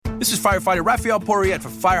This is firefighter Raphael Poirier for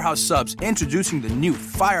Firehouse Subs, introducing the new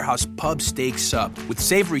Firehouse Pub Steak Sub with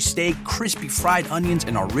savory steak, crispy fried onions,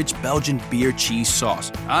 and our rich Belgian beer cheese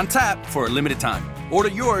sauce. On tap for a limited time. Order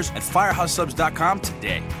yours at firehousesubs.com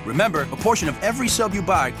today. Remember, a portion of every sub you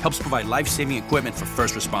buy helps provide life-saving equipment for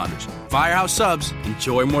first responders. Firehouse Subs.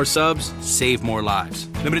 Enjoy more subs, save more lives.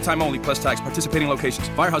 Limited time only, plus tax. Participating locations.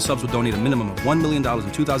 Firehouse Subs will donate a minimum of $1 million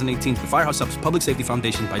in 2018 to the Firehouse Subs Public Safety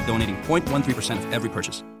Foundation by donating 0.13% of every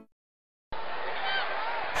purchase.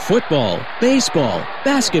 Football, baseball,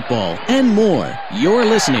 basketball, and more. You're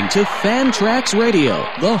listening to Fantrax Radio,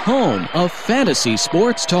 the home of fantasy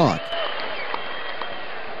sports talk.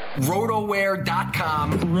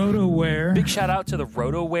 Rotoware.com. Rotoware. Big shout out to the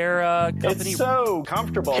Rotoware company. It's so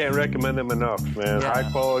comfortable. Can't recommend them enough, man. Yeah.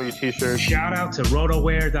 High quality t-shirts. Shout out to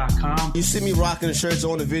Rotoware.com. You see me rocking the shirts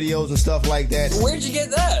on the videos and stuff like that. Where'd you get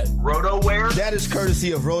that? Rotoware. That is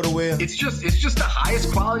courtesy of Rotoware. It's just the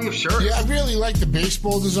highest quality of shirts. Yeah, I really like the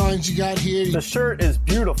baseball designs you got here. The shirt is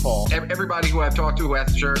beautiful. Everybody who I've talked to who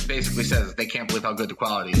has the shirt basically says they can't believe how good the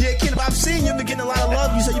quality is. Yeah, kid, I've seen you've been getting a lot of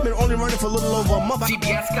love. You said you've been only running for a little over a month.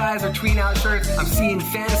 CBS guys are tweeting out shirts. I'm seeing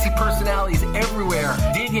fantasy personalities everywhere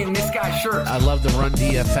digging this guy's shirt. I love the Run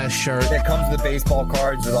DFS shirt. It comes with baseball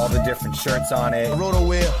cards with all the different shirts on it.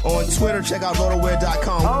 Rotoware on Twitter. Check out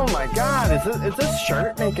rotoware.com. Oh my God, is this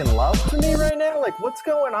shirt making love to me right now? Like, what's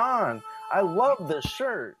going on? I love this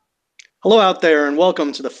shirt. Hello out there, and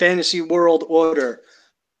welcome to the Fantasy World Order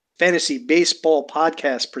Fantasy Baseball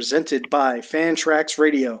Podcast presented by Fantrax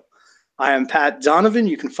Radio. I am Pat Donovan.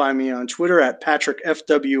 You can find me on Twitter at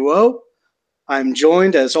PatrickFWO. I'm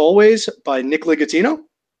joined, as always, by Nick Ligatino.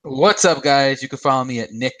 What's up, guys? You can follow me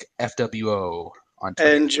at NickFWO on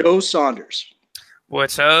Twitter. And Joe Saunders.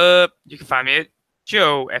 What's up? You can find me at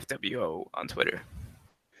JoeFWO on Twitter.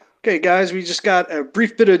 Okay, guys, we just got a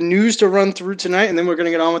brief bit of news to run through tonight, and then we're going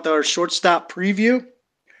to get on with our shortstop preview.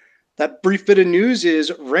 That brief bit of news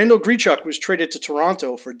is Randall Grichuk was traded to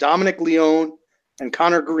Toronto for Dominic Leone and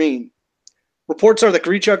Connor Green. Reports are that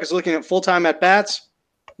Grichuk is looking at full-time at-bats.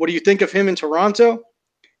 What do you think of him in Toronto?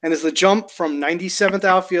 And is the jump from 97th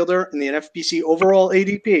outfielder in the NFBC overall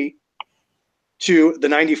ADP to the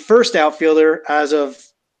 91st outfielder as of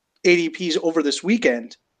ADPs over this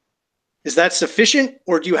weekend, is that sufficient,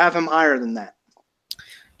 or do you have him higher than that?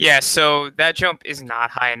 Yeah, so that jump is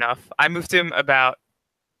not high enough. I moved him about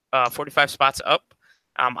 45 spots up.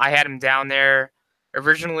 I had him down there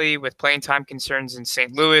originally with playing time concerns in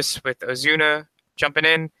St. Louis with Ozuna jumping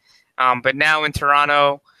in. But now in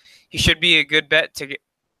Toronto, he should be a good bet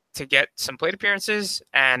to get some plate appearances.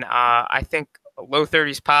 And I think a low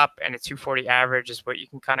 30s pop and a 240 average is what you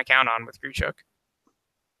can kind of count on with Grichuk.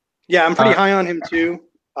 Yeah, I'm pretty high on him too.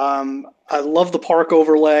 I love the park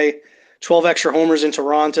overlay, 12 extra homers in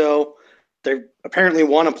Toronto. They apparently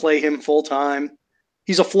want to play him full time.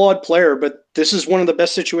 He's a flawed player, but this is one of the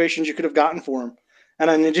best situations you could have gotten for him. And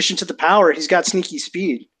in addition to the power, he's got sneaky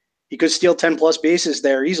speed. He could steal 10-plus bases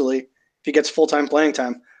there easily if he gets full-time playing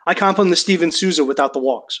time. I comp him to Steven Souza without the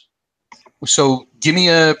walks. So give me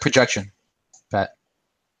a projection, Pat.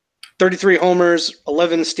 33 homers,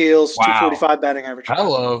 11 steals, 245 batting average.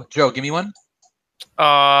 Hello. Joe, give me one.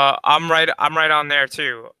 I'm right on there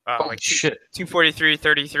too. Shit. 243,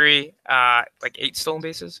 33, like 8 stolen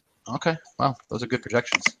bases. Okay. Well, those are good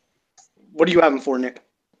projections. What do you have him for, Nick?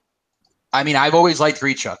 I mean, I've always liked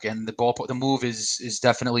Grichuk, and the move is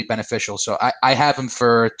definitely beneficial. So I have him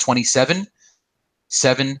for 27,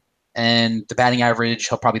 7, and the batting average,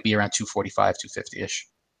 he'll probably be around 245, 250-ish.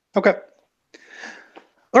 Okay.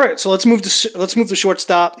 All right, so let's move to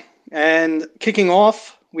shortstop. And kicking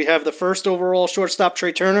off, we have the first overall shortstop,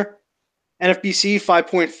 Trey Turner. NFBC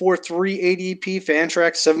 5.43 ADP,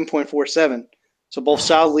 Fantrax 7.47. So both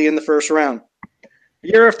solidly in the first round. A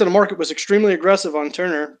year after the market was extremely aggressive on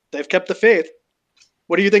Turner, they've kept the faith.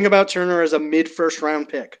 What do you think about Turner as a mid-first round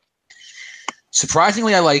pick?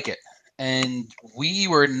 Surprisingly, I like it. And we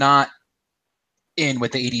were not in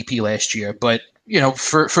with the ADP last year, but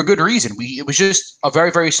for good reason. It was just a very,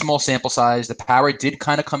 very small sample size. The power did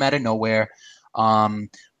kind of come out of nowhere.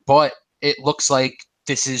 But it looks like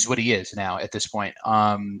this is what he is now at this point.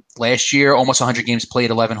 Last year, almost 100 games played,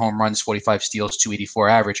 11 home runs, 45 steals, 284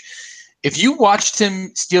 average. If you watched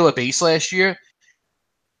him steal a base last year,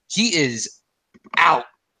 he is out.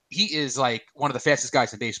 He is like one of the fastest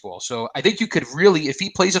guys in baseball. So I think you could really, if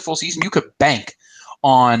he plays a full season, you could bank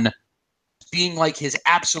on being like his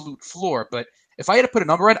absolute floor. But if I had to put a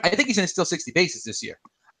number on, I think he's going to steal 60 bases this year.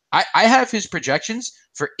 I have his projections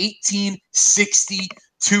for 18, 60,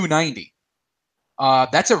 290.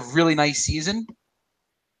 That's a really nice season.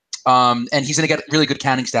 And he's going to get really good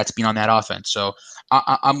counting stats being on that offense. So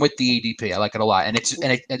I'm with the ADP. I like it a lot, and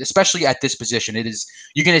especially at this position, it is.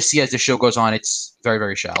 You're going to see as the show goes on, it's very,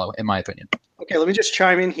 very shallow, in my opinion. Okay, let me just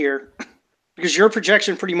chime in here because your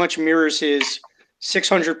projection pretty much mirrors his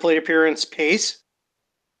 600 plate appearance pace.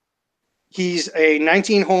 He's a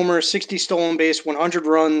 19 homer, 60 stolen base, 100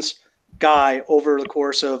 runs guy over the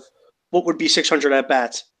course of what would be 600 at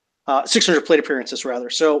bats, 600 plate appearances rather.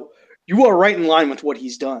 So you are right in line with what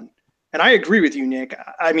he's done. And I agree with you, Nick.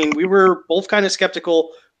 I mean, we were both kind of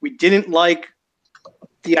skeptical. We didn't like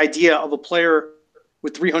the idea of a player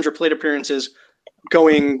with 300 plate appearances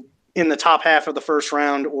going in the top half of the first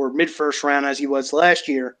round or mid-first round as he was last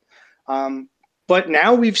year. But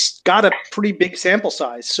now we've got a pretty big sample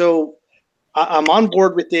size. So I'm on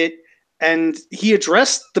board with it. And he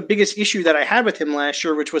addressed the biggest issue that I had with him last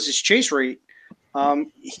year, which was his chase rate.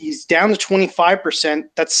 He's down to 25%.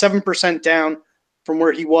 That's 7% down from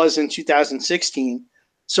where he was in 2016.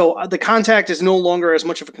 So the contact is no longer as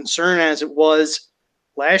much of a concern as it was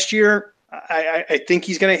last year. I think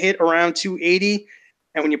he's going to hit around 280.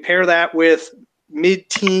 And when you pair that with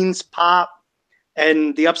mid-teens pop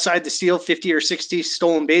and the upside to steal 50 or 60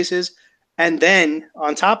 stolen bases, and then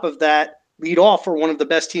on top of that, lead off for one of the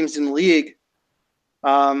best teams in the league,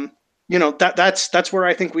 that's where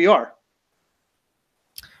I think we are.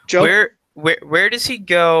 Joe? Where does he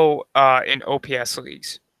go in OPS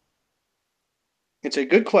leagues? It's a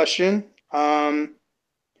good question. I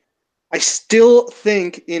still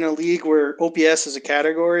think in a league where OPS is a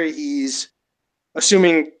category, he's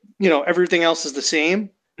assuming, everything else is the same.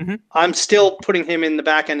 Mm-hmm. I'm still putting him in the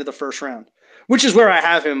back end of the first round, which is where I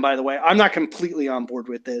have him, by the way. I'm not completely on board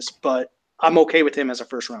with this, but I'm okay with him as a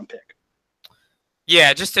first round pick.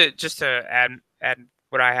 Yeah, just to add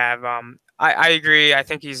what I have, I agree. I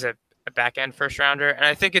think he's a back end first rounder, and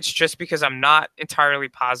I think it's just because I'm not entirely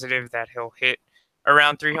positive that he'll hit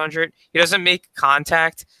around 300. He doesn't make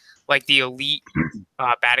contact like the elite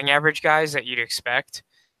batting average guys that you'd expect.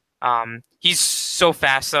 He's so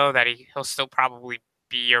fast though that he'll still probably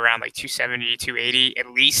be around like 270, 280 at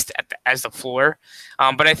least as the floor.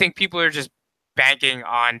 But I think people are just banking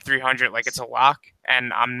on 300 like it's a lock,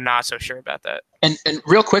 and I'm not so sure about that. And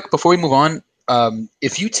real quick before we move on,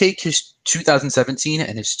 if you take his 2017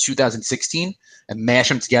 and his 2016 and mash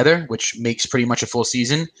them together, which makes pretty much a full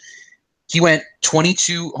season, he went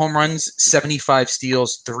 22 home runs, 75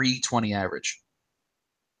 steals, 320 average.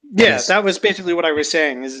 Yeah, that was basically what I was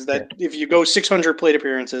saying, is that if you go 600 plate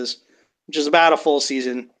appearances, which is about a full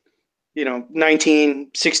season,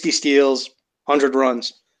 19, 60 steals, 100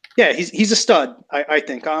 runs. Yeah, he's a stud, I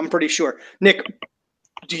think. I'm pretty sure. Nick,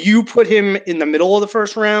 do you put him in the middle of the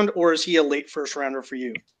first round, or is he a late first rounder for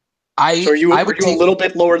you? Are you a little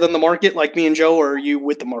bit lower than the market, like me and Joe, or are you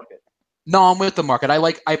with the market? No, I'm with the market. I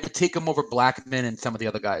would take him over Blackmon and some of the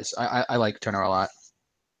other guys. I like Turner a lot.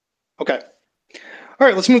 Okay. All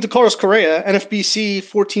right, let's move to Carlos Correa. NFBC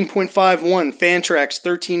 14.51, Fantrax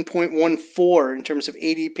 13.14 in terms of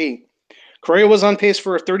ADP. Correa was on pace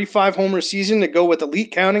for a 35-homer season to go with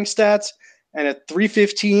elite counting stats and a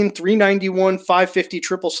 315, 391, 550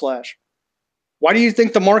 triple slash. Why do you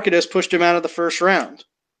think the market has pushed him out of the first round?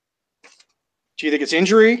 Do you think it's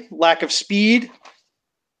injury, lack of speed?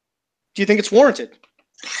 Do you think it's warranted?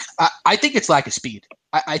 I think it's lack of speed.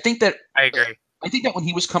 I think that I agree. I think that when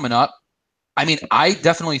he was coming up, I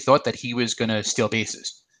definitely thought that he was going to steal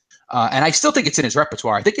bases. And I still think it's in his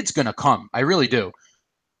repertoire. I think it's going to come. I really do.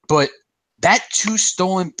 But that 2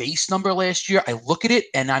 stolen base number last year, I look at it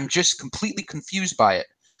and I'm just completely confused by it.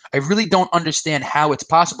 I really don't understand how it's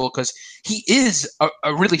possible because he is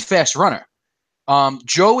a really fast runner.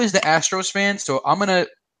 Joe is the Astros fan, so I'm going to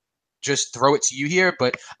just throw it to you here.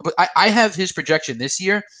 But I have his projection this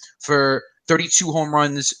year for 32 home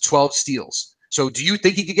runs, 12 steals. So do you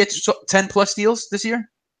think he could get to 10 plus steals this year?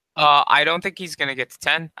 I don't think he's going to get to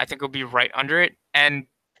 10. I think he'll be right under it. And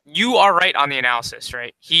you are right on the analysis,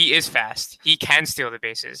 right? He is fast. He can steal the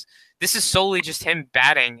bases. This is solely just him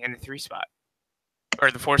batting in the 3 spot or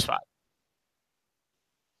the 4 spot.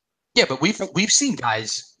 Yeah, but we've seen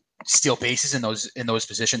guys steal bases in those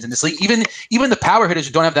positions in this league. Even the power hitters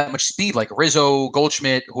who don't have that much speed, like Rizzo,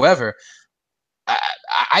 Goldschmidt, whoever.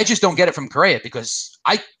 I just don't get it from Correa because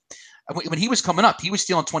when he was coming up, he was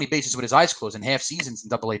stealing 20 bases with his eyes closed in half seasons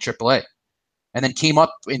in AA, AAA. And then came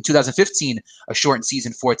up in 2015, a shortened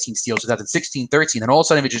season, 14 steals, 2016, 13, and all of a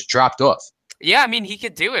sudden it just dropped off. Yeah, he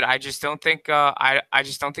could do it. I just don't think I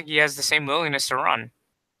just don't think he has the same willingness to run.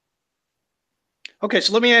 Okay,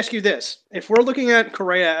 so let me ask you this. If we're looking at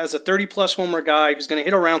Correa as a 30-plus homer guy who's going to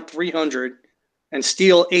hit around 300 and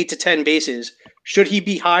steal 8 to 10 bases, should he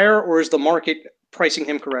be higher, or is the market pricing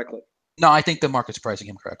him correctly? No, I think the market's pricing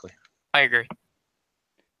him correctly. I agree.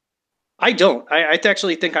 I don't. I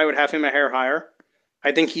actually think I would have him a hair higher.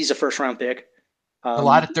 I think he's a first-round pick. A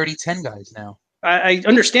lot of 30-10 guys now. I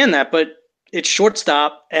understand that, but it's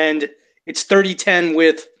shortstop, and it's 30-10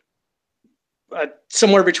 with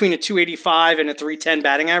somewhere between a 285 and a 310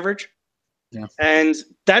 batting average. Yeah. And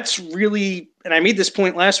that's really, and I made this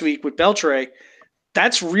point last week with Beltre,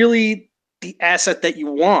 that's really the asset that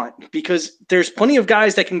you want, because there's plenty of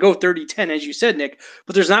guys that can go 30-10, as you said, Nick,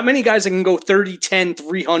 but there's not many guys that can go 30-10,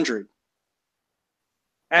 300.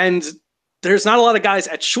 And there's not a lot of guys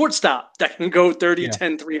at shortstop that can go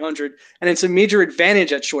 30-10, 300. And it's a major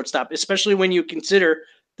advantage at shortstop, especially when you consider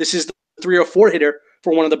this is the 304 hitter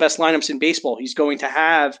for one of the best lineups in baseball. He's going to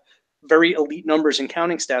have very elite numbers and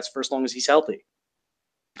counting stats for as long as he's healthy.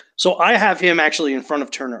 So I have him actually in front of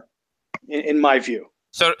Turner, in my view.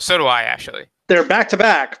 So do I, actually. They're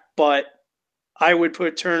back-to-back, but I would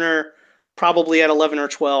put Turner probably at 11 or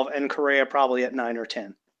 12 and Correa probably at 9 or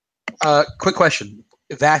 10. Quick question.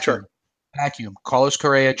 Vacuum. Carlos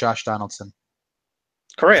Correa, Josh Donaldson.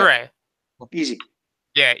 Correa. Easy.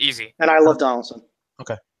 Yeah, easy. And I love Donaldson.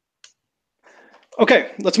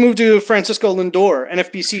 Okay, let's move to Francisco Lindor.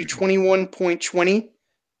 NFBC 21.20.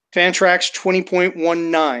 Fantrax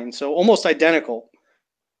 20.19. So almost identical.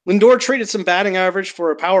 Lindor traded some batting average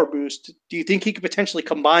for a power boost. Do you think he could potentially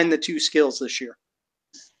combine the two skills this year?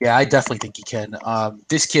 Yeah, I definitely think he can.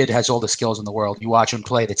 This kid has all the skills in the world. You watch him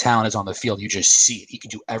play, the talent is on the field. You just see it. He can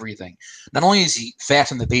do everything. Not only is he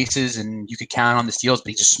fast on the bases and you could count on the steals, but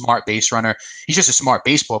he's a smart base runner. He's just a smart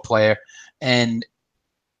baseball player. And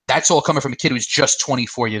that's all coming from a kid who's just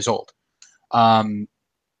 24 years old. I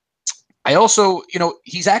also,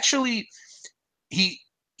 he's actually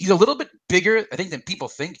he's a little bit bigger, I think, than people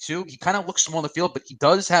think too. He kind of looks small in the field, but he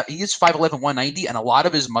is 5'11", 190, and a lot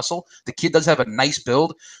of his muscle. The kid does have a nice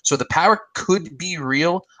build, so the power could be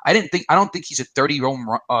real. I don't think he's a 30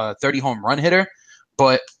 home run hitter,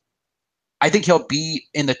 but I think he'll be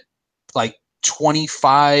in the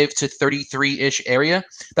 25 to 33-ish area.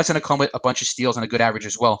 That's going to come with a bunch of steals and a good average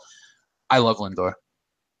as well. I love Lindor.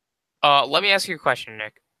 Let me ask you a question,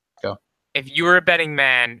 Nick. Go. If you were a betting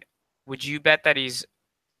man, would you bet that he's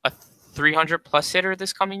a 300-plus hitter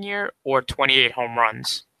this coming year or 28 home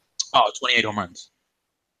runs? 28 home runs.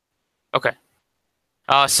 Okay.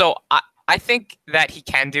 So I think that he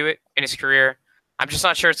can do it in his career. I'm just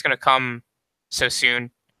not sure it's going to come so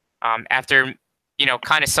soon. After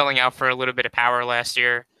kind of selling out for a little bit of power last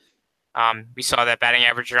year. We saw that batting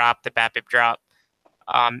average drop, the BABIP drop.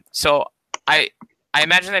 So I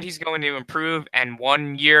imagine that he's going to improve, and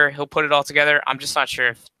 1 year he'll put it all together. I'm just not sure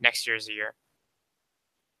if next year is the year.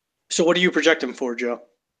 So what do you project him for, Joe?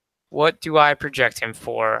 What do I project him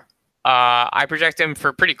for? I project him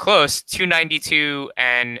for pretty close, 292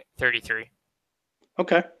 and 33.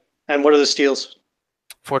 Okay. And what are the steals?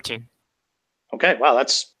 14. Okay. Wow,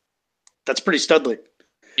 that's pretty studly.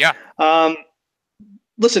 Yeah.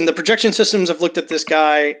 Listen, the projection systems have looked at this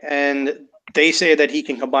guy, and they say that he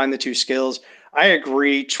can combine the two skills. I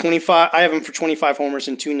agree. 25. I have him for 25 homers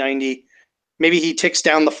and 290. Maybe he ticks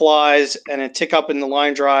down the flies and a tick up in the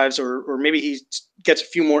line drives, or maybe he gets a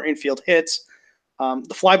few more infield hits.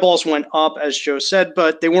 The fly balls went up, as Joe said,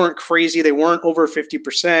 but they weren't crazy. They weren't over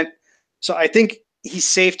 50%. So I think he's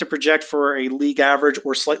safe to project for a league average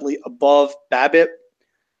or slightly above BABIP.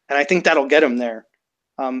 And I think that'll get him there.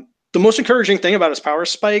 The most encouraging thing about his power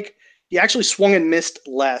spike, he actually swung and missed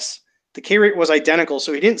less. The K rate was identical,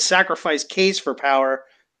 so he didn't sacrifice Ks for power,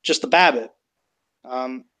 just the BABIP.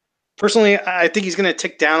 Personally, I think he's going to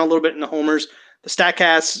tick down a little bit in the homers. The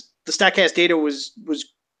StatCast data was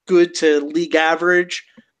good to league average,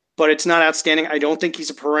 but it's not outstanding. I don't think he's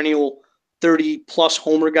a perennial 30-plus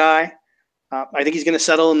homer guy. I think he's going to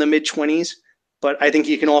settle in the mid-20s. But I think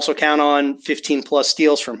you can also count on 15-plus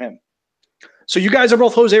steals from him. So you guys are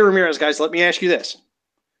both Jose Ramirez guys. Let me ask you this.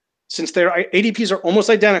 Since their ADPs are almost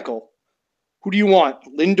identical, who do you want,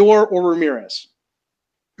 Lindor or Ramirez?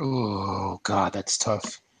 Oh, God, that's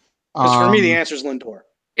tough. Because for me, the answer is Lindor.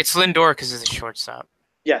 It's Lindor because it's a shortstop.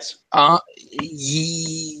 Yes.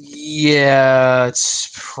 Yeah, it's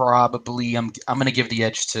probably – I'm going to give the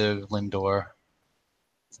edge to Lindor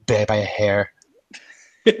by a hair.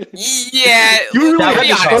 Yeah, you really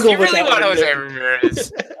want Jose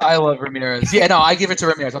Ramirez. I love Ramirez. Yeah, no, I give it to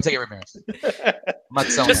Ramirez. I'm taking Ramirez. I'm not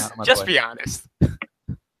selling out. Just be honest.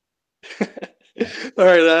 All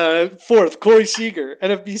right, fourth, Corey Seager,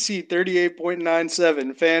 NFBC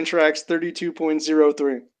 38.97, Fantrax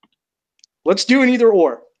 32.03. Let's do an either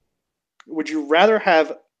or. Would you rather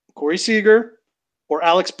have Corey Seager or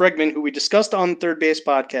Alex Bregman, who we discussed on the Third Base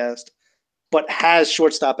podcast, but has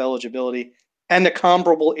shortstop eligibility and a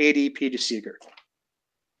comparable ADP to Seager?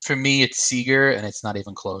 For me, it's Seager, and it's not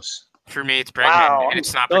even close. For me, it's Bregman, and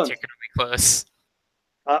it's not done. particularly close.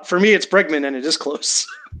 For me, it's Bregman, and it is close.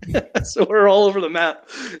 So we're all over the map.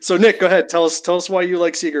 So Nick, go ahead. Tell us why you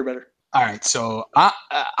like Seager better. All right, so I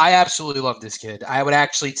absolutely love this kid. I would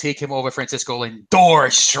actually take him over Francisco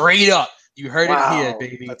Lindor straight up. You heard it here,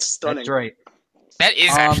 baby. That's stunning. That's right. That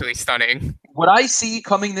is actually stunning. What I see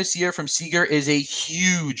coming this year from Seager is a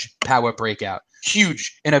huge power breakout.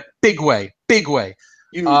 Huge in a big way. Big way.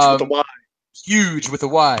 Huge with a Y. Huge with a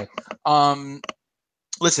Y.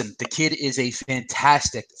 Listen, the kid is a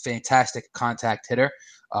fantastic contact hitter.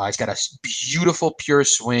 He's got a beautiful, pure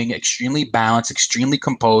swing, extremely balanced, extremely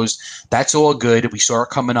composed. That's all good. We saw it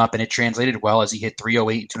coming up, and it translated well as he hit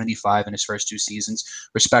 308 and 295 in his first 2 seasons,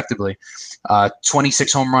 respectively.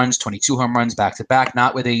 26 home runs, 22 home runs back-to-back,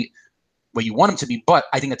 not with what you want him to be, but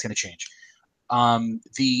I think that's going to change.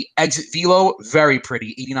 The exit velo, very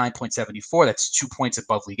pretty, 89.74. That's 2 points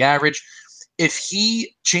above league average. If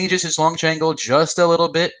he changes his launch angle just a little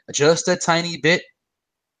bit, just a tiny bit,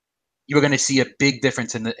 you're going to see a big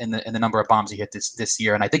difference in the number of bombs he hit this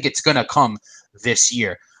year, and I think it's going to come this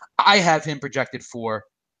year. I have him projected for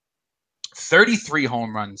 33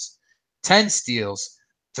 home runs, 10 steals,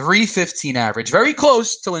 315 average, very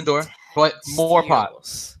close to Lindor, but more pop.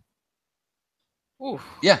 Ooh,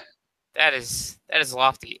 yeah, that is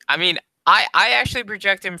lofty. I mean, I actually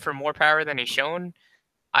project him for more power than he's shown.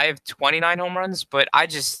 I have 29 home runs, but I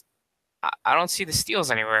don't see the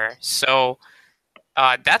steals anywhere. So.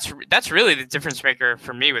 That's really the difference maker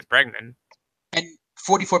for me with Bregman. And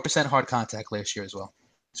 44% hard contact last year as well.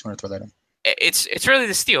 Just want to throw that in. It's really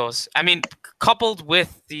the steals. I mean, coupled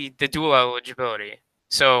with the dual eligibility.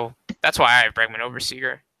 So that's why I have Bregman over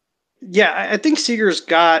Seager. Yeah, I think Seager's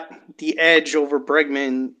got the edge over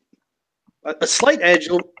Bregman, a slight edge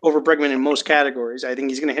over Bregman in most categories. I think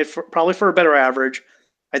he's going to hit probably for a better average.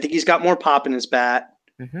 I think he's got more pop in his bat.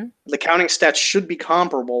 Mm-hmm. The counting stats should be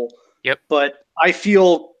comparable. Yep. But I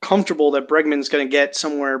feel comfortable that Bregman's going to get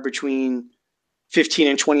somewhere between 15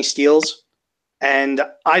 and 20 steals. And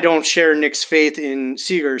I don't share Nick's faith in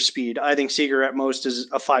Seager's speed. I think Seager at most is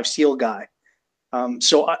a 5-steal guy.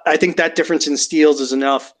 So I think that difference in steals is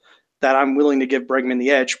enough that I'm willing to give Bregman the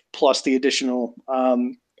edge plus the additional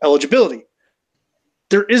eligibility.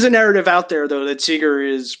 There is a narrative out there, though, that Seager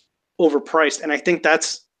is overpriced. And I think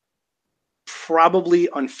that's probably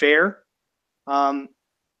unfair.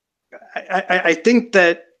 I think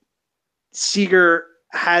that Seager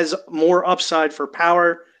has more upside for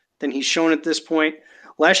power than he's shown at this point.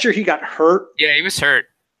 Last year he got hurt. Yeah, he was hurt.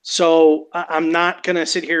 So I'm not going to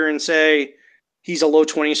sit here and say he's a low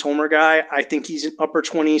 20s homer guy. I think he's an upper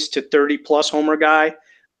 20s to 30-plus homer guy.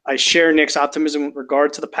 I share Nick's optimism with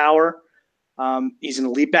regard to the power. He's an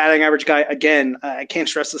elite batting average guy. Again, I can't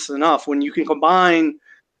stress this enough. When you can combine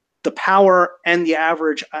the power and the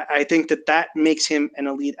average, I think that makes him an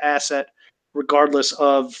elite asset regardless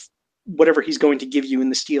of whatever he's going to give you in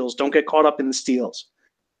the steals. Don't get caught up in the steals.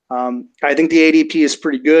 I think the ADP is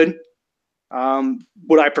pretty good.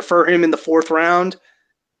 Would I prefer him in the 4th round,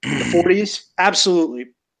 in the 40s? Absolutely.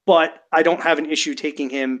 But I don't have an issue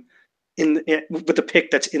taking him with the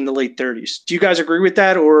pick that's in the late 30s. Do you guys agree with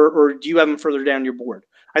that, or do you have him further down your board?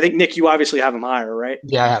 I think, Nick, you obviously have him higher, right?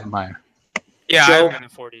 Yeah, I have him higher. Yeah, Joe? I'm in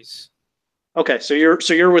the 40s. Okay, so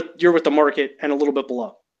you're with the market and a little bit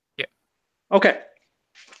below. Yeah. Okay.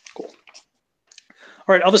 Cool.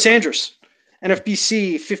 All right, Elvis Andrus,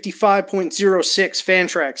 NFBC 55.06,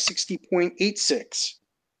 Fantrax 60.86.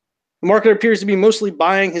 The market appears to be mostly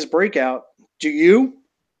buying his breakout. Do you?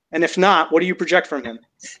 And if not, what do you project from him?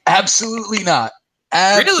 Absolutely not.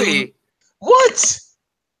 Really? What?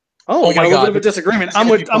 Oh, we got a little bit of a disagreement. I'm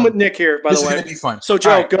with Nick here, by the way. This is going to be fun. So,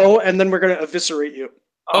 Joe, go, and then we're going to eviscerate you.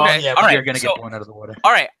 Okay. Yeah, all right. You're going to get one out of the water.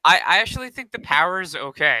 All right. I actually think the power is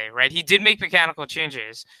okay, right? He did make mechanical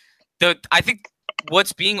changes. I think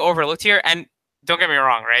what's being overlooked here, and don't get me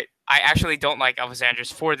wrong, right? I actually don't like Elvis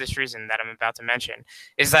Andrus for this reason that I'm about to mention,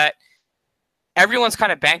 is that everyone's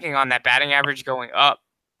kind of banking on that batting average going up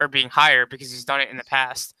or being higher because he's done it in the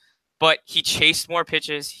past. But he chased more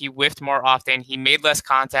pitches. He whiffed more often. He made less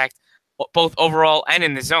contact, both overall and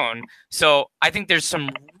in the zone. So I think there's some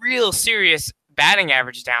real serious batting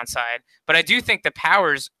average downside, but I do think the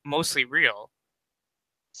power's mostly real.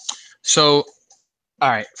 So, all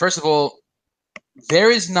right. First of all, there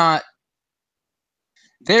is not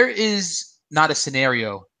a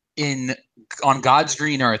scenario on God's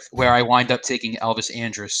green earth where I wind up taking Elvis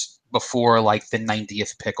Andrus before like the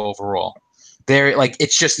 90th pick overall.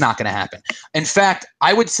 It's just not going to happen. In fact,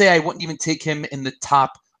 I would say I wouldn't even take him in the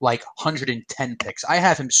top like 110 picks. I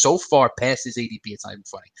have him so far past his ADP, it's not even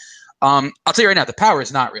funny. I'll tell you right now, the power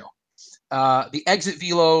is not real. The exit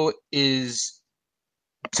velo is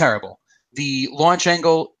terrible. The launch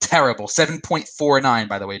angle, terrible. 7.49,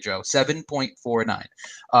 by the way, Joe. 7.49.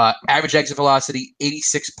 Average exit velocity,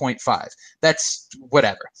 86.5. That's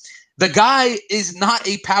whatever. The guy is not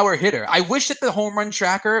a power hitter. I wish that the home run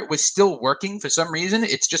tracker was still working for some reason.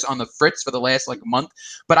 It's just on the fritz for the last month.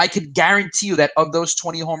 But I could guarantee you that of those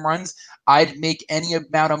 20 home runs, I'd make any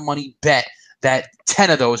amount of money bet that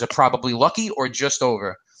 10 of those are probably lucky or just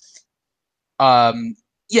over.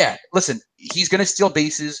 Yeah, listen, he's going to steal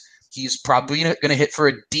bases. He's probably going to hit for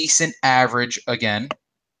a decent average again.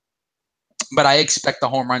 But I expect the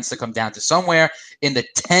home runs to come down to somewhere in the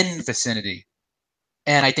 10 vicinity.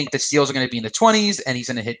 And I think the steals are going to be in the 20s, and he's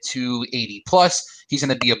going to hit 280 plus. He's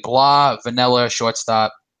going to be a blah, vanilla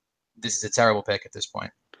shortstop. This is a terrible pick at this point.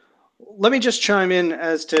 Let me just chime in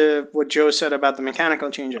as to what Joe said about the mechanical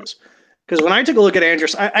changes. Because when I took a look at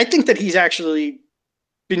Andrus, I think that he's actually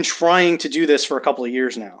been trying to do this for a couple of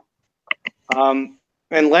years now.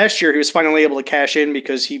 And last year, he was finally able to cash in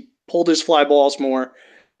because he pulled his fly balls more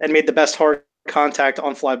and made the best hard contact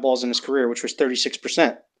on fly balls in his career, which was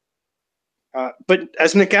 36%. But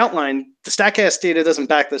as Nick outlined, the StatCast data doesn't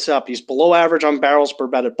back this up. He's below average on barrels per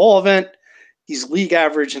batted ball event. He's league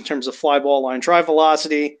average in terms of fly ball line drive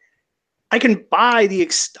velocity. I can buy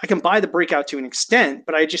the breakout to an extent,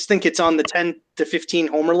 but I just think it's on the 10 to 15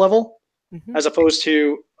 homer level as opposed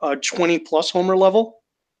to a 20 plus homer level.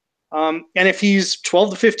 And if he's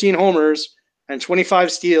 12 to 15 homers and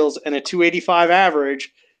 25 steals and a 285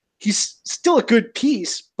 average, he's still a good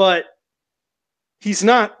piece, but he's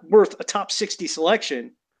not worth a top 60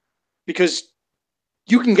 selection because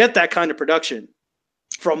you can get that kind of production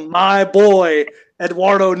from my boy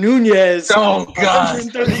Eduardo Nunez. Oh, God.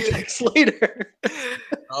 130 picks later.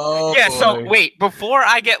 Oh, yeah, boy. so wait, before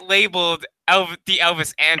I get labeled the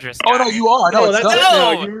Elvis Andrus guy. Oh, no, you are. No, You're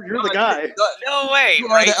the guy. No way. You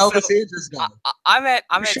are the Elvis Andrus guy. I'm at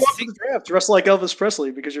show up for the draft dressed like Elvis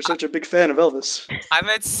Presley because you're such a big fan of Elvis. I'm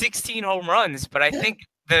at 16 home runs, but I think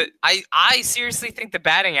I seriously think the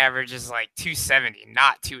batting average is like 270,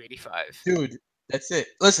 not 285. Dude, that's it.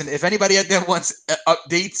 Listen, if anybody out there wants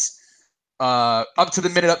updates, up to the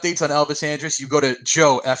minute updates on Elvis Andrus, you go to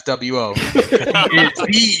Joe FWO. He is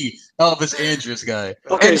the Elvis Andrus guy.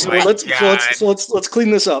 Okay, so let's clean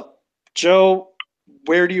this up. Joe,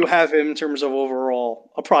 where do you have him in terms of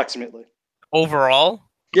overall, approximately? Overall?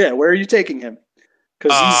 Yeah, where are you taking him?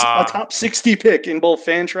 Because he's a top 60 pick in both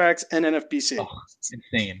Fantrax and NFBC. Oh, it's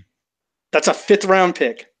insane. That's a 5th round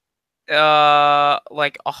pick.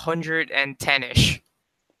 Like 110-ish.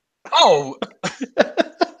 Oh,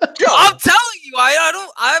 I'm telling you,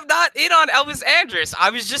 I'm not in on Elvis Andrus. I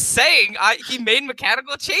was just saying he made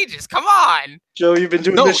mechanical changes. Come on, Joe. You've been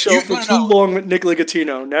doing this show for too long with Nick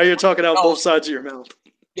Ligatino. Now you're talking out both sides of your mouth.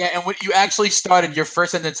 Yeah, and what you actually started, your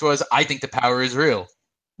first sentence was, "I think the power is real."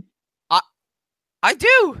 I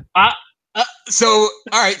do. So,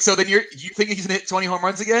 all right. So then you think he's gonna hit 20 home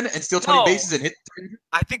runs again and steal 20 bases and hit 300?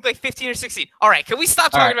 I think like 15 or 16. All right, can we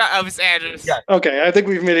stop talking about Elvis Andrus? Yeah. Okay, I think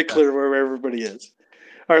we've made it clear where everybody is.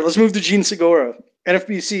 All right, let's move to Gene Segura.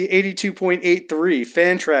 NFBC 82.83,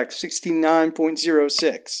 Fantrax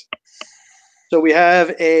 69.06. So we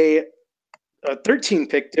have a 13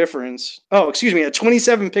 pick difference. Oh, excuse me, a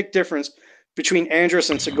 27 pick difference between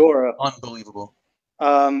Andrus and Segura. Unbelievable.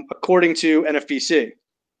 According to NFBC.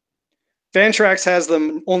 Fantrax has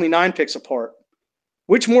them only 9 picks apart.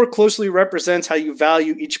 Which more closely represents how you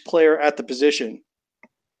value each player at the position?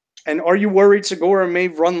 And are you worried Segura may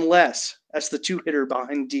run less as the 2-hitter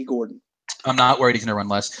behind D. Gordon? I'm not worried he's going to run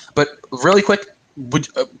less. But really quick,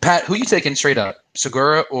 Pat, who are you taking straight up?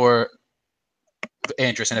 Segura or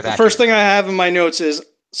Andrus in a vacuum? The first thing I have in my notes is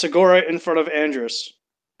Segura in front of Andrus.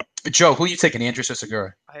 Joe, who are you taking, Andrus or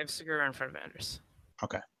Segura? I have Segura in front of Andrus.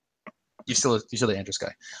 Okay. You're still the Andrus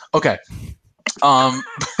guy. Okay.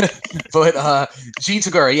 But Gene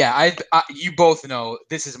Segura, yeah, you both know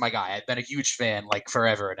this is my guy. I've been a huge fan like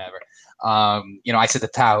forever and ever. I said the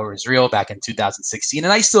power is real back in 2016,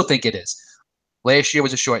 and I still think it is. Last year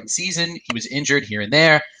was a shortened season. He was injured here and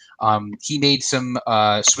there. He made some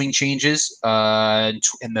swing changes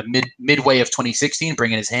in the midway of 2016,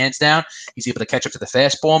 bringing his hands down. He's able to catch up to the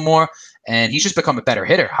fastball more, and he's just become a better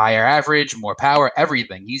hitter, higher average, more power,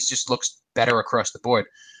 everything. He just looks better across the board.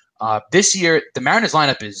 This year, the Mariners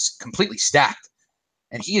lineup is completely stacked,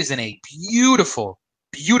 and he is in a beautiful,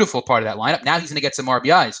 beautiful part of that lineup. Now he's going to get some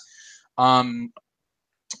RBIs.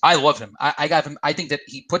 I love him. I got him. I think that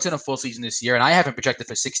he puts in a full season this year, and I have him projected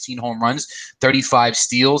for 16 home runs, 35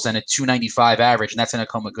 steals, and a 295 average, and that's going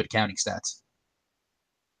to come with good counting stats.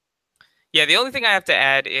 Yeah, the only thing I have to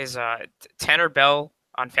add is Tanner Bell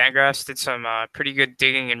on Fangraphs did some pretty good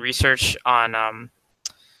digging and research on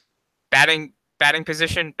batting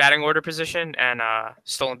order position, and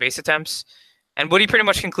stolen base attempts. And what he pretty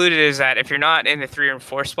much concluded is that if you're not in the 3 or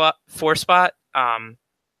 4 spot,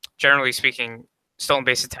 generally speaking, stolen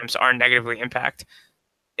base attempts are negatively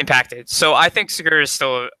impacted. So I think Segura is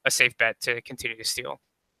still a safe bet to continue to steal.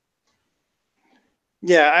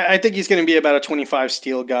 Yeah, I think he's going to be about a 25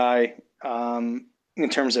 steal guy in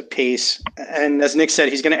terms of pace. And as Nick said,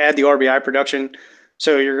 he's going to add the RBI production.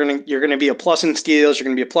 So you're going to be a plus in steals. You're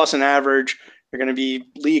going to be a plus in average. You're going to be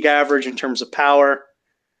league average in terms of power.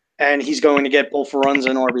 And he's going to get both runs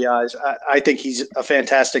and RBIs. I think he's a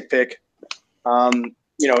fantastic pick.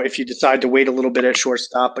 If you decide to wait a little bit at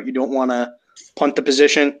shortstop, but you don't want to punt the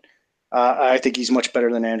position, I think he's much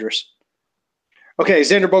better than Andrus. Okay,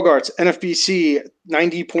 Xander Bogaerts, NFBC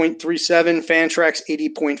 90.37, Fantrax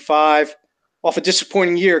 80.5. Off a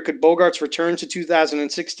disappointing year, could Bogaerts return to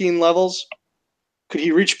 2016 levels? Could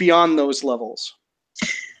he reach beyond those levels?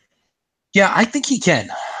 Yeah, I think he can.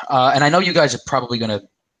 And I know you guys are probably going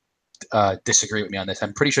to disagree with me on this.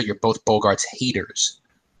 I'm pretty sure you're both Bogaerts haters.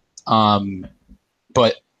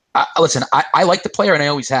 But listen, I like the player, and I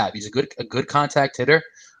always have. He's a good contact hitter.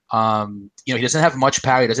 He doesn't have much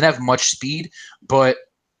power. He doesn't have much speed, but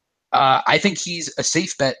I think he's a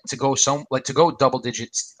safe bet to go double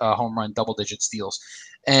digits home run, double digit steals.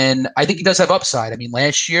 And I think he does have upside. I mean,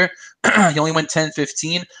 last year he only went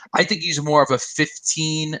 10-15. I think he's more of a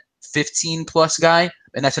 15 plus guy,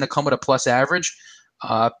 and that's going to come with a plus average.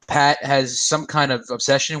 Pat has some kind of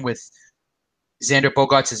obsession with Xander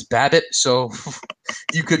Bogaerts' BABIP, so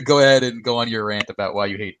you could go ahead and go on your rant about why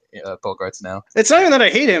you hate Bogaerts now. It's not even that I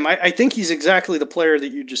hate him. I think he's exactly the player that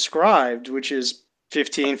you described, which is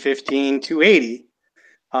 15, 280.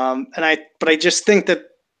 But I just think that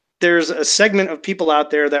there's a segment of people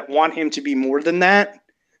out there that want him to be more than that,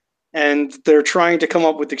 and they're trying to come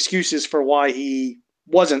up with excuses for why he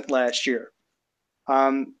wasn't last year.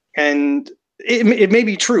 And it may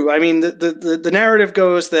be true. I mean, the narrative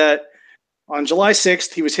goes that on July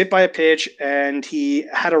 6th, he was hit by a pitch, and he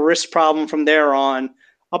had a wrist problem from there on.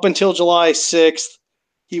 Up until July 6th,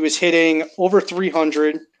 he was hitting over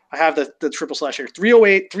 300. I have the triple slash here.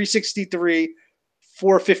 308, 363,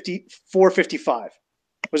 450, 455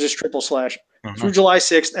 was his triple slash through July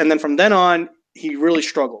 6th. And then from then on, he really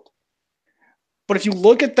struggled. But if you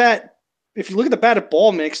look at the batted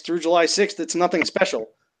ball mix through July 6th, it's nothing special.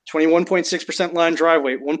 21.6% line drive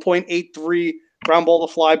weight, 1.83 ground ball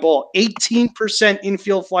to fly ball, 18%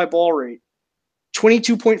 infield fly ball rate,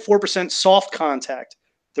 22.4% soft contact,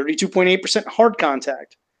 32.8% hard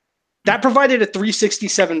contact. That provided a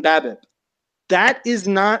 367 BABIP. That is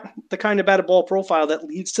not the kind of batted ball profile that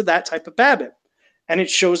leads to that type of BABIP. And it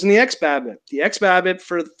shows in the xBABIP. The xBABIP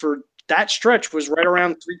for that stretch was right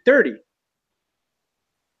around 330.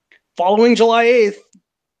 Following July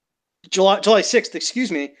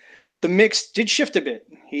 6th, the mix did shift a bit.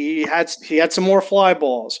 He had some more fly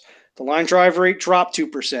balls. The line drive rate dropped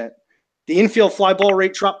 2%. The infield fly ball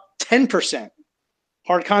rate dropped 10%.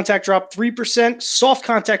 Hard contact dropped 3%. Soft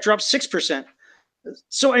contact dropped 6%.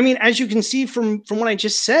 So, I mean, as you can see from what I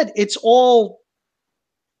just said, it's all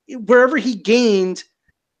wherever he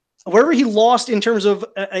lost in terms of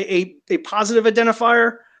a positive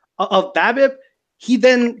identifier of BABIP, he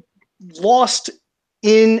then lost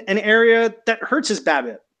in an area that hurts his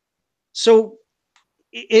BABIP. So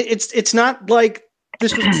it's not like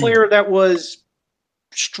this was a player that was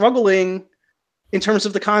struggling in terms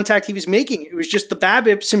of the contact he was making. It was just the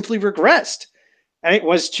BABIP simply regressed. And it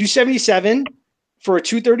was 277 for a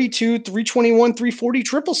 232, 321, 340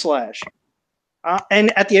 triple slash.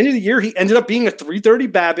 And at the end of the year, he ended up being a 330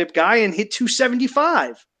 BABIP guy and hit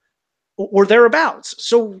 275 or thereabouts.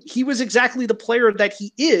 So he was exactly the player that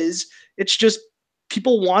he is. It's just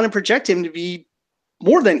people want to project him to be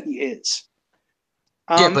more than he is.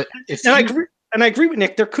 But I agree with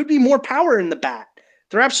Nick. There could be more power in the bat.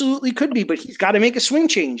 There absolutely could be, but he's got to make a swing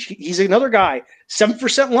change. He's another guy.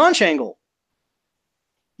 7% launch angle.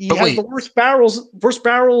 He has the worst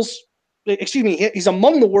barrels. Excuse me. He's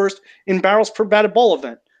among the worst in barrels per batted ball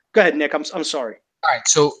event. Go ahead, Nick. I'm sorry. All right.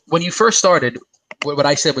 So when you first started, what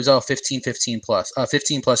I said was 15 plus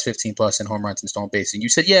in home runs and stolen bases. And you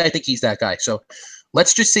said, yeah, I think he's that guy. So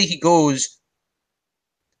let's just say he goes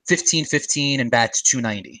 15 and bats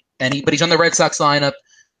 290. But he's on the Red Sox lineup.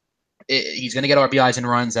 He's going to get RBIs and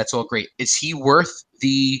runs. That's all great. Is he worth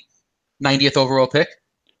the 90th overall pick?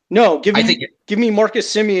 No, give me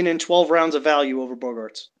Marcus Semien in 12 rounds of value over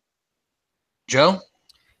Bogaerts. Joe?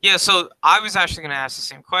 Yeah, so I was actually going to ask the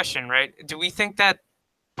same question, right? Do we think that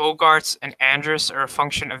Bogaerts and Andrus are a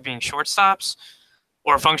function of being shortstops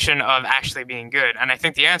or a function of actually being good? And I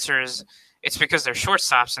think the answer is it's because they're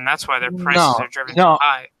shortstops, and that's why their prices are driven so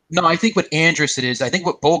high. No, I think what Andrus it is. I think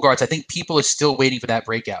what Bogaerts, I think people are still waiting for that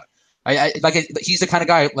breakout. He's the kind of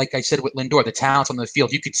guy, like I said with Lindor, the talent's on the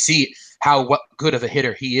field. You could see what good of a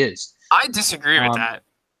hitter he is. I disagree with that.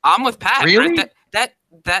 I'm with Pat. Really? Right?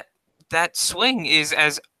 That swing is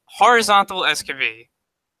as horizontal as can be.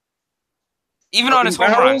 Even on his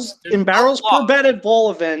home runs. In barrels per batted ball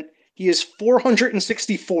event, he is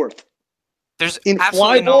 464th. There's in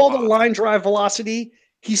fly ball to line drive velocity,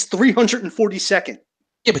 he's 342nd.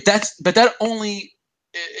 Yeah, but that only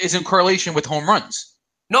is in correlation with home runs.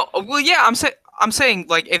 No, well, yeah, I'm saying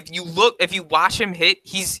like if you watch him hit,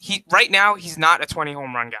 he right now he's not a 20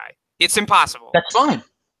 home run guy. It's impossible. That's fine.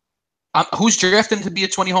 Who's drafting to be a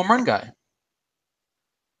 20 home run guy?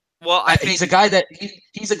 Well, I think he's a guy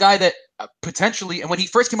that potentially, and when he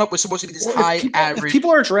first came up, was supposed to be this high average. If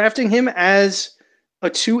people are drafting him as a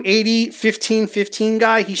 280, 15-15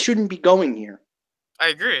 guy, he shouldn't be going here. I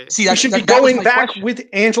agree. See, he should be going back with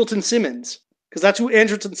Andrelton Simmons. Because that's who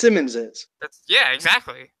Andrelton Simmons is. Yeah,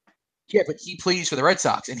 exactly. Yeah, but he plays for the Red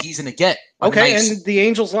Sox, and he's going to get okay. And the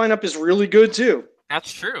Angels lineup is really good too.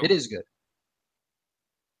 That's true. It is good.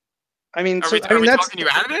 I mean, are we talking you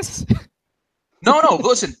out of this? No.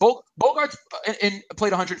 Listen, Bogaerts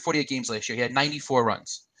played 148 games last year. He had 94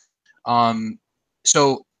 runs.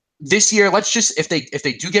 So this year, let's just if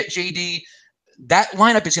they do get JD, that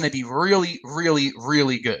lineup is going to be really, really,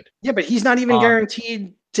 really good. Yeah, but he's not even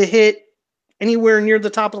guaranteed to hit anywhere near the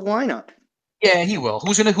top of the lineup. Yeah, he will.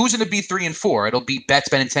 Who's gonna be 3 and 4? It'll be Betts,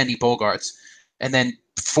 Benintendi, Bogaerts, and then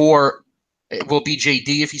 4 it will be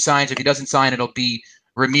JD if he signs. If he doesn't sign, it'll be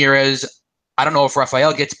Ramirez. I don't know if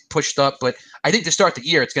Rafael gets pushed up, but I think to start the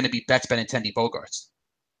year, it's going to be Betts, Benintendi, Bogaerts.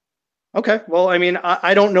 Okay, well, I mean,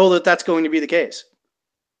 I don't know that that's going to be the case.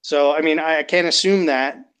 So, I mean, I can't assume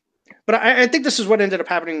that. But I think this is what ended up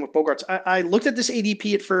happening with Bogaerts. I looked at this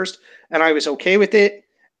ADP at first, and I was okay with it.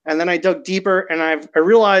 And then I dug deeper, and I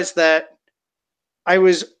realized that I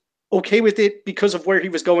was okay with it because of where he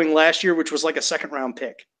was going last year, which was like a second-round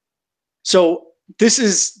pick. So this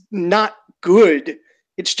is not good.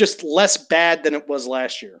 It's just less bad than it was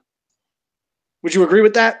last year. Would you agree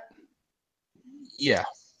with that? Yeah.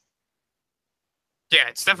 Yeah,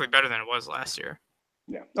 it's definitely better than it was last year.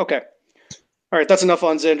 Yeah. Okay. All right, that's enough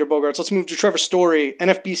on Xander Bogaerts. Let's move to Trevor Story.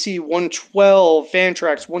 NFBC 112,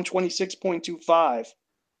 Fantrax 126.25.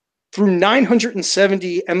 Through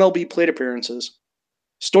 970 MLB plate appearances,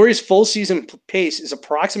 Story's full season pace is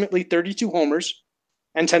approximately 32 homers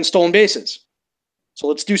and 10 stolen bases. So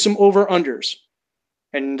let's do some over-unders.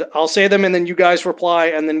 And I'll say them, and then you guys reply,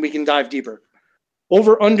 and then we can dive deeper.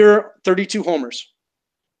 Over-under 32 homers.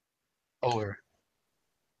 Over.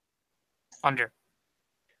 Under.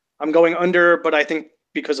 I'm going under, but I think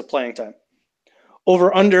because of playing time.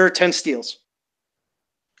 Over-under 10 steals.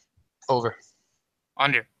 Over.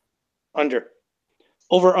 Under. Under.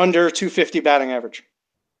 Over-under 250 batting average.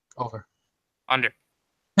 Over. Under.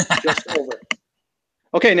 Just over.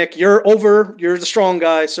 Okay, Nick, you're over. You're the strong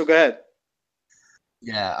guy, so go ahead.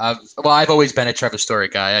 Yeah, I've always been a Trevor Story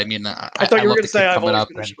guy. I mean, I thought you were going to say I've always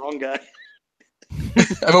been a strong guy.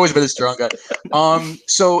 I've always been a strong guy.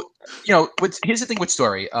 So, here's the thing with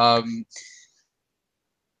Story.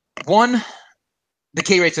 One, the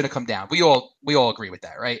K rate's going to come down. We all agree with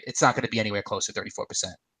that, right? It's not going to be anywhere close to 34%.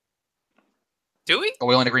 Do we? Are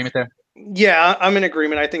we all in agreement there? Yeah, I'm in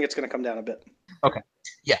agreement. I think it's going to come down a bit. Okay.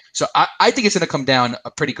 Yeah. So I think it's going to come down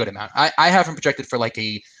a pretty good amount. I have him projected for like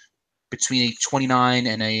between a 29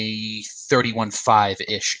 and a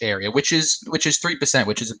 31.5-ish area, which is 3%,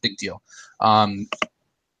 which is a big deal.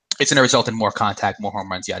 It's going to result in more contact, more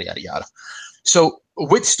home runs, yada, yada, yada. So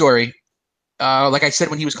with Story, like I said,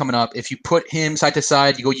 when he was coming up, if you put him side to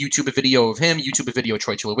side, you go YouTube a video of him, YouTube a video of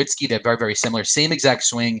Troy Tulowitzki. They're very, very similar, same exact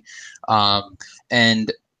swing.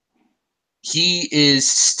 And he is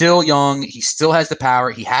still young. He still has the power.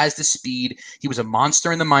 He has the speed. He was a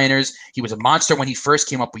monster in the minors. He was a monster when he first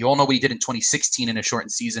came up. We all know what he did in 2016 in a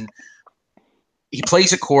shortened season. He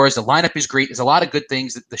plays at Coors. The lineup is great. There's a lot of good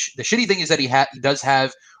things. The shitty thing is that he does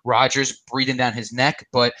have Rogers breathing down his neck,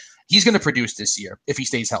 but he's going to produce this year if he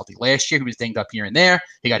stays healthy. Last year, he was dinged up here and there.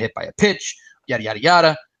 He got hit by a pitch, yada, yada,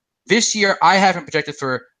 yada. This year, I have him projected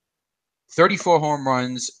for 34 home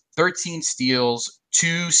runs, 13 steals,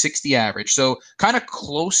 260 average. So kind of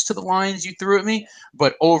close to the lines you threw at me,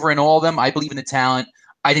 but over in all of them, I believe in the talent.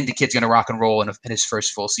 I think the kid's going to rock and roll in his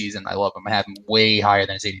first full season. I love him. I have him way higher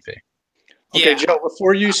than his ADP. Okay, Joe,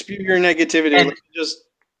 before you spew your negativity, let me just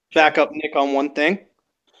back up Nick on one thing.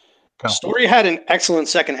 Story had an excellent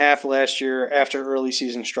second half last year after early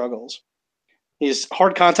season struggles. His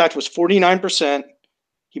hard contact was 49%.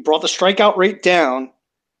 He brought the strikeout rate down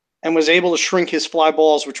and was able to shrink his fly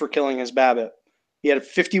balls, which were killing his BABIP. He had a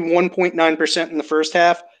 51.9% in the first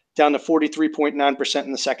half, down to 43.9%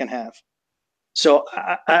 in the second half. So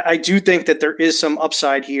I do think that there is some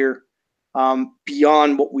upside here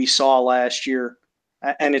beyond what we saw last year.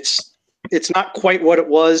 And it's not quite what it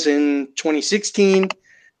was in 2016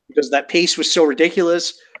 because that pace was so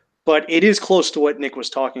ridiculous, but it is close to what Nick was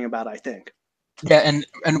talking about, I think. Yeah,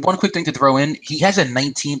 and one quick thing to throw in, he has a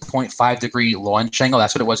 19.5 degree launch angle.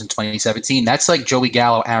 That's what it was in 2017. That's like Joey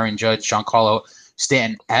Gallo, Aaron Judge, Giancarlo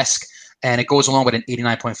Stanton-esque, and it goes along with an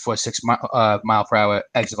 89.46 mile per hour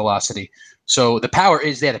exit velocity. So the power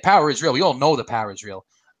is there. The power is real. We all know the power is real.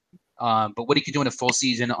 But what he could do in a full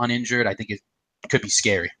season uninjured, I think it could be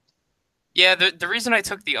scary. Yeah, the reason I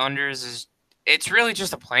took the unders is it's really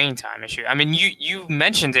just a playing time issue. I mean, you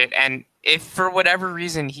mentioned it, and if for whatever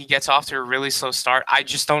reason he gets off to a really slow start, I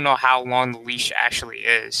just don't know how long the leash actually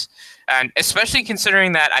is. And especially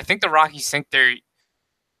considering that I think the Rockies think they're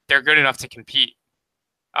good enough to compete.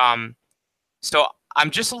 So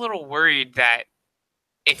I'm just a little worried that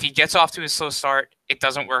if he gets off to a slow start, it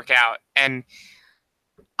doesn't work out. And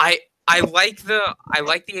I like the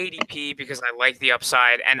ADP because I like the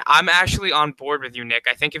upside, and I'm actually on board with you, Nick.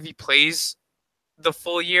 I think if he plays the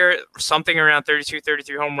full year, something around 32,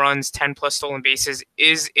 33 home runs, 10 plus stolen bases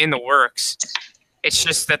is in the works. It's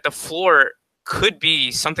just that the floor could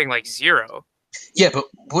be something like 0. Yeah, but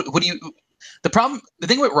what do you? The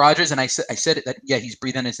thing with Rogers, and I said it that he's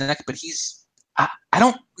breathing on his neck, but I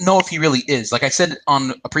don't know if he really is. Like I said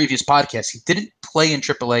on a previous podcast, he didn't play in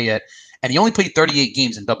AAA yet, and he only played 38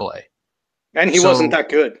 games in AA. And he wasn't that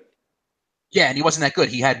good. Yeah, and he wasn't that good.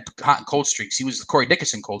 He had hot and cold streaks. He was the Corey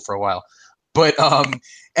Dickerson cold for a while. But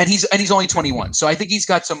and he's only 21, so I think he's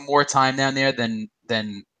got some more time down there than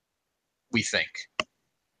we think.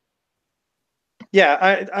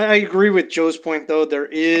 Yeah, I agree with Joe's point though. There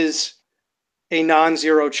is a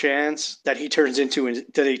non-zero chance that he turns into a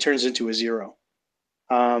 0,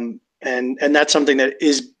 and that's something that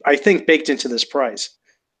is, I think, baked into this price.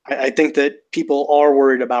 I think that people are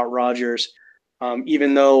worried about Rogers,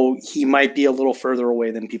 even though he might be a little further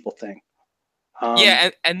away than people think.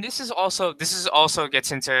 And this is also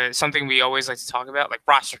gets into something we always like to talk about, like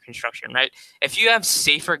roster construction, right? If you have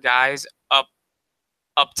safer guys up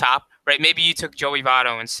top, right? Maybe you took Joey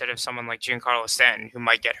Votto instead of someone like Giancarlo Stanton who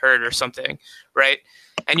might get hurt or something, right?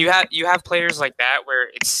 And you have players like that where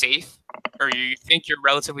it's safe, or you think you're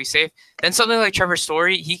relatively safe. Then something like Trevor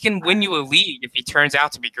Story, he can win you a league if he turns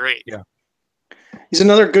out to be great. Yeah, he's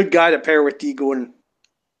another good guy to pair with D. Gordon.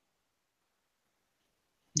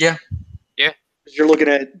 Yeah. You're looking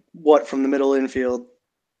at what from the middle infield?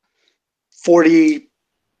 40-60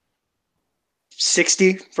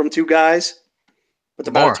 from two guys with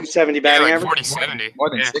about 270 batting average. 40-70. More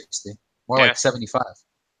than 60. More like 75.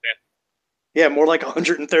 Yeah, more like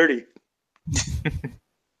 130.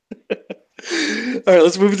 All right,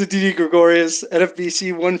 let's move to Didi Gregorius.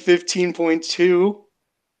 NFBC 115.2,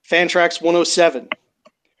 Fantrax 107.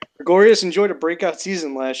 Gregorius enjoyed a breakout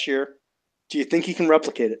season last year. Do you think he can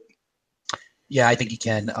replicate it? Yeah, I think he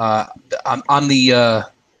can. I'm on the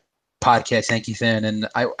podcast, Yankee Fan, and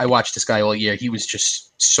I watched this guy all year. He was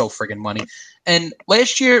just so friggin' money. And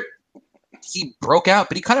last year, he broke out,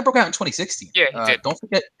 but he kind of broke out in 2016. Yeah, he did. Don't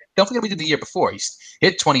forget we did the year before. He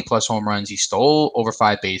hit 20-plus home runs. He stole over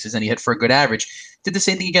 5 bases, and he hit for a good average. Did the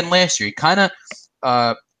same thing again last year. He kind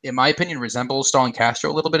of, in my opinion, resembles Starlin Castro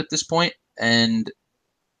a little bit at this point. And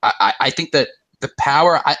I think that the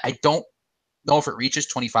power, I don't know if it reaches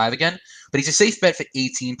 25 again, but he's a safe bet for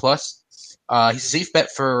 18-plus. He's a safe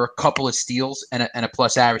bet for a couple of steals and a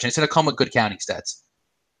plus average, and it's going to come with good counting stats.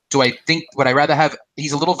 Would I rather have –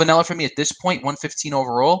 he's a little vanilla for me at this point, 115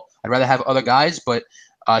 overall. I'd rather have other guys, but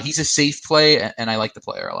he's a safe play, and I like the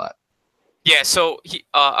player a lot. Yeah, so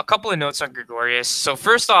a couple of notes on Gregorius. So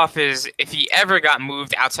first off is if he ever got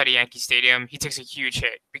moved outside of Yankee Stadium, he takes a huge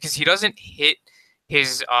hit because he doesn't hit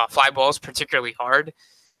his fly balls particularly hard.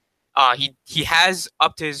 He has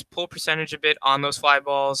upped his pull percentage a bit on those fly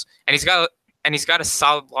balls, and he's got a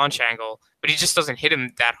solid launch angle, but he just doesn't hit him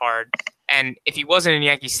that hard. And if he wasn't in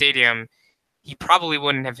Yankee Stadium, he probably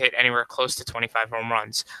wouldn't have hit anywhere close to 25 home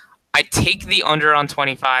runs. I take the under on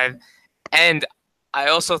 25, and I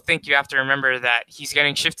also think you have to remember that he's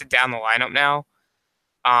getting shifted down the lineup now.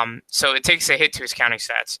 So it takes a hit to his counting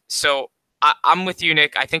stats. So I'm with you,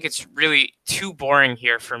 Nick. I think it's really too boring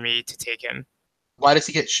here for me to take him. Why does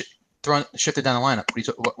he get shifted down the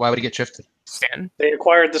lineup? Why would he get shifted? Stanton. They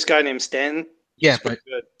acquired this guy named Stanton. Yeah, but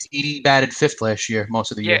he batted fifth last year, most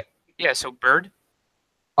of the year. Yeah, so Bird?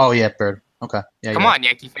 Oh, yeah, Bird. Okay. Yeah. Come on,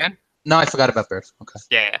 Yankee fan. No, I forgot about Bird. Okay.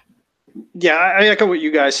 Yeah. Yeah, I echo what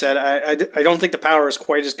you guys said. I don't think the power is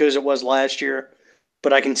quite as good as it was last year,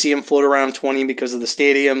 but I can see him float around 20 because of the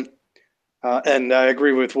stadium. And I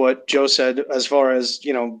agree with what Joe said as far as,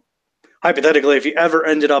 hypothetically, if he ever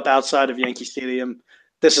ended up outside of Yankee Stadium,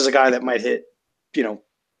 this is a guy that might hit,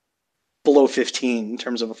 below 15 in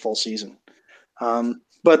terms of a full season.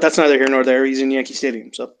 But that's neither here nor there. He's in Yankee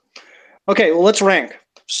Stadium. So, okay, well, let's rank.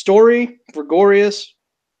 Story, Gregorius,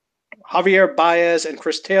 Javier Baez, and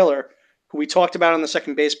Chris Taylor, who we talked about on the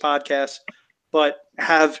Second Base podcast, but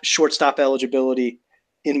have shortstop eligibility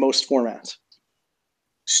in most formats.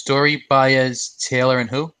 Story, Baez, Taylor, and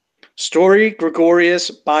who? Story,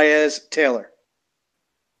 Gregorius, Baez, Taylor.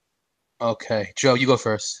 Okay. Joe, you go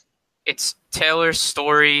first. It's Taylor,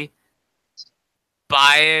 Story,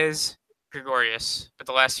 Baez, Gregorius, but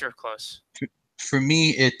the last two are close. For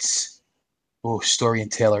me, it's Story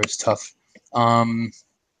and Taylor is tough.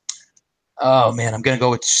 Oh man, I'm gonna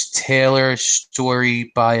go with Taylor,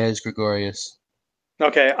 Story, Baez, Gregorius.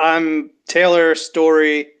 Okay, I'm Taylor,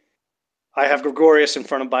 Story. I have Gregorius in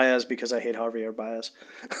front of Baez because I hate Javier Baez.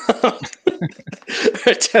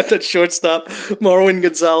 10th at shortstop, Marwin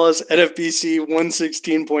Gonzalez, NFBC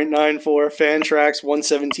 116.94, Fantrax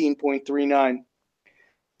 117.39.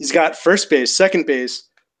 He's got first base, second base,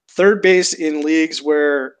 third base in leagues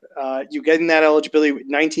where you get in that eligibility with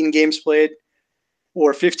 19 games played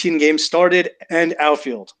or 15 games started, and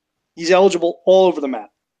outfield. He's eligible all over the map.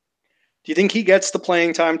 Do you think he gets the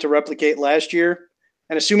playing time to replicate last year?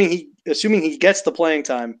 And assuming he gets the playing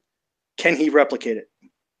time, can he replicate it?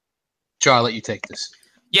 Joe, I'll let you take this.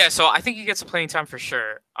 Yeah, so I think he gets the playing time for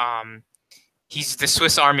sure. He's the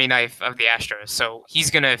Swiss Army knife of the Astros, so he's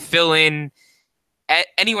going to fill in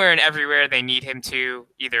anywhere and everywhere they need him to,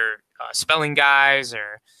 either spelling guys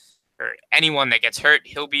or anyone that gets hurt,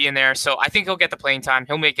 he'll be in there. So I think he'll get the playing time.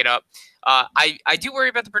 He'll make it up. I do worry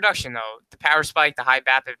about the production, though. The power spike, the high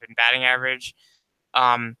BABIP and batting average.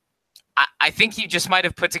 I think he just might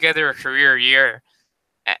have put together a career year.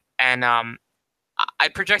 And I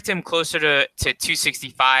project him closer to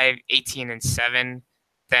 265, 18-7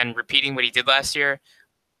 than repeating what he did last year.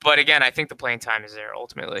 But again, I think the playing time is there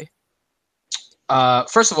ultimately.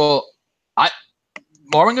 First of all,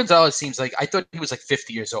 Marwin Gonzalez seems like, I thought he was like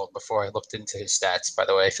 50 years old before I looked into his stats, by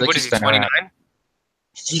the way. I feel like he's been 29? Around.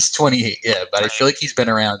 He's 28, yeah, but I feel like he's been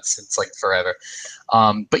around since like forever.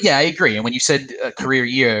 But yeah, I agree. And when you said career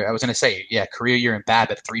year, I was going to say, yeah, career year in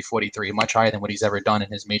BABIP, 343, much higher than what he's ever done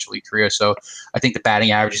in his major league career. So I think the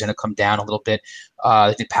batting average is going to come down a little bit.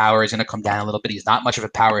 The power is going to come down a little bit. He's not much of a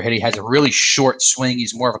power hitter. He has a really short swing.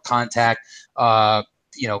 He's more of a contact,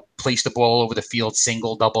 place the ball over the field,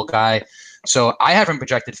 single, double guy. So I have him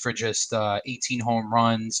projected for just 18 home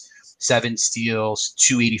runs, 7 steals,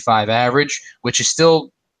 285 average, which is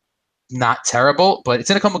still not terrible, but it's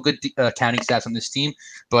going to come with good counting stats on this team.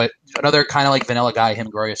 But another kind of like vanilla guy, him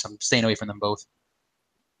and Gregorius, I'm staying away from them both.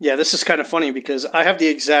 Yeah, this is kind of funny because I have the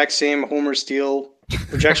exact same homer steal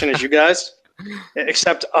projection as you guys,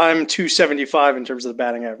 except I'm 275 in terms of the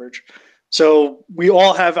batting average. So we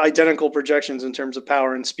all have identical projections in terms of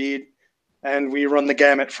power and speed. And we run the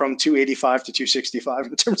gamut from 285 to 265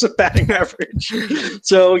 in terms of batting average.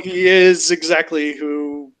 So he is exactly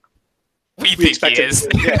who we think he is.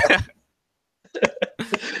 Yeah.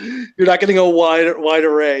 You're not getting a wide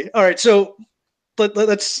array. All right, so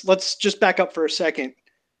let's just back up for a second.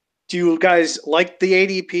 Do you guys like the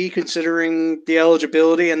ADP considering the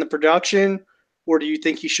eligibility and the production, or do you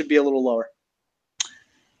think he should be a little lower?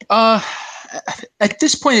 At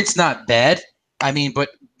this point, it's not bad. I mean, but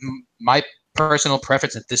my personal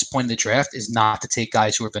preference at this point in the draft is not to take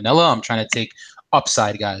guys who are vanilla. I'm trying to take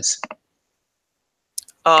upside guys.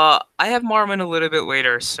 I have Marwin a little bit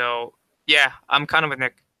later, so yeah, I'm kind of with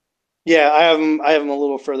Nick. Yeah, I have him a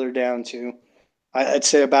little further down too. I'd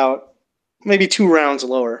say about maybe 2 rounds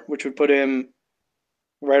lower, which would put him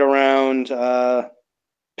right around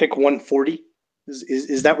pick 140.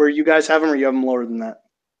 Is that where you guys have him, or you have him lower than that?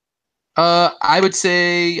 I would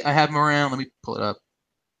say I have him around. Let me pull it up.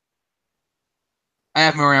 I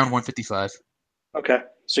have him around 155. Okay,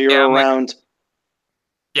 so you're around.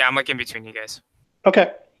 I'm like in between you guys.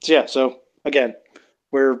 Okay, so again,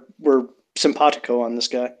 we're simpatico on this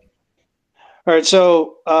guy. All right,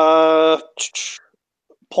 so Paul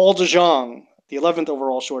DeJong, the 11th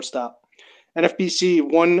overall shortstop, NFBC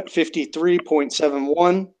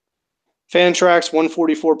 153.71, Fantrax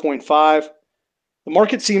 144.5. The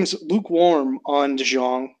market seems lukewarm on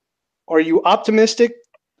DeJong. Are you optimistic?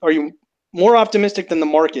 Are you more optimistic than the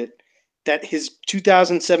market that his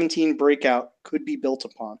 2017 breakout could be built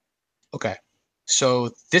upon? Okay.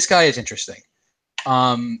 So this guy is interesting.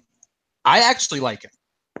 I actually like him.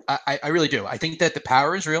 I really do. I think that the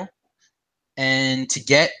power is real. And to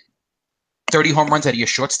get 30 home runs out of your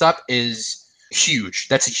shortstop is huge.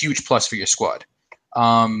 That's a huge plus for your squad.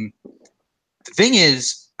 The thing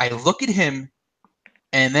is, I look at him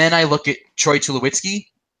and then I look at Troy Tulowitzki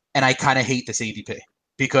and I kind of hate this ADP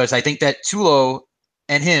because I think that Tulo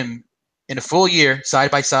and him in a full year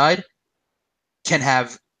side by side can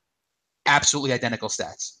have absolutely identical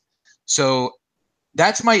stats. So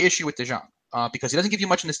that's my issue with DeJong because he doesn't give you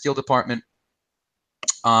much in the steal department.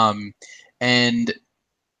 And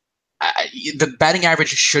the batting average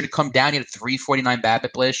should come down. He had a 349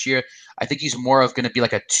 BABIP last year. I think he's more of going to be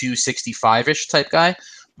like a 265-ish type guy.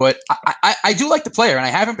 But I do like the player, and I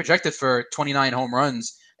have him projected for 29 home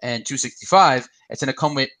runs and 265. It's going to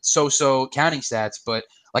come with so-so counting stats. But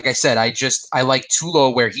like I said, I like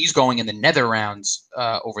Tulo where he's going in the nether rounds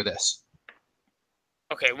over this.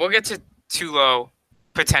 Okay, we'll get to Tulo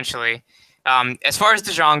potentially. As far as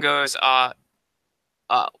DeJong goes,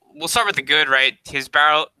 we'll start with the good, right? His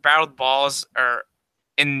barreled balls are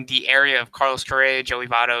in the area of Carlos Correa, Joey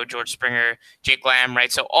Votto, George Springer, Jake Lamb,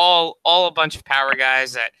 right? So all a bunch of power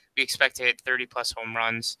guys that we expect to hit 30-plus home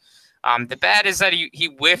runs. The bad is that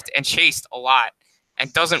he whiffed and chased a lot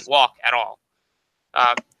and doesn't walk at all.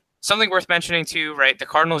 Something worth mentioning, too, right? The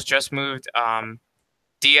Cardinals just moved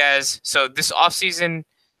Diaz. So this offseason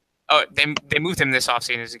they moved him this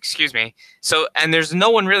offseason, excuse me. So, and there's no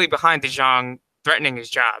one really behind DeJong threatening his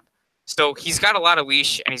job. So he's got a lot of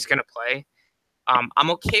leash and he's going to play. I'm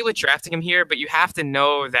okay with drafting him here, but you have to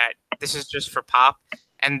know that this is just for pop,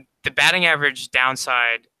 and the batting average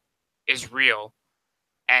downside is real.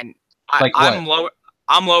 And I'm lower.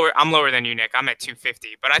 I'm lower than you, Nick. I'm at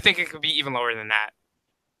 250, but I think it could be even lower than that.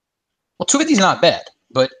 Well, 250 is not bad,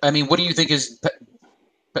 but I mean, what do you think his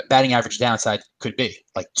batting average downside could be?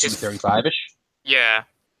 Like 235-ish? Yeah.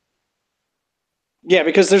 Yeah,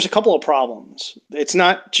 because there's a couple of problems. It's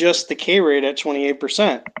not just the K rate at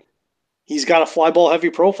 28%. He's got a fly ball heavy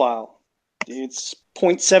profile. It's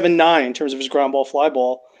 0.79 in terms of his ground ball fly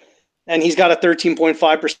ball. And he's got a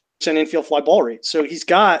 13.5% infield fly ball rate. So he's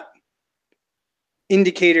got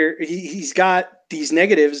he's got these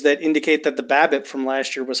negatives that indicate that the BABIP from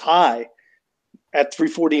last year was high at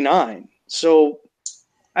 349. So,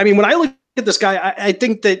 I mean, when I look at this guy, I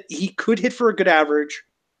think that he could hit for a good average,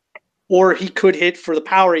 or he could hit for the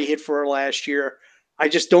power he hit for last year. I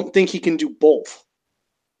just don't think he can do both.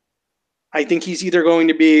 I think he's either going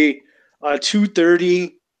to be a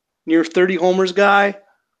 230, near 30 homers guy,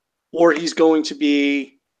 or he's going to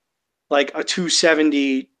be like a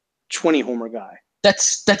 270, 20 homer guy.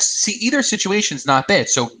 See, either situation's not bad.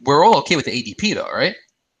 So we're all okay with the ADP though, right?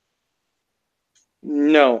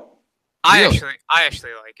 No. I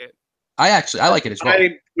actually like it. I like it as well.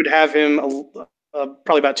 I would have him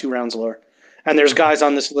probably about 2 rounds lower. And there's guys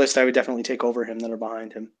on this list I would definitely take over him that are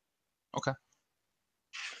behind him. Okay.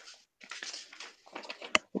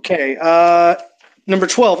 Okay. Number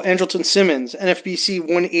 12, Andrelton Simmons, NFBC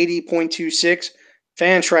 180.26,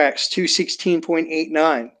 Fantrax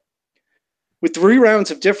 216.89. With 3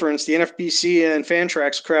 rounds of difference, the NFBC and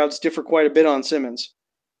Fantrax crowds differ quite a bit on Simmons.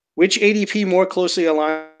 Which ADP more closely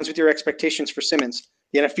aligns with your expectations for Simmons?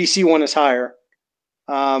 The NFBC one is higher.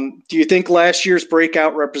 Do you think last year's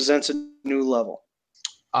breakout represents a new level?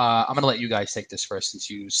 I'm going to let you guys take this first, since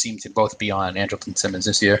you seem to both be on Andrelton Simmons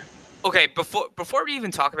this year. Okay, before we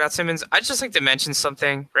even talk about Simmons, I'd just like to mention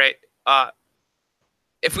something, right?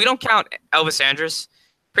 If we don't count Elvis Andrus,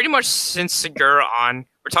 pretty much since Segura on,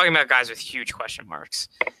 we're talking about guys with huge question marks.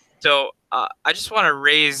 So I just want to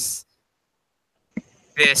raise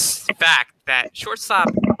this fact that shortstop,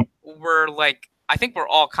 I think we're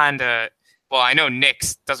all kind of, well, I know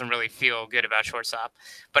Nick's doesn't really feel good about shortstop,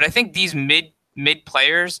 but I think these mid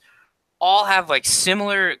players all have like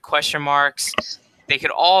similar question marks. They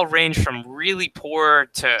could all range from really poor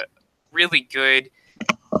to really good.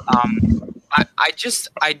 I just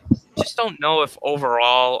don't know if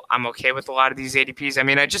overall I'm okay with a lot of these ADPs. I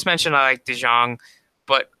mean, I just mentioned I like DeJong,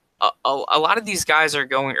 but a lot of these guys are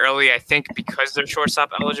going early, I think, because they're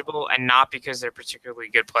shortstop eligible and not because they're particularly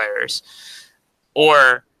good players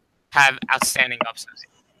or have outstanding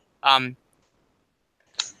upside.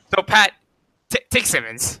 So, Pat, take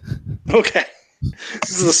Simmons. Okay.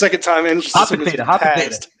 This is the second time Simmons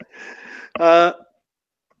passed.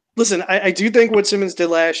 Listen, I do think what Simmons did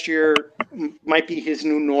last year might be his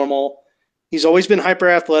new normal. He's always been hyper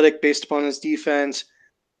athletic based upon his defense.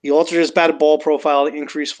 He altered his batted ball profile to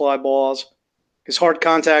increase fly balls. His hard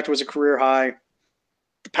contact was a career high.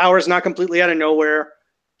 The power is not completely out of nowhere.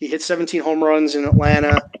 He hit 17 home runs in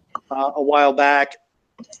Atlanta a while back.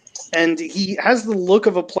 And he has the look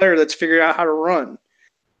of a player that's figured out how to run.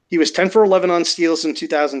 He was 10 for 11 on steals in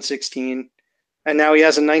 2016, and now he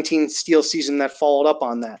has a 19-steal season that followed up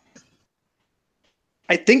on that.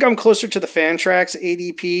 I think I'm closer to the Fantrax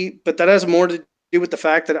ADP, but that has more to do with the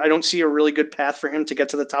fact that I don't see a really good path for him to get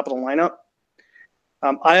to the top of the lineup.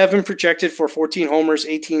 I have him projected for 14 homers,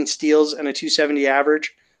 18 steals, and a 270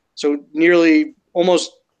 average, so nearly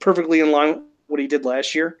almost perfectly in line with what he did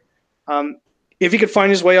last year. If he could find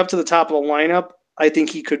his way up to the top of the lineup, I think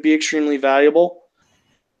he could be extremely valuable.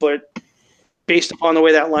 But based upon the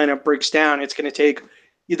way that lineup breaks down, it's going to take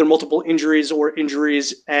either multiple injuries or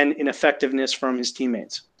injuries and ineffectiveness from his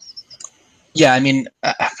teammates. Yeah, I mean,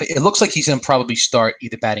 it looks like he's going to probably start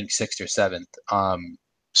either batting 6th or 7th.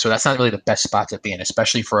 So that's not really the best spot to be in,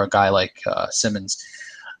 especially for a guy like Simmons.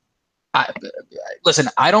 Listen,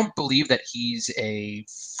 I don't believe that he's a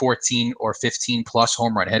 14 or 15 plus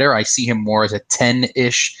home run hitter. I see him more as a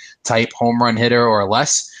 10-ish type home run hitter or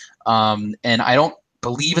less. And I don't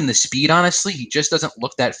believe in the speed, honestly. He just doesn't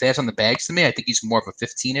look that fast on the bags to me. I think he's more of a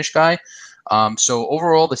 15-ish guy. So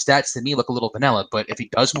overall, the stats to me look a little vanilla. But if he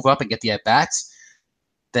does move up and get the at-bats,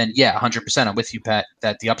 then yeah, 100%. I'm with you, Pat,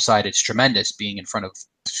 that the upside is tremendous. Being in front of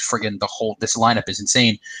friggin' this lineup is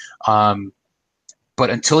insane. But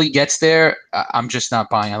until he gets there, I'm just not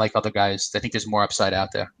buying. I like other guys. I think there's more upside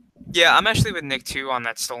out there. Yeah, I'm actually with Nick, too, on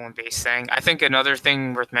that stolen base thing. I think another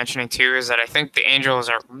thing worth mentioning, too, is that I think the Angels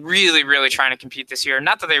are really, really trying to compete this year.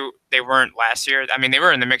 Not that they weren't last year. I mean, they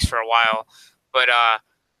were in the mix for a while. But,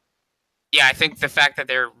 yeah, I think the fact that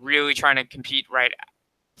they're really trying to compete right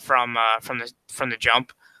from the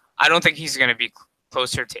jump, I don't think he's going to be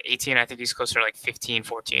closer to 18. I think he's closer to like 15,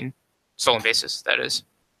 14 stolen bases, that is.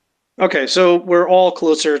 Okay, so we're all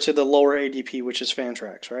closer to the lower ADP, which is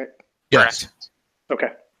Fantrax, right? Yes. Okay.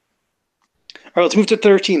 All right, let's move to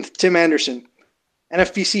 13th. Tim Anderson.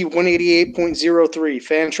 NFBC 188.03,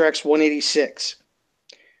 Fantrax 186.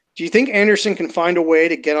 Do you think Anderson can find a way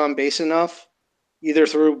to get on base enough, either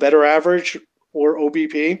through better average or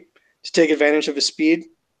OBP, to take advantage of his speed?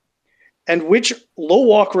 And which low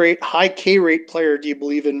walk rate, high K rate player do you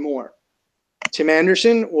believe in more? Tim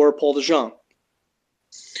Anderson or Paul DeJong?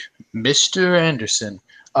 Mr. Anderson.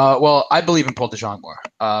 Well, I believe in Paul DeJong more.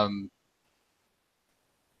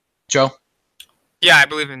 Joe? Yeah, I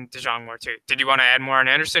believe in DeJong more too. Did you want to add more on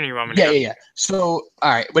Anderson, or you want me to? Yeah. So,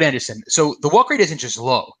 all right, with Anderson. So the walk rate isn't just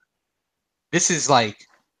low. This is like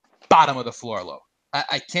bottom of the floor low.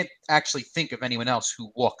 I can't actually think of anyone else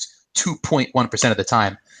who walks 2.1% of the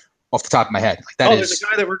time off the top of my head. Like that there's a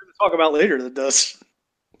guy that we're going to talk about later that does.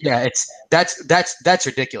 Yeah, that's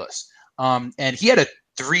ridiculous. And he had a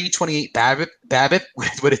 328 BABIP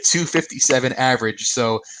with a 257 average.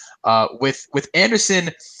 So with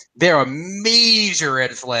Anderson, there are major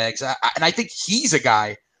red flags. And I think he's a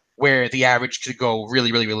guy where the average could go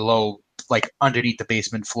really, really, really low, like underneath the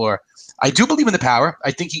basement floor. I do believe in the power.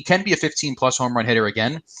 I think he can be a 15-plus home run hitter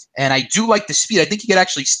again. And I do like the speed. I think he could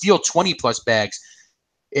actually steal 20-plus bags.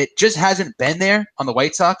 It just hasn't been there on the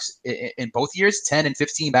White Sox in both years, 10 and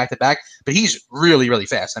 15 back-to-back. But he's really, really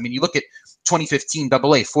fast. I mean, you look at 2015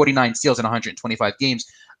 AA, 49 steals in 125 games.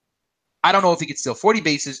 I don't know if he could steal 40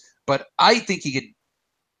 bases, but I think he could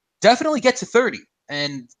definitely get to 30.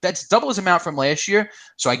 And that's double his amount from last year.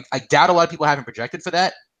 So I doubt a lot of people haven't projected for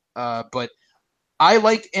that. But I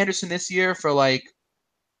like Anderson this year for like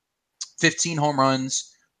 15 home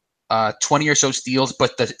runs, 20 or so steals,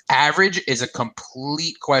 but the average is a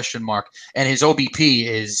complete question mark, and his OBP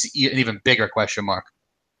is an even bigger question mark.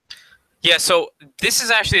 Yeah, so this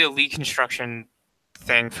is actually a league construction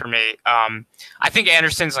thing for me. I think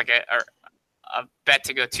Anderson's like a bet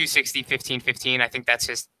to go 260, 15, 15. I think that's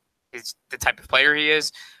his the type of player he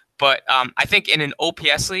is. But I think in an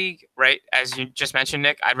OPS league, right, as you just mentioned,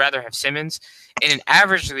 Nick, I'd rather have Simmons. In an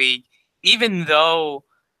average league, even though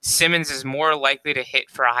Simmons is more likely to hit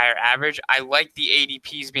for a higher average, I like the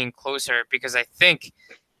ADPs being closer because I think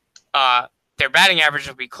their batting average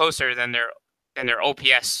will be closer than their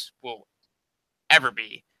OPS will ever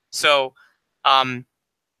be. So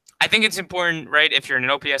I think it's important, right, if you're in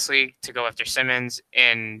an OPS league to go after Simmons.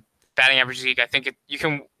 In batting average league, I think you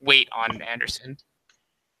can wait on Anderson.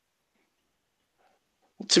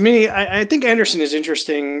 To me, I think Anderson is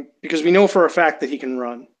interesting because we know for a fact that he can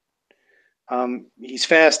run. He's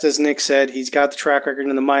fast, as Nick said. He's got the track record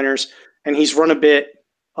in the minors, and he's run a bit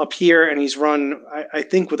up here, and he's run, I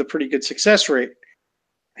think, with a pretty good success rate.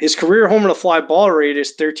 His career home run to fly ball rate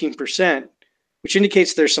is 13%, which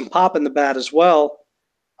indicates there's some pop in the bat as well.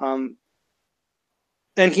 And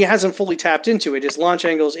he hasn't fully tapped into it. His launch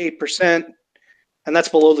angle is 8%, and that's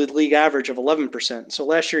below the league average of 11%. So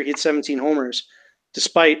last year he had 17 homers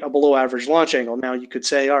despite a below average launch angle. Now you could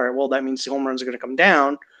say, all right, well, that means the home runs are going to come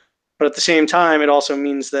down. But at the same time, it also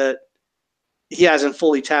means that he hasn't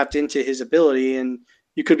fully tapped into his ability, and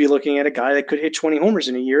you could be looking at a guy that could hit 20 homers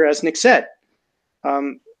in a year, as Nick said.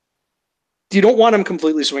 You don't want him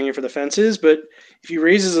completely swinging for the fences, but if he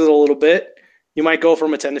raises it a little bit, you might go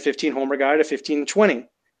from a 10 to 15 homer guy to 15 to 20.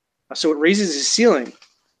 So it raises his ceiling.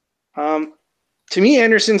 To me,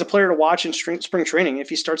 Anderson's a player to watch in spring training. If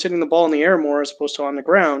he starts hitting the ball in the air more as opposed to on the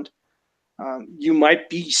ground, you might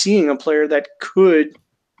be seeing a player that could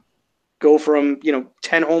go from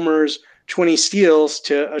 10 homers, 20 steals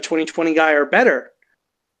to a 20-20 guy or better.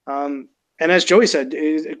 And as Joey said,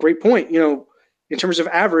 is a great point. In terms of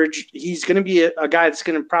average, he's going to be a guy that's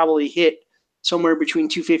going to probably hit somewhere between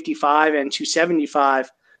 255 and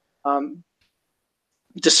 275,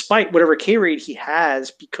 despite whatever K rate he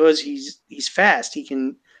has, because he's fast. He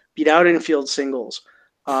can beat out infield singles.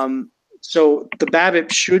 So the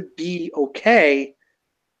BABIP should be okay.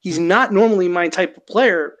 He's not normally my type of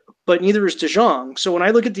player, but neither is DeJong. So when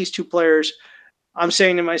I look at these two players, I'm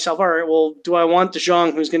saying to myself, all right, well, do I want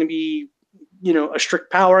DeJong, who's going to be, a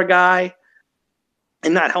strict power guy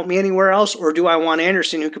and not help me anywhere else? Or do I want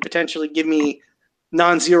Anderson, who could potentially give me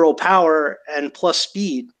non-zero power and plus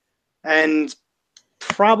speed and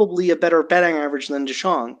probably a better batting average than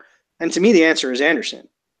DeJong? And to me, the answer is Anderson.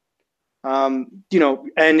 And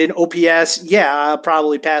in OPS, I'll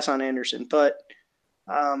probably pass on Anderson, but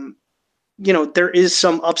there is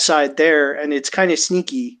some upside there, and it's kind of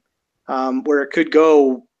sneaky, where it could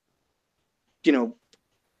go,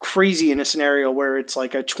 crazy in a scenario where it's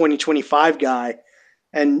like a 20-25 guy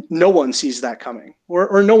and no one sees that coming,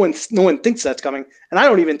 or no one thinks that's coming. And I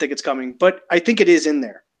don't even think it's coming, but I think it is in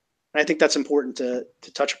there. And I think that's important to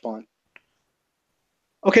touch upon.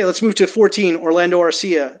 Okay, let's move to 14, Orlando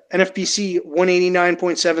Arcia, NFBC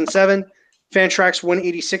 189.77, Fantrax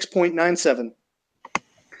 186.97.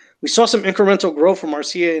 We saw some incremental growth from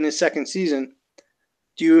Arcia in his second season.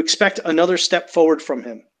 Do you expect another step forward from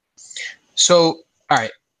him? So, all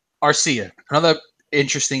right, Arcia, another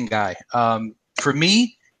interesting guy. For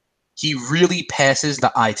me, he really passes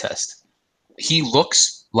the eye test. He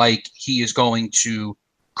looks like he is going to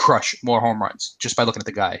crush more home runs just by looking at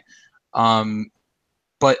the guy.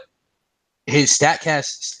 But his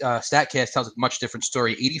StatCast tells a much different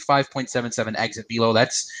story. 85.77 exit velo.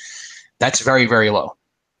 That's very, very low.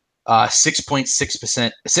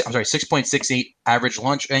 6.6%. I'm sorry, 6.68 average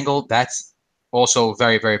launch angle. That's also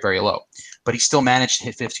very, very, very low. But he still managed to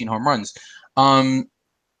hit 15 home runs.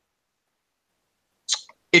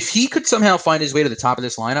 If he could somehow find his way to the top of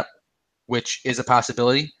this lineup, which is a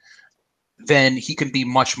possibility, then he can be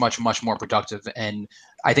much, much, much more productive. And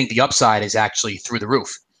I think the upside is actually through the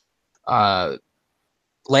roof.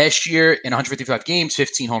 Last year in 155 games,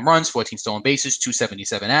 15 home runs, 14 stolen bases,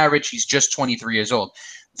 277 average. He's just 23 years old.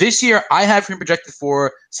 This year, I have him projected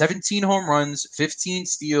for 17 home runs, 15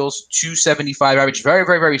 steals, 275 average. Very,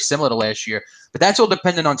 very, very similar to last year. But that's all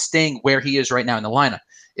dependent on staying where he is right now in the lineup.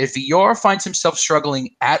 If Villar finds himself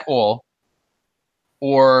struggling at all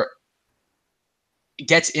or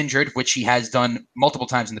gets injured, which he has done multiple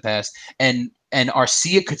times in the past, and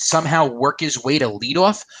Arcia could somehow work his way to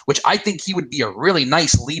leadoff, which I think he would be a really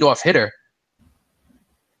nice leadoff hitter,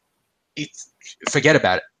 forget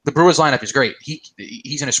about it. The Brewers lineup is great.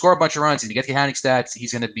 He's going to score a bunch of runs. He's going to get the handing stats.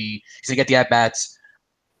 He's going to get the at-bats.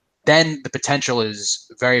 Then the potential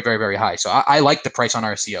is very, very, very high. So I like the price on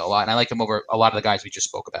Arcia a lot, and I like him over a lot of the guys we just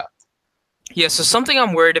spoke about. Yeah, so something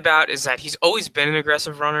I'm worried about is that he's always been an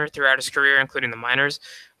aggressive runner throughout his career, including the minors,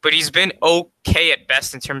 but he's been okay at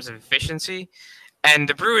best in terms of efficiency. And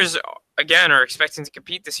the Brewers, again, are expecting to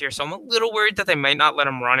compete this year, so I'm a little worried that they might not let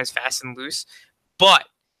him run as fast and loose. But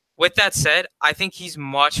with that said, I think he's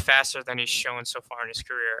much faster than he's shown so far in his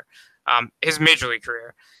career, his major league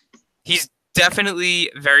career. He's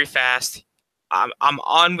definitely very fast. I'm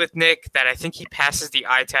on with Nick that I think he passes the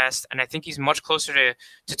eye test, and I think he's much closer to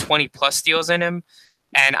 20-plus steals in him.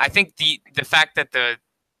 And I think the fact that the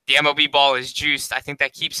MLB ball is juiced, I think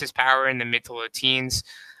that keeps his power in the mid to low teens.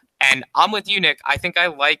 And I'm with you, Nick. I think I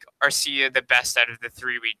like Arcia the best out of the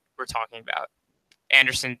three we're talking about.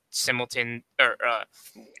 Anderson, Simmons, and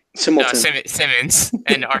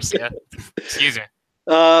Arcia. Excuse me.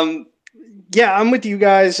 Yeah, I'm with you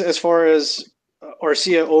guys as far as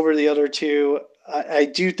Arcia over the other two. I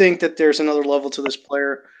do think that there's another level to this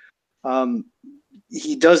player.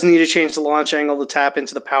 He does need to change the launch angle to tap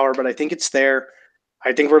into the power, but I think it's there.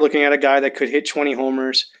 I think we're looking at a guy that could hit 20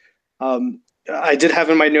 homers. I did have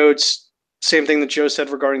in my notes, same thing that Joe said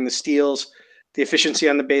regarding the steals. The efficiency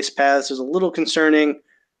on the base paths is a little concerning,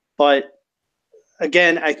 but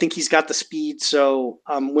again, I think he's got the speed, so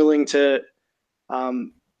I'm willing to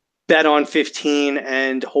bet on 15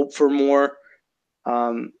 and hope for more.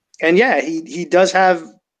 And yeah, he does have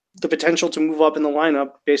the potential to move up in the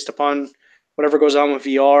lineup based upon whatever goes on with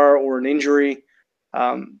VR or an injury.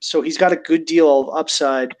 So he's got a good deal of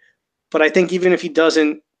upside, but I think even if he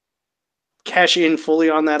doesn't cash in fully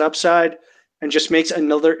on that upside and just makes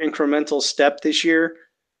another incremental step this year,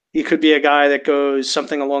 he could be a guy that goes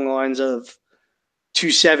something along the lines of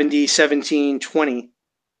 270, 17, 20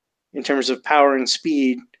 in terms of power and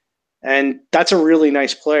speed. And that's a really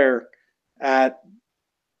nice player at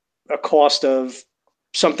a cost of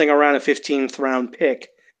something around a 15th round pick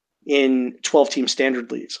in 12-team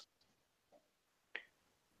standard leagues.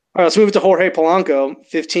 All right, let's move it to Jorge Polanco,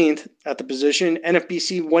 15th at the position.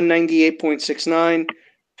 NFBC 198.69,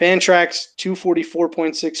 Fantrax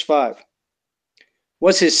 244.65.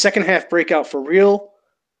 Was his second half breakout for real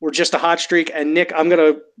or just a hot streak? And Nick, I'm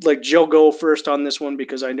going to let Joe go first on this one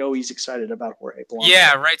because I know he's excited about Jorge Polanco.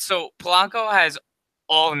 Yeah, right. So Polanco has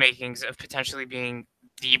all the makings of potentially being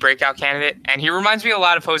the breakout candidate, and he reminds me a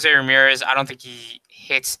lot of Jose Ramirez. I don't think he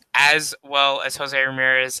hits as well as Jose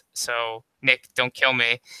Ramirez, so Nick, don't kill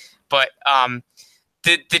me. But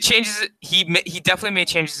the changes, he definitely made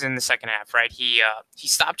changes in the second half, right? He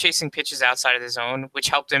stopped chasing pitches outside of the zone, which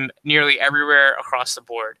helped him nearly everywhere across the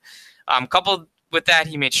board. Coupled with that,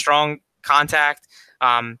 he made strong contact,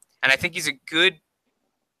 and I think he's a good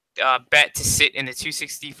bet to sit in the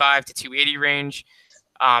 265 to 280 range,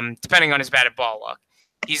 depending on his batted ball luck.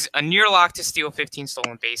 He's a near lock to steal 15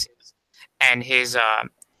 stolen bases, and his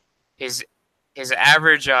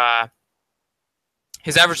average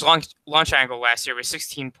launch angle last year was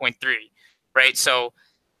 16.3, right? So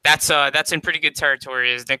that's in pretty good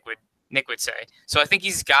territory, as Nick would say. So I think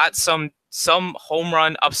he's got some home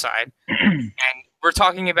run upside, and we're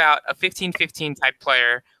talking about a 15-15 type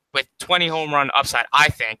player with 20 home run upside. I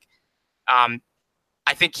think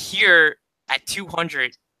here at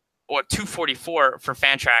 200 or 244 for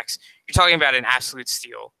Fantrax, you're talking about an absolute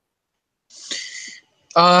steal.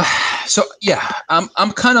 So yeah,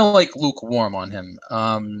 I'm kind of like lukewarm on him.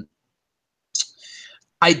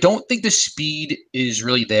 I don't think the speed is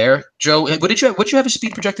really there. Joe, what did you have his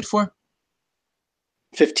speed projected for?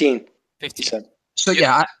 15. 15. So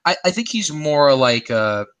yeah, I think he's more like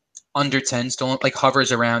under 10, still like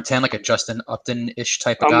hovers around 10, like a Justin Upton-ish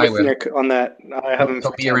type of guy. I'm with Nick on that. I have him.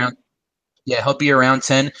 He'll be around. Yeah, he'll be around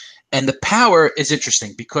 10, and the power is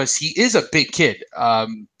interesting because he is a big kid.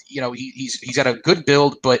 He's got a good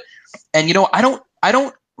build, I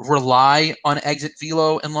don't rely on exit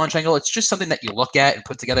velo and launch angle. It's just something that you look at and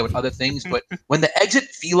put together with other things. But when the exit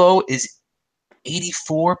velo is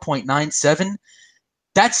 84.97,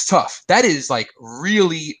 that's tough. That is like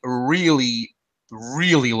really, really,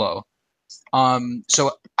 really low.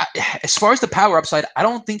 So as far as the power upside, I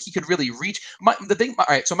don't think he could really reach all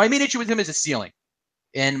right. So my main issue with him is the ceiling,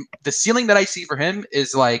 and the ceiling that I see for him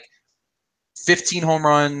is like 15 home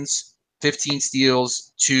runs, 15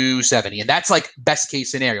 steals, 270. And that's like best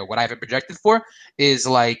case scenario. What I have it projected for is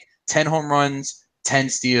like 10 home runs, 10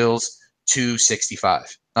 steals,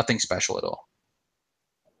 265. Nothing special at all.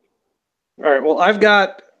 All right. Well, I've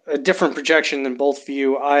got a different projection than both of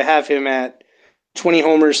you. I have him at 20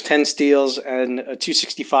 homers, 10 steals, and a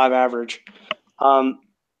 265 average. And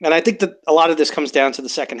I think that a lot of this comes down to the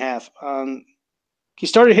second half. He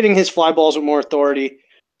started hitting his fly balls with more authority,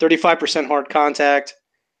 35% hard contact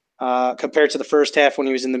compared to the first half when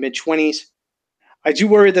he was in the mid-20s. I do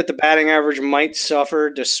worry that the batting average might suffer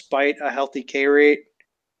despite a healthy K rate,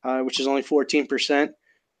 which is only 14%,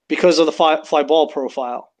 because of the fly ball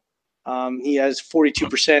profile. He has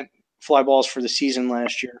 42% fly balls for the season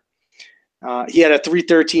last year. He had a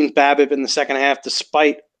 313 BABIP in the second half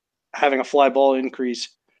despite having a fly ball increase.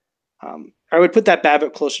 I would put that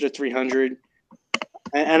BABIP closer to 300.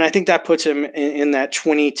 And I think that puts him in that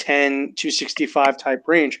 2010, 265 type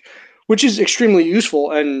range, which is extremely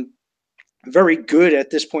useful and very good at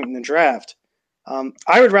this point in the draft.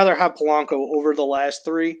 I would rather have Polanco over the last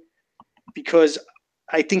three because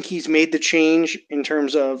I think he's made the change in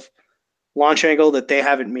terms of launch angle that they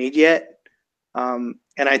haven't made yet. And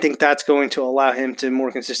I think that's going to allow him to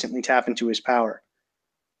more consistently tap into his power.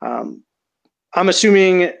 I'm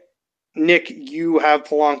assuming, Nick, you have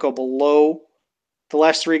Polanco below the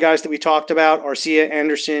last three guys that we talked about, Arcia,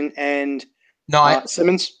 Anderson, and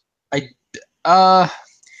Simmons?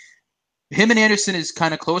 him and Anderson is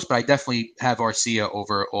kind of close, but I definitely have Arcia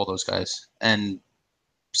over all those guys. And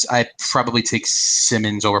I probably take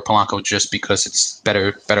Simmons over Polanco just because it's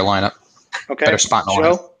better lineup. Okay. Better spot in the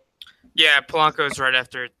lineup. Yeah, Polanco's right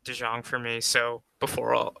after DeJong for me, so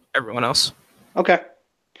before everyone else. Okay.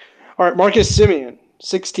 All right, Marcus Semien,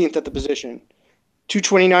 16th at the position.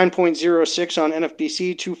 229.06 on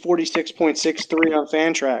NFBC, 246.63 on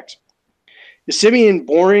Fantrax. Is Semien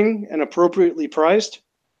boring and appropriately priced,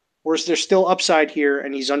 or is there still upside here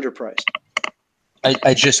and he's underpriced?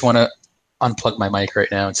 I just want to unplug my mic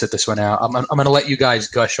right now and sit this one out. I'm going to let you guys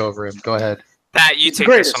gush over him. Go ahead. Pat, you take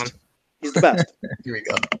this one. He's the best. Here we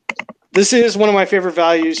go. This is one of my favorite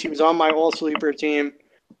values. He was on my all-sleeper team.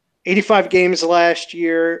 85 games last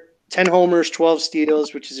year, 10 homers, 12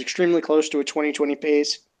 steals, which is extremely close to a 2020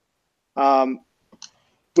 pace,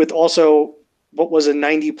 with also what was a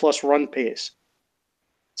 90-plus run pace.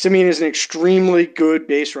 Semien is an extremely good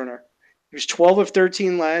base runner. He was 12 of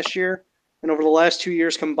 13 last year, and over the last 2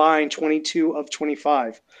 years combined, 22 of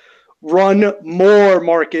 25. Run more,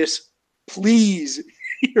 Marcus. Please.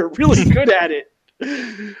 You're really good at it.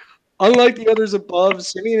 Unlike the others above,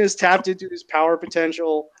 Semien has tapped into his power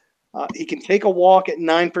potential. He can take a walk at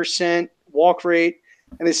 9% walk rate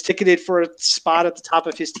and is ticketed for a spot at the top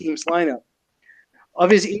of his team's lineup. Of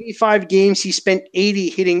his 85 games, he spent 80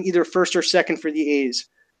 hitting either first or second for the A's.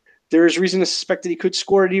 There is reason to suspect that he could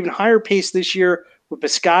score at an even higher pace this year with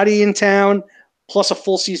Piscotty in town, plus a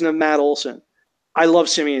full season of Matt Olson. I love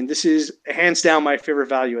Semien. This is hands down my favorite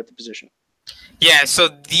value at the position. Yeah, so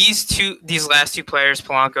these last two players,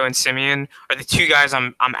 Polanco and Semien, are the two guys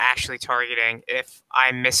I'm actually targeting if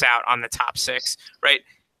I miss out on the top six, right?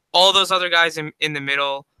 All those other guys in the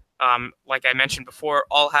middle, like I mentioned before,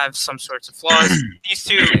 all have some sorts of flaws. These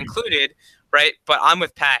two included, right? But I'm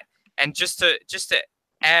with Pat, and just to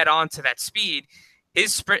add on to that speed,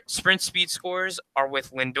 his sprint speed scores are with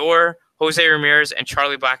Lindor, Jose Ramirez, and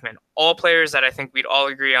Charlie Blackmon, all players that I think we'd all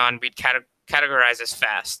agree on we'd categorize as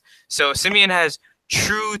fast. So Semien has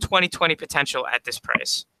true 2020 potential at this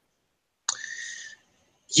price.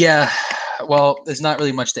 Yeah, well, there's not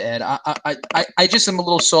really much to add. I just am a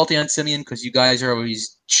little salty on Semien because you guys are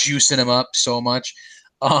always juicing him up so much.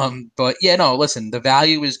 But yeah, no, listen, the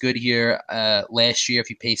value is good here. Last year, if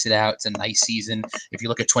you pace it out, it's a nice season. If you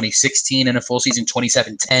look at 2016 and a full season,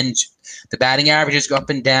 27-10, the batting averages go up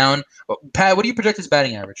and down. Pat, what do you project his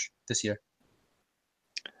batting average this year?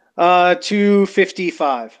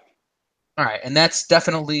 255. All right, and that's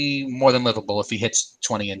definitely more than livable if he hits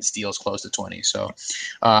 20 and steals close to 20. So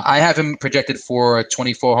I have him projected for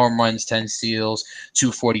 24 home runs, 10 steals,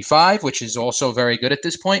 245, which is also very good at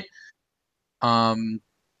this point.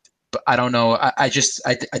 But I don't know.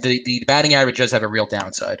 The batting average does have a real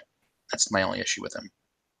downside. That's my only issue with him.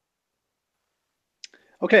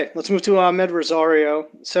 Okay, let's move to Ahmed Rosario,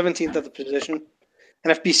 17th at the position.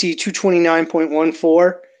 NFBC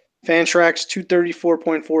 229.14. Fantrax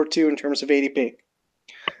 234.42 in terms of ADP.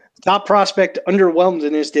 Top prospect underwhelmed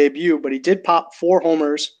in his debut, but he did pop 4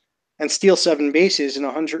 homers and steal 7 bases in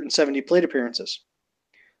 170 plate appearances.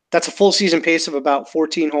 That's a full season pace of about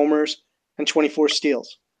 14 homers and 24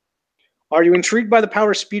 steals. Are you intrigued by the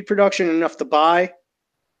power speed production enough to buy?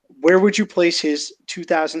 Where would you place his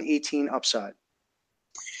 2018 upside?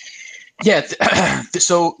 Yeah,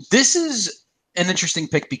 so this is an interesting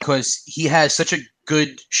pick because he has such a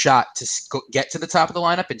good shot to get to the top of the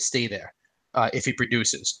lineup and stay there if he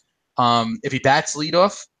produces. If he bats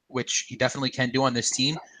leadoff, which he definitely can do on this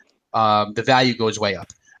team, the value goes way up.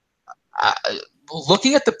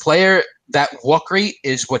 Looking at the player, that walk rate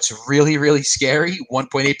is what's really, really scary,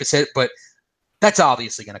 1.8%, but that's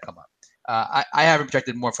obviously going to come up. I have him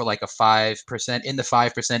projected more for like a 5%, in the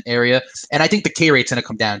 5% area, and I think the K rate's going to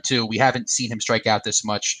come down too. We haven't seen him strike out this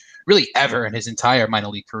much really ever in his entire minor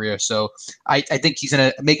league career, so I think he's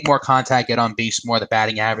going to make more contact, get on base more. The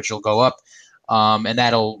batting average will go up, and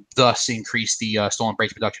that'll thus increase the stolen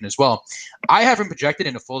base production as well. I have him projected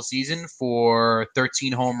in a full season for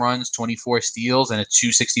 13 home runs, 24 steals, and a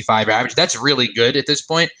 265 average. That's really good at this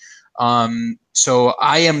point. So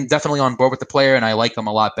I am definitely on board with the player, and I like him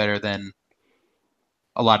a lot better than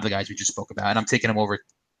a lot of the guys we just spoke about, and I'm taking him over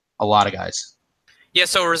a lot of guys. Yeah,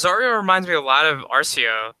 so Rosario reminds me a lot of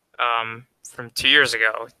Arcia from 2 years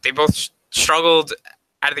ago. They both struggled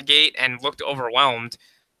out of the gate and looked overwhelmed,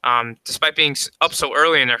 despite being up so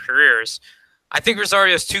early in their careers. I think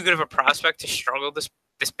Rosario is too good of a prospect to struggle this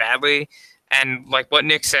badly, and like what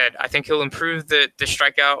Nick said, I think he'll improve the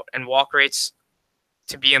strikeout and walk rates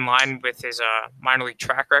to be in line with his minor league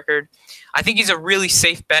track record. I think he's a really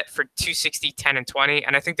safe bet for 260, 10, and 20,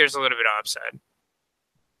 and I think there's a little bit of upside.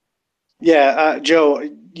 Yeah, Joe,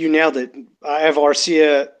 you nailed it. I have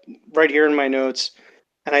Arcia right here in my notes,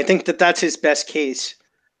 and I think that that's his best case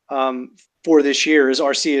for this year is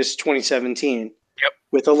Arcia's 2017. Yep.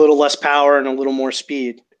 With a little less power and a little more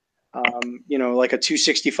speed. Like a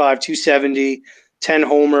 265, 270, 10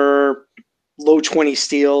 homer, low 20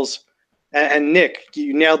 steals. And Nick,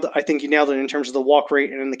 I think you nailed it in terms of the walk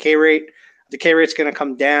rate and in the K rate. The K rate's going to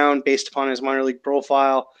come down based upon his minor league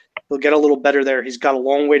profile. He'll get a little better there. He's got a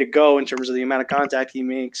long way to go in terms of the amount of contact he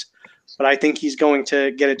makes, but I think he's going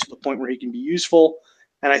to get it to the point where he can be useful.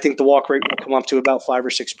 And I think the walk rate will come up to about 5 or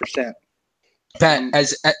 6%. Pat,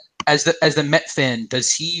 as the Met fan,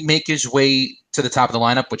 does he make his way to the top of the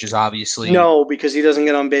lineup, which is obviously no, because he doesn't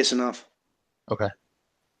get on base enough. Okay.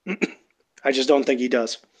 I just don't think he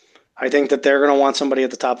does. I think that they're going to want somebody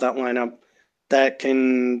at the top of that lineup that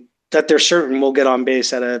they're certain will get on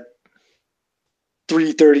base at a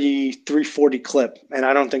 330, 340 clip. And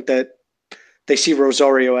I don't think that they see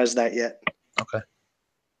Rosario as that yet.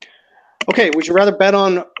 Okay, would you rather bet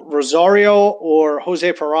on Rosario or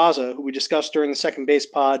Jose Peraza, who we discussed during the second base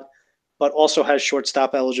pod, but also has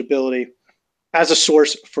shortstop eligibility as a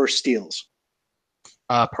source for steals?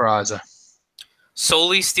 Peraza.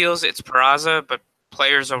 Solely steals, it's Peraza, but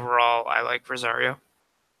players overall, I like Rosario.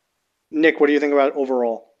 Nick, what do you think about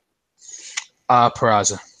overall?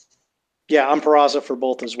 Peraza. Yeah, I'm Peraza for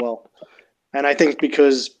both as well. And I think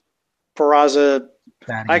because Peraza,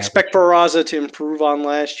 I expect Peraza to improve on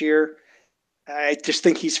last year. I just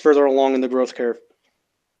think he's further along in the growth curve.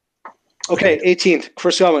 Okay, 18th,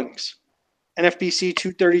 Chris Owings. NFBC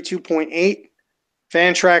 232.8,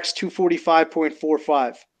 Fantrax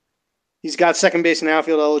 245.45. He's got second base and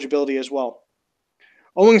outfield eligibility as well.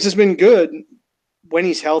 Owings has been good when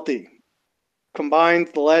he's healthy. Combined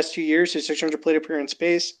the last 2 years, his 600 plate appearance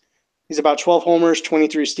pace, he's about 12 homers,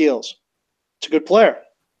 23 steals. It's a good player.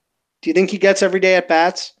 Do you think he gets everyday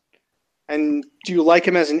at-bats? And do you like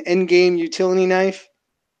him as an end-game utility knife?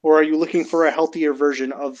 Or are you looking for a healthier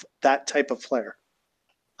version of that type of player?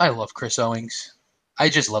 I love Chris Owings. I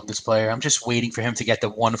just love this player. I'm just waiting for him to get the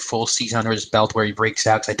one full season under his belt where he breaks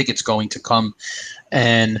out, because I think it's going to come.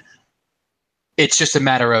 And it's just a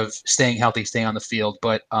matter of staying healthy, staying on the field.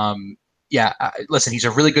 But, listen, he's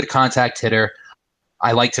a really good contact hitter.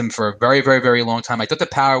 I liked him for a very, very, very long time. I thought the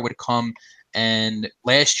power would come. And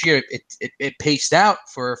last year, it paced out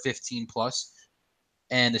for 15+,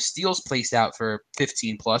 and the steals placed out for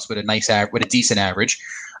 15+ with a decent average.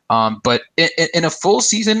 But in a full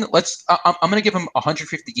season, I'm going to give him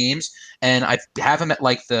 150 games, and I have him at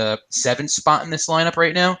like the 7th spot in this lineup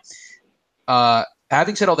right now.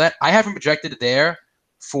 Having said all that, I have him projected there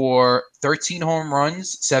for 13 home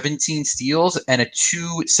runs, 17 steals, and a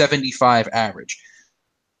 275 average.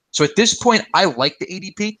 So at this point, I like the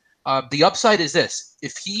ADP. The upside is this.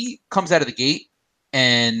 If he comes out of the gate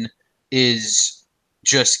and is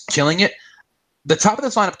just killing it, the top of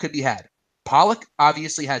this lineup could be had. Pollock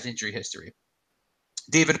obviously has injury history.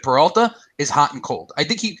 David Peralta is hot and cold. I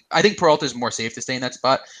think Peralta is more safe to stay in that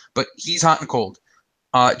spot, but he's hot and cold.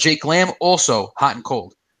 Jake Lamb also hot and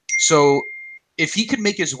cold. So if he could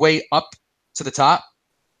make his way up to the top,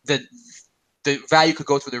 the value could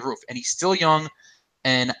go through the roof. And he's still young,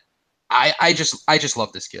 and I just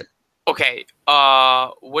love this kid. Okay.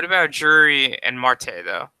 What about Drury and Marte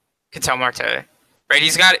though? Ketel Marte, right?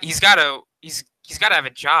 He's got to have a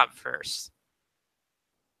job first,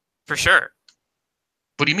 for sure.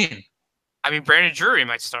 What do you mean? I mean, Brandon Drury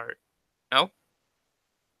might start. No.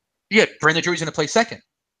 Yeah, Brandon Drury's going to play second.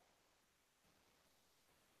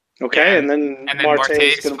 Okay, and then Marte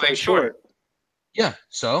is going to play short. Yeah.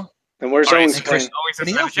 So. And where's Owens playing? In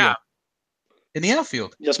the outfield. In the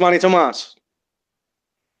outfield. Yasmani Tomas.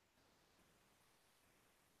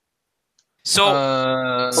 So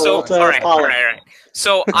all right.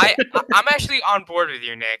 So I'm actually on board with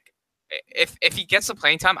you, Nick. If he gets the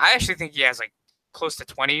playing time, I actually think he has like close to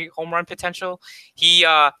 20 home run potential. He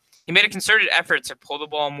made a concerted effort to pull the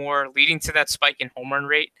ball more, leading to that spike in home run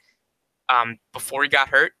rate before he got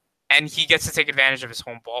hurt, and he gets to take advantage of his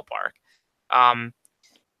home ballpark.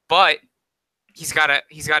 But he's got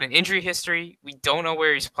an injury history. We don't know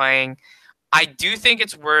where he's playing. I do think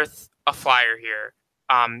it's worth a flyer here.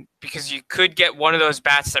 Because you could get one of those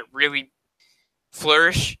bats that really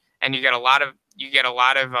flourish, and you get a lot of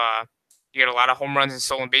home runs and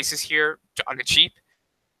stolen bases here on the cheap.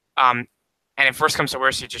 And if worse comes to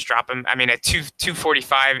worse, you just drop him. I mean, at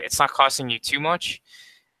 245, it's not costing you too much.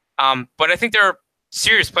 But I think there are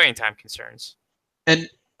serious playing time concerns. And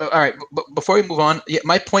all right, before we move on,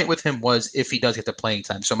 my point with him was if he does get the playing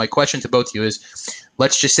time. So my question to both of you is,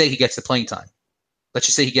 let's just say he gets the playing time. Let's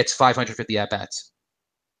just say he gets 550 at bats.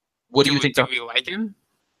 What do you think? Do we like him?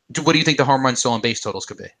 What do you think the home run, stolen base totals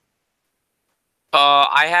could be?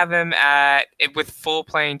 I have him with full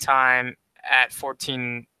playing time at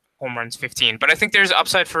 14 home runs, 15. But I think there's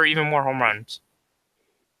upside for even more home runs.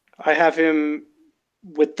 I have him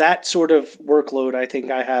with that sort of workload. I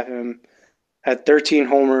think I have him at 13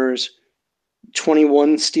 homers,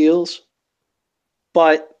 21 steals.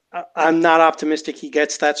 But I'm not optimistic he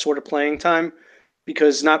gets that sort of playing time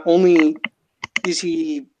because not only is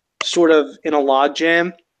he sort of in a log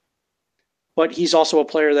jam, but he's also a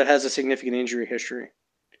player that has a significant injury history.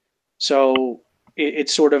 So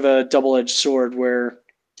it's sort of a double-edged sword where,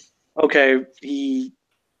 okay,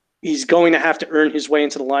 he's going to have to earn his way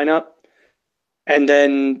into the lineup, and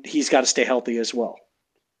then he's got to stay healthy as well.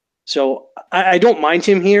 So I don't mind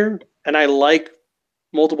him here, and I like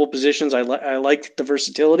multiple positions. I like the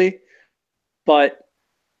versatility, but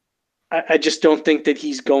I just don't think that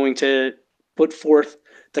he's going to put forth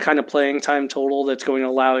the kind of playing time total that's going to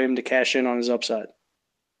allow him to cash in on his upside.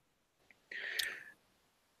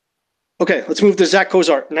 Okay, let's move to Zach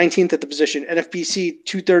Cozart, 19th at the position. NFBC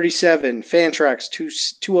 237, Fantrax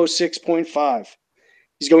 206.5.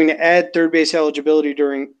 He's going to add third base eligibility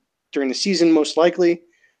during the season, most likely.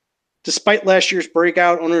 Despite last year's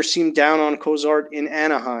breakout, owners seem down on Cozart in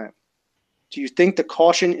Anaheim. Do you think the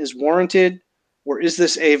caution is warranted, or is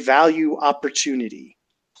this a value opportunity?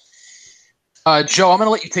 Joe, I'm going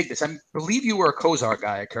to let you take this. I believe you were a Cozart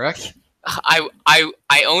guy, correct?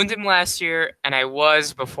 I owned him last year, and I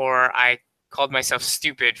was before I called myself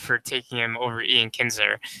stupid for taking him over Ian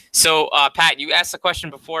Kinsler. So, Pat, you asked the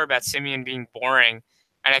question before about Semien being boring,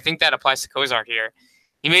 and I think that applies to Cozart here.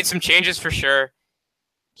 He made some changes for sure.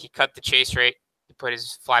 He cut the chase rate. He put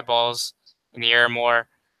his fly balls in the air more,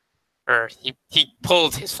 or he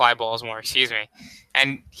pulled his fly balls more, excuse me,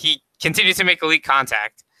 and he continued to make elite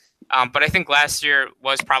contact. But I think last year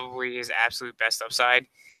was probably his absolute best upside.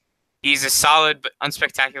 He's a solid but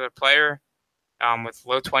unspectacular player with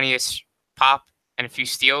low 20s pop and a few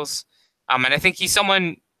steals. And I think he's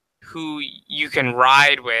someone who you can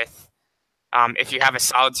ride with if you have a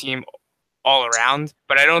solid team all around.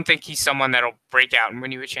 But I don't think he's someone that'll break out and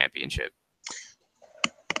win you a championship.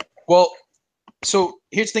 Well, so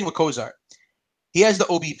here's the thing with Cozart. He has the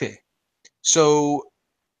OBP. So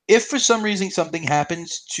if for some reason something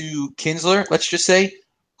happens to Kinsler, let's just say,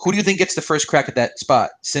 who do you think gets the first crack at that spot?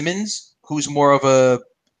 Simmons, who's more of a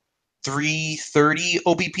 330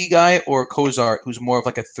 OBP guy, or Cozart, who's more of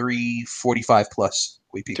like a 345 plus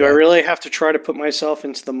OBP guy? Do I really have to try to put myself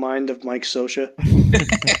into the mind of Mike Scioscia?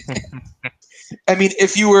 I mean,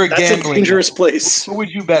 if you were gambling, that's a dangerous place. Who would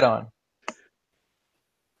you bet on?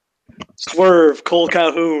 Swerve, Cole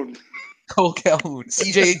Calhoun. Cole Calhoun,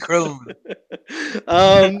 CJ Crone.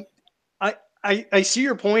 I see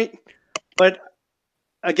your point, but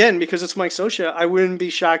again, because it's Mike Scioscia, I wouldn't be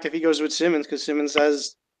shocked if he goes with Simmons because Simmons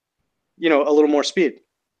has, a little more speed.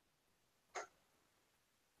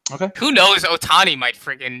 Okay. Who knows? Ohtani might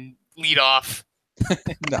friggin' lead off.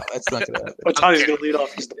 No, that's not going to happen. Ohtani's going to lead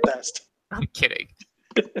off. He's the best. I'm kidding.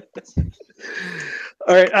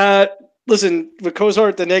 All right. Listen, with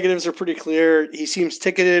Cozart, the negatives are pretty clear. He seems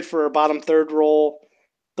ticketed for a bottom third role.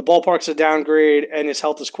 The ballpark's a downgrade, and his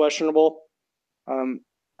health is questionable.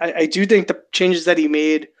 I do think the changes that he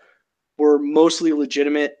made were mostly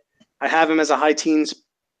legitimate. I have him as a high teens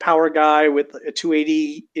power guy with a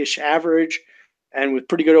 280-ish average and with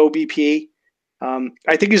pretty good OBP.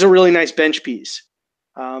 I think he's a really nice bench piece.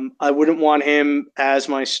 I wouldn't want him as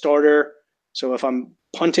my starter. So if I'm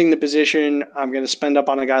punting the position, I'm going to spend up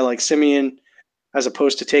on a guy like Semien as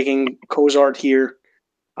opposed to taking Cozart here.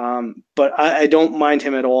 But I don't mind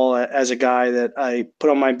him at all as a guy that I put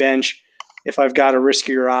on my bench if I've got a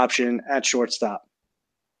riskier option at shortstop.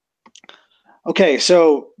 Okay,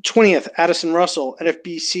 so 20th, Addison Russell,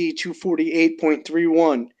 NFBC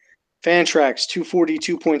 248.31, Fantrax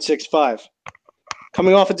 242.65.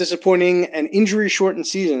 Coming off a disappointing and injury-shortened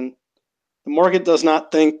season, the market does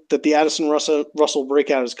not think that the Addison Russell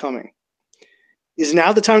breakout is coming. Is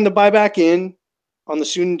now the time to buy back in on the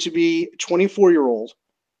soon-to-be 24-year-old,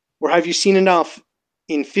 or have you seen enough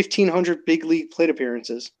in 1,500 big league plate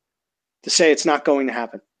appearances to say it's not going to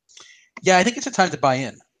happen? Yeah, I think it's a time to buy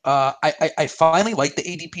in. I finally like the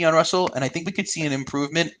ADP on Russell, and I think we could see an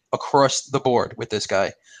improvement across the board with this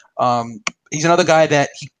guy. He's another guy that,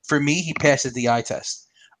 for me, he passes the eye test.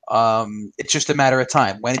 It's just a matter of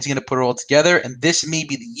time. When is he going to put it all together? And this may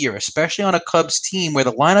be the year, especially on a Cubs team where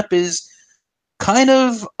the lineup is kind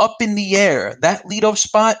of up in the air. That leadoff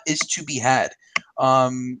spot is to be had.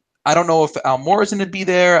 I don't know if Almora is going to be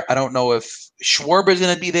there. I don't know if Schwarber is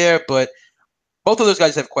going to be there, but both of those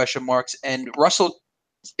guys have question marks. And Russell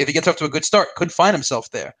if he gets off to a good start, could find himself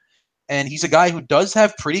there. And he's a guy who does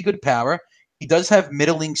have pretty good power. He does have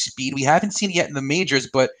middling speed. We haven't seen it yet in the majors,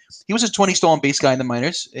 but he was a 20 stolen base guy in the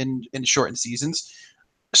minors in shortened seasons.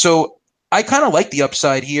 So I kind of like the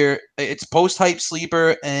upside here. It's post-hype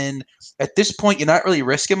sleeper, and at this point, you're not really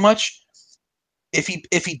risking much. If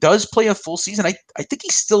he does play a full season, I think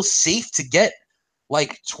he's still safe to get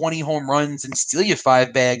like 20 home runs and steal you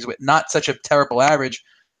 5 bags with not such a terrible average.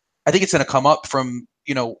 I think it's going to come up from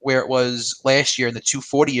where it was last year in the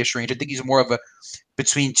 240-ish range. I think he's more of a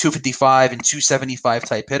between 255 and 275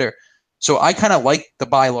 type hitter. So I kind of like the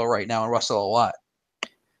buy low right now in Russell a lot.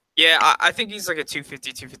 Yeah, I think he's like a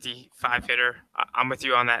 250, 255 hitter. I'm with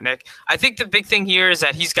you on that, Nick. I think the big thing here is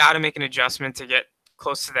that he's got to make an adjustment to get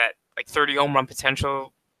close to that like 30 home run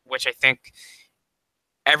potential, which I think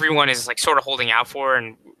everyone is like sort of holding out for,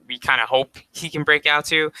 and we kind of hope he can break out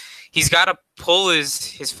to. He's got to pull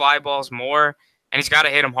his fly balls more, and he's got to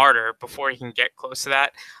hit them harder before he can get close to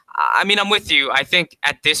that. I mean, I'm with you. I think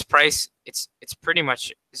at this price, it's pretty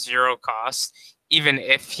much zero cost, even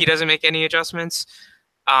if he doesn't make any adjustments.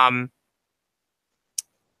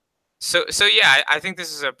 So yeah, I think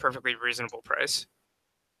this is a perfectly reasonable price.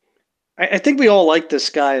 I think we all like this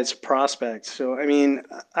guy as a prospect. So, I mean,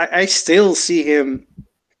 I still see him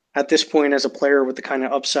at this point as a player with the kind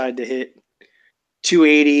of upside to hit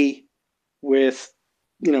 280 with,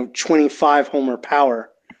 25 homer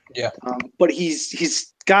power. Yeah. But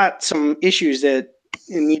he's got some issues that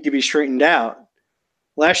need to be straightened out.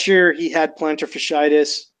 Last year, he had plantar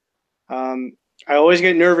fasciitis. I always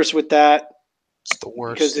get nervous with that. It's the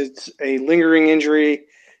worst. Because it's a lingering injury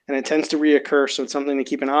and it tends to reoccur, so it's something to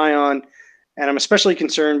keep an eye on. And I'm especially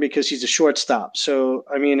concerned because he's a shortstop. So,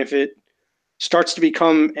 I mean, if it starts to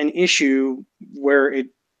become an issue where it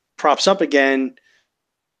props up again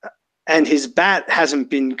and his bat hasn't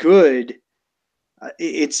been good,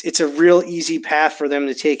 it's a real easy path for them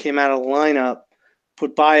to take him out of the lineup,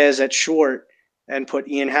 put Baez at short, and put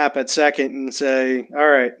Ian Happ at second and say, all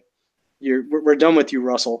right, we're done with you,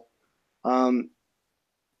 Russell. On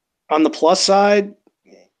the plus side,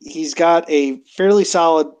 he's got a fairly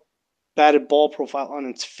solid batted ball profile on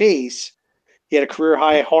its face. He had a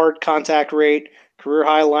career-high hard contact rate,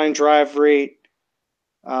 career-high line drive rate,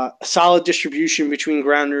 solid distribution between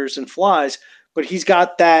grounders and flies, but he's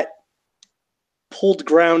got that pulled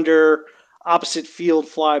grounder, opposite field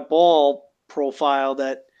fly ball profile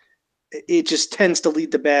that it just tends to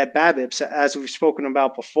lead to bad BABIPs, as we've spoken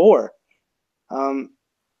about before.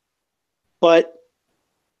 But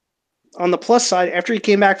on the plus side, after he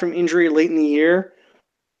came back from injury late in the year,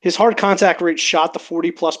 his hard contact rate shot to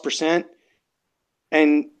 40+%.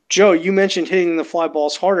 And Joe, you mentioned hitting the fly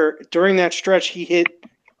balls harder. During that stretch, he hit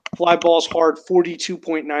fly balls hard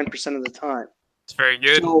 42.9% of the time. It's very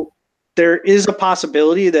good. So there is a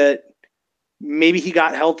possibility that maybe he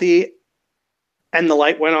got healthy and the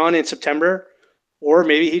light went on in September, or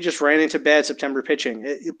maybe he just ran into bad September pitching.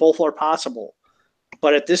 Both are possible.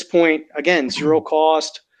 But at this point, again, zero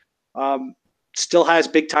cost, still has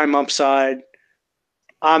big-time upside.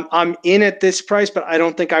 I'm in at this price, but I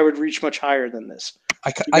don't think I would reach much higher than this.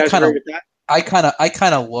 I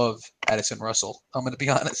kind of love Addison Russell. I'm going to be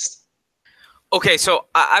honest. Okay, so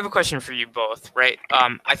I have a question for you both, right?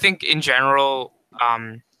 I think in general,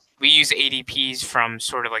 we use ADPs from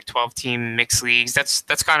sort of like 12-team mixed leagues.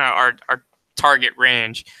 That's kind of our target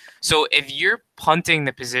range. So if you're punting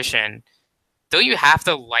the position, don't you have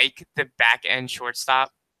to like the back end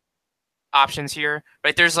shortstop options here?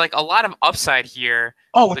 Right? There's like a lot of upside here.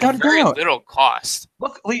 Oh, without a doubt. Very little cost.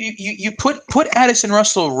 Look, you put Addison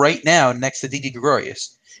Russell right now next to Didi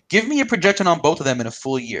Gregorius. Give me a projection on both of them in a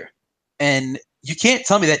full year, and you can't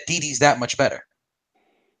tell me that Didi's that much better.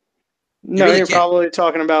 No, you're probably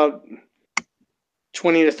talking about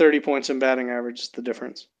 20 to 30 points in batting average is the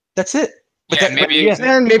difference. That's it. But yeah,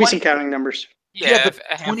 and maybe some counting numbers. Yeah, but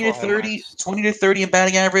 20 to 30 in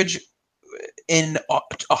batting average in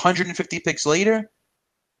 150 picks later.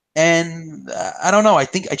 And I don't know. I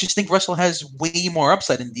just think Russell has way more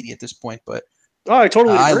upside than Didi at this point. But I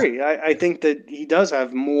totally agree. I think that he does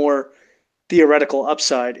have more theoretical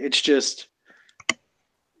upside. It's just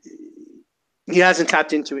he hasn't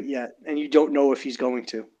tapped into it yet, and you don't know if he's going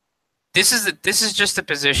to. This is just a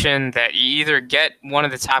position that you either get one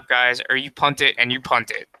of the top guys or you punt it and you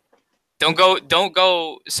punt it. Don't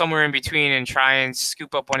go somewhere in between and try and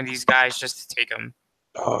scoop up one of these guys just to take them.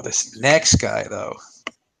 Oh, this next guy though.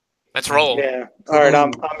 Let's roll. Yeah. All right,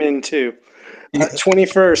 I'm in too.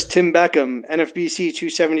 21st, Tim Beckham, NFBC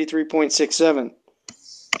 273.67.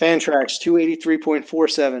 Fantrax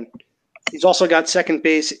 283.47. He's also got second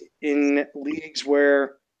base in leagues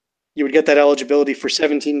where you would get that eligibility for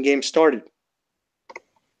 17 games started.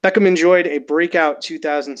 Beckham enjoyed a breakout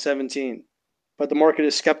 2017, but the market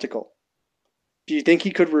is skeptical. Do you think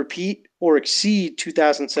he could repeat or exceed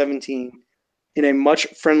 2017 in a much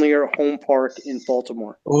friendlier home park in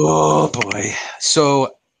Baltimore? Oh, boy.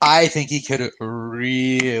 So I think he could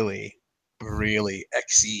really, really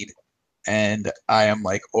exceed. And I am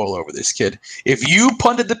like all over this kid. If you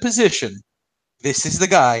punted the position, this is the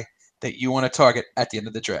guy that you want to target at the end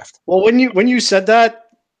of the draft. Well, when you said that,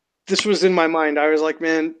 this was in my mind. I was like,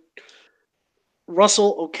 man,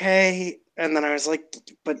 Russell, okay. And then I was like,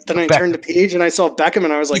 but then I turned the page and I saw Beckham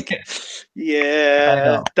and I was like,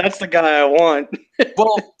 yeah, that's the guy I want.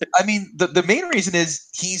 Well, I mean, the main reason is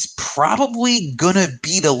he's probably going to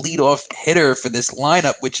be the leadoff hitter for this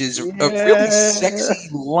lineup, which is a really sexy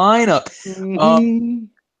lineup. Mm-hmm.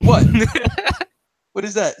 What? What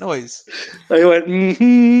is that noise? I went,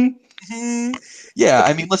 mm-hmm. Yeah,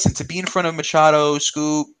 I mean, listen, to be in front of Machado,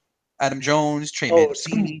 Scoop, Adam Jones, Trey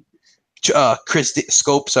Mancini, Chris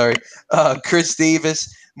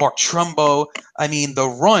Davis, Mark Trumbo. I mean, the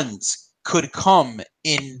runs could come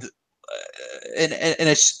in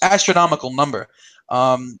an astronomical number.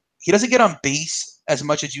 He doesn't get on base as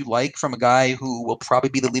much as you like from a guy who will probably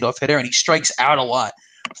be the leadoff hitter, and he strikes out a lot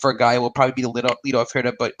for a guy who will probably be the leadoff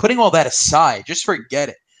hitter. But putting all that aside, just forget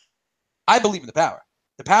it. I believe in the power.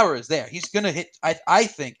 The power is there. He's going to hit – I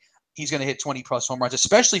think he's going to hit 20-plus home runs,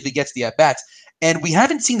 especially if he gets the at-bats. And we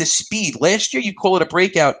haven't seen the speed. Last year, you call it a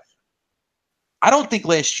breakout. I don't think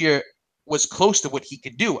last year was close to what he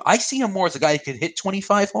could do. I see him more as a guy who could hit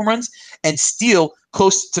 25 home runs and steal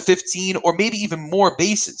close to 15 or maybe even more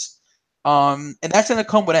bases. And that's going to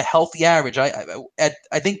come with a healthy average. I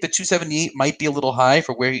think the 278 might be a little high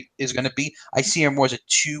for where he is going to be. I see him more as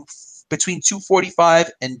between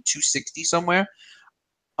 245 and 260 somewhere.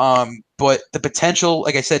 But the potential,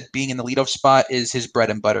 like I said, being in the leadoff spot is his bread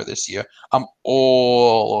and butter this year. I'm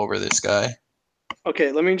all over this guy.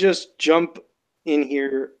 Okay, let me just jump in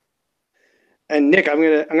here. And Nick, I'm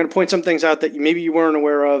gonna point some things out that maybe you weren't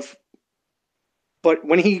aware of. But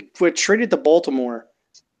when he traded to Baltimore,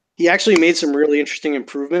 he actually made some really interesting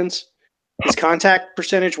improvements. His contact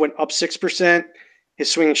percentage went up 6%. His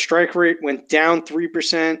swinging strike rate went down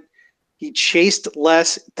 3%. He chased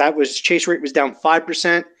less. Chase rate was down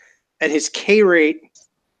 5%. And his K rate,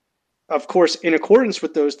 of course, in accordance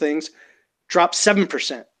with those things, dropped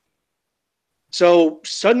 7%. So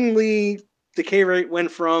suddenly the K rate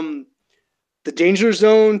went from the danger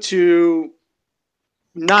zone to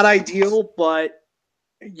not ideal, but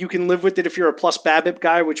you can live with it if you're a plus BABIP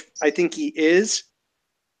guy, which I think he is.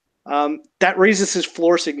 That raises his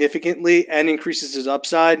floor significantly and increases his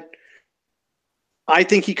upside. I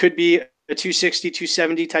think he could be a 260,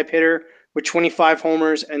 270 type hitter with 25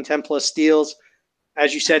 homers and 10-plus steals.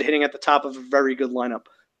 As you said, hitting at the top of a very good lineup.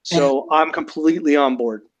 So I'm completely on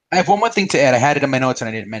board. I have one more thing to add. I had it in my notes and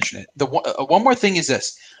I didn't mention it. The one more thing is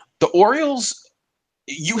this. The Orioles,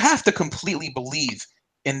 you have to completely believe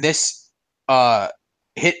in this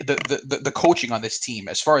the coaching on this team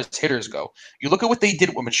as far as hitters go. You look at what they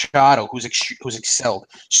did with Machado, who's excelled,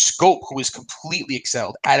 Scope, who is completely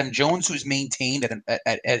excelled, Adam Jones, who's maintained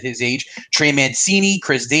at his age, Trey Mancini,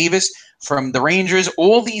 Chris Davis from the Rangers.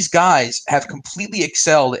 All these guys have completely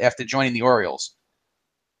excelled after joining the Orioles.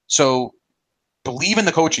 So believe in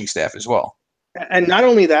the coaching staff as well. And not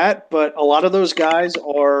only that, but a lot of those guys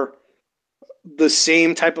are the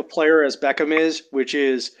same type of player as Beckham is, which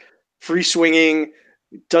is free swinging,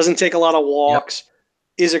 doesn't take a lot of walks,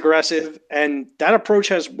 is aggressive, and that approach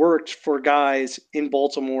has worked for guys in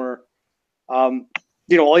Baltimore. All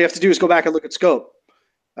you have to do is go back and look at Scope.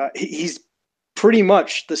 He's pretty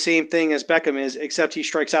much the same thing as Beckham is, except he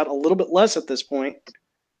strikes out a little bit less at this point.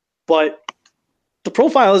 But the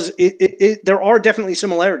profile is there are definitely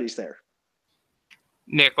similarities there.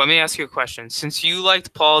 Nick, let me ask you a question. Since you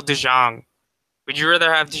liked Paul DeJong, would you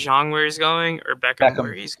rather have DeJong where he's going or Beckham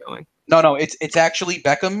where he's going? No, it's actually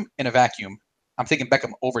Beckham in a vacuum. I'm thinking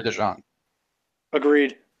Beckham over DeJong.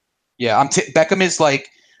 Agreed. Yeah, Beckham is like,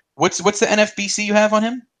 what's the NFBC you have on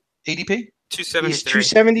him? ADP? 273. He's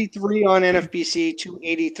 273 on NFBC,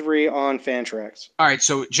 283 on Fantrax. All right,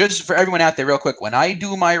 so just for everyone out there, real quick, when I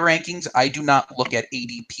do my rankings, I do not look at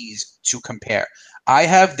ADPs to compare. I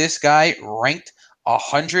have this guy ranked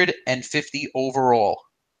 150 overall.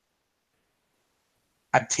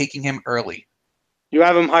 I'm taking him early. You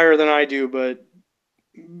have him higher than I do, but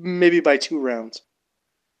maybe by 2 rounds.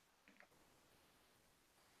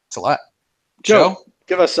 It's a lot. Joe,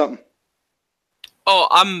 give us something. Oh,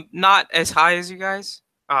 I'm not as high as you guys,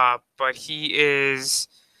 but he is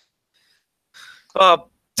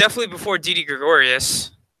definitely before Didi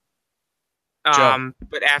Gregorius.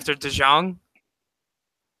 But after DeJong.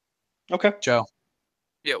 Okay. Joe.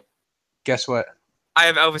 Yo. Guess what? I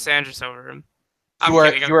have Elvis Andrus over him.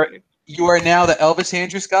 You are now the Elvis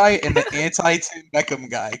Andrus guy and the anti-Tim Beckham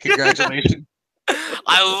guy. Congratulations.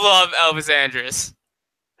 I love Elvis Andrus.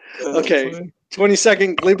 Okay.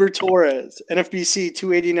 22nd, Gleyber Torres. NFBC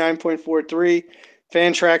 289.43.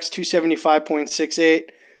 Fantrax 275.68.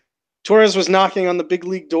 Torres was knocking on the big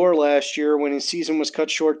league door last year when his season was cut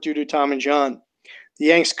short due to Tommy John. The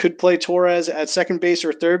Yanks could play Torres at second base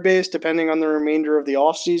or third base, depending on the remainder of the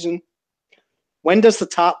offseason. When does the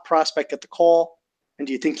top prospect get the call, and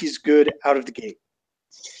do you think he's good out of the gate?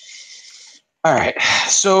 All right.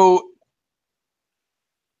 So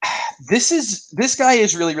this guy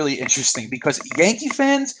is really, really interesting because Yankee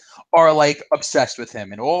fans are like obsessed with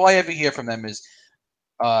him, and all I ever hear from them is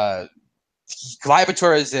Gleyber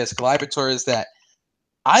Torres this, Gleyber Torres that.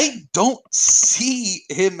 I don't see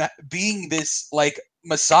him being this like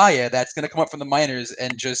messiah that's going to come up from the minors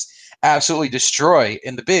and just absolutely destroy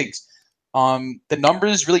in the bigs. The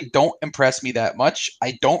numbers really don't impress me that much.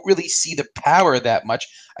 I don't really see the power that much.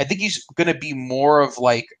 I think he's going to be more of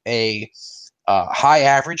like a high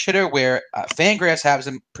average hitter where Fangraphs has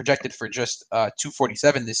him projected for just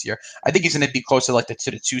 247 this year. I think he's going to be closer like to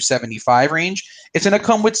the 275 range. It's going to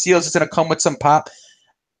come with steals. It's going to come with some pop.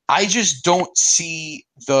 I just don't see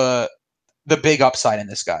the big upside in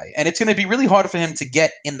this guy. And it's going to be really hard for him to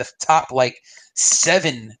get in the top, like,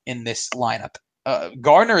 7 in this lineup.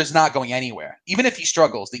 Gardner is not going anywhere. Even if he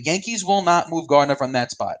struggles, the Yankees will not move Gardner from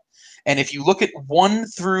that spot. And if you look at 1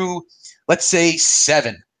 through, let's say,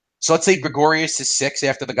 7, so let's say Gregorius is 6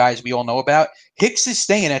 after the guys we all know about, Hicks is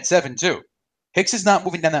staying at 7 too. Hicks is not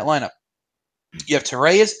moving down that lineup. You have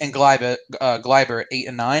Torres and Gleyber at 8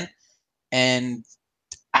 and 9. And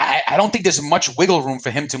I don't think there's much wiggle room for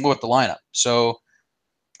him to move up the lineup. So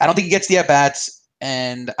I don't think he gets the at-bats,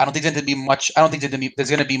 and I don't think there's going to be much. I don't think there's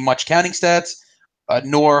going to be much counting stats,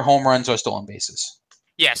 nor home runs or stolen bases.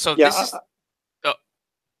 Yeah. So this is.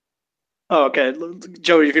 Oh, okay,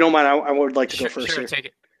 Joey, if you don't mind, I would like to go first. Sure, take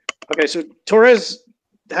it. Okay, so Torres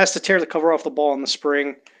has to tear the cover off the ball in the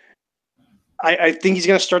spring. I think he's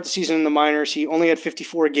going to start the season in the minors. He only had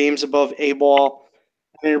 54 games above A-ball.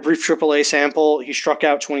 In a brief AAA sample, he struck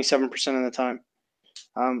out 27% of the time.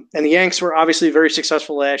 And the Yanks were obviously very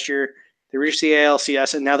successful last year. They reached the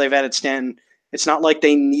ALCS, and now they've added Stanton. It's not like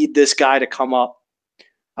they need this guy to come up,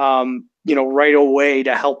 right away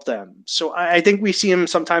to help them. So I think we see him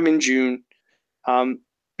sometime in June.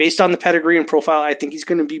 Based on the pedigree and profile, I think he's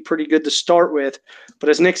going to be pretty good to start with. But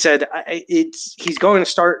as Nick said, he's going to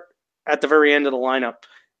start at the very end of the lineup.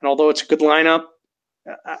 And although it's a good lineup,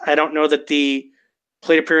 I don't know that the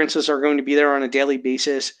plate appearances are going to be there on a daily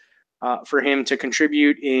basis for him to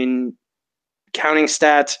contribute in counting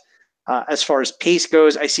stats. As far as pace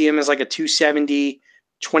goes, I see him as like a 270,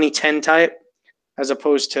 2010 type, as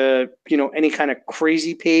opposed to, any kind of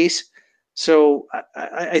crazy pace. So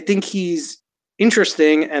I think he's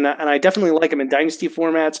interesting, and I definitely like him in dynasty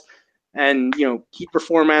formats and, keeper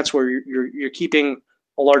formats where you're keeping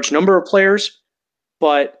a large number of players.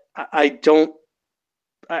 But I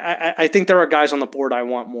think there are guys on the board I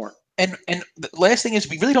want more. And the last thing is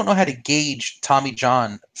we really don't know how to gauge Tommy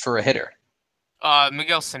John for a hitter.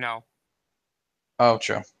 Miguel Sano. Oh,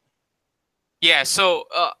 true. Yeah, so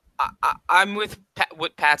I'm with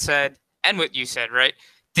what Pat said and what you said, right?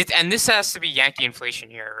 And this has to be Yankee inflation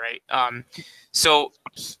here, right? So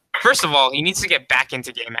first of all, he needs to get back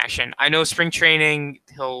into game action. I know spring training,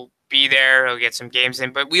 he'll be there, he'll get some games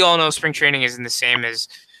in, but we all know spring training isn't the same as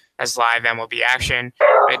live MLB action.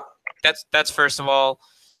 Right? That's first of all.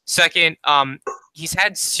 Second, he's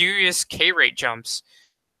had serious K rate jumps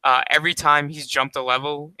every time he's jumped a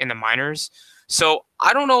level in the minors. So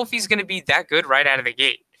I don't know if he's going to be that good right out of the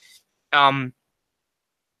gate.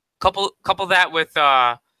 Couple that with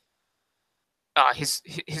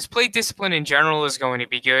his plate discipline in general is going to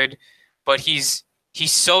be good, but he's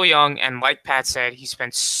so young, and like Pat said, he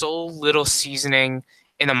spent so little seasoning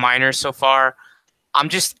in the minors so far. I'm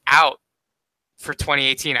just out for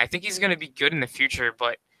 2018. I think he's going to be good in the future,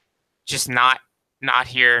 but just not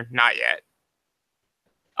here, not yet.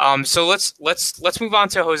 So let's move on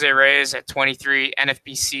to Jose Reyes at 23,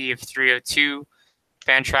 NFBC of 302,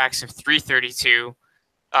 Fantrax of 332.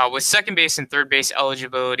 With second base and third base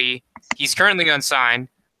eligibility, he's currently unsigned,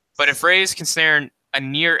 but if Reyes can snare a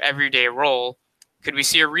near everyday role, could we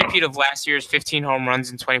see a repeat of last year's 15 home runs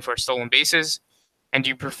and 24 stolen bases? And do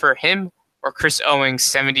you prefer him or Chris Owings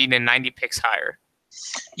 70 to 90 picks higher?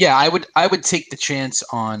 Yeah, I would take the chance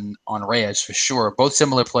on Reyes for sure. Both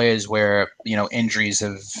similar players where, injuries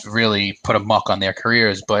have really put a muck on their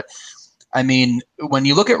careers. But I mean, when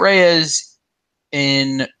you look at Reyes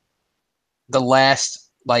in the last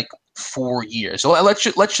 4 years, so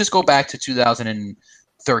let's just go back to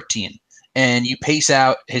 2013, and you pace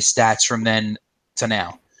out his stats from then to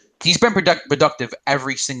now. He's been productive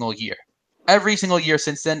every single year. Every single year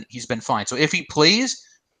since then, he's been fine. So if he plays,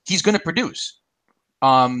 he's going to produce.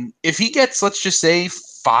 If he gets, let's just say,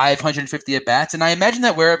 550 at bats, and I imagine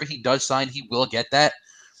that wherever he does sign, he will get that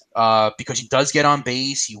because he does get on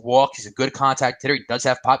base, he walks, he's a good contact hitter, he does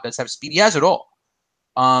have pop, does have speed, he has it all.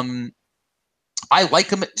 I like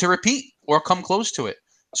him to repeat or come close to it.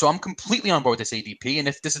 So I'm completely on board with this ADP. And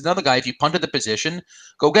if this is another guy, if you punted the position,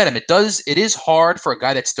 go get him. It is hard for a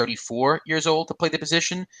guy that's 34 years old to play the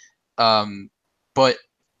position, but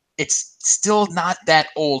it's still not that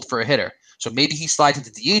old for a hitter. So maybe he slides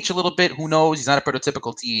into DH a little bit. Who knows? He's not a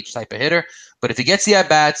prototypical DH type of hitter. But if he gets the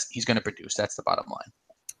at-bats, he's going to produce. That's the bottom line.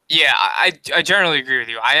 Yeah, I generally agree with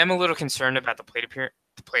you. I am a little concerned about the plate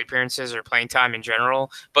appearances or playing time in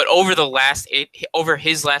general. But over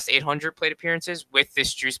his last 800 plate appearances with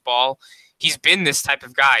this juice ball, he's been this type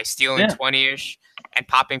of guy, stealing 20-ish and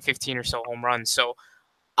popping 15 or so home runs. So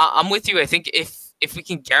I'm with you. I think if we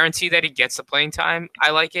can guarantee that he gets the playing time, I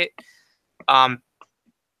like it.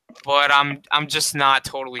 But I'm just not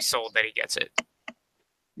totally sold that he gets it.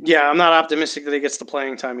 Yeah, I'm not optimistic that he gets the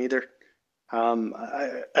playing time either.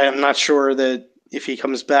 I am not sure that if he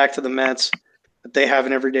comes back to the Mets, that they have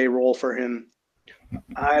an everyday role for him.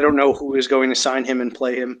 I don't know who is going to sign him and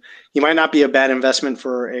play him. He might not be a bad investment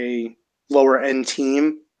for a lower-end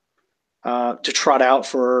team to trot out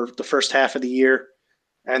for the first half of the year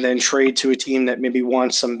and then trade to a team that maybe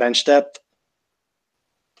wants some bench depth.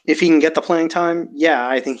 If he can get the playing time, yeah,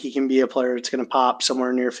 I think he can be a player that's going to pop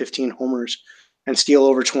somewhere near 15 homers and steal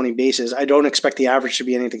over 20 bases. I don't expect the average to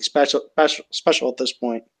be anything special at this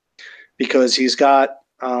point because he's got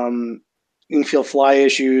infield fly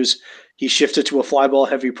issues. He shifted to a fly ball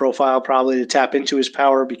heavy profile probably to tap into his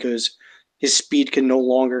power because his speed can no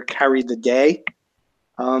longer carry the day.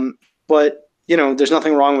 But, there's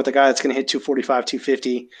nothing wrong with a guy that's going to hit 245,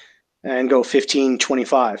 250 and go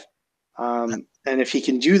 15-25. And if he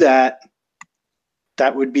can do that,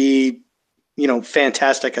 that would be,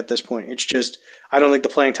 fantastic at this point. It's just, I don't think the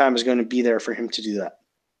playing time is going to be there for him to do that.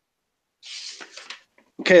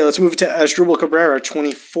 Okay, let's move to Asdrubal Cabrera,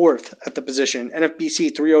 24th at the position.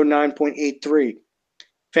 NFBC 309.83.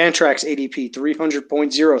 Fantrax ADP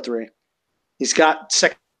 300.03. He's got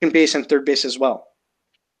second base and third base as well.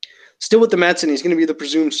 Still with the Mets, and he's going to be the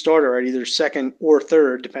presumed starter at either second or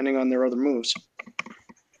third, depending on their other moves.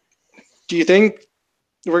 Do you think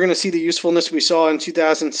we're going to see the usefulness we saw in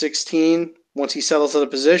 2016 once he settles at a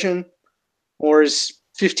position? Or is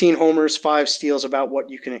 15 homers, 5 steals about what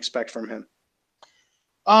you can expect from him?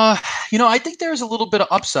 I think there's a little bit of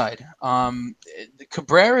upside.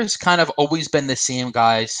 Cabrera's kind of always been the same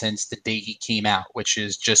guy since the day he came out, which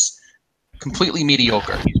is just completely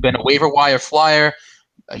mediocre. He's been a waiver wire flyer.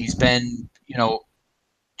 He's been,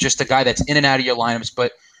 just a guy that's in and out of your lineups,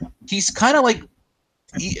 but he's kind of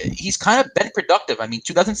he's kind of been productive. I mean,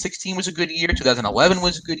 2016 was a good year. 2011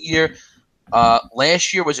 was a good year.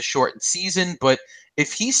 Last year was a shortened season, but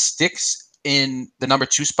if he sticks in the number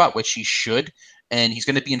 2 spot, which he should, and he's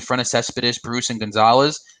going to be in front of Cespedes, Bruce, and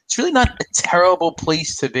Gonzalez, it's really not a terrible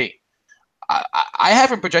place to be. I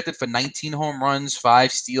have him projected for 19 home runs,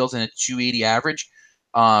 5 steals, and a 280 average.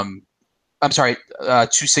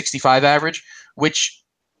 265 average, which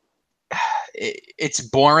it's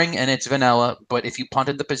boring and it's vanilla, but if you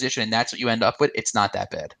punted the position and that's what you end up with, it's not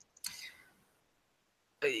that bad.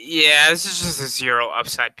 Yeah, this is just a zero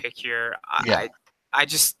upside pick here.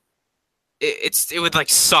 It would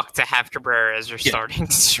suck to have Cabrera as your starting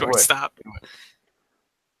shortstop.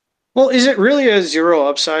 Well, is it really a zero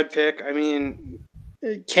upside pick? I mean,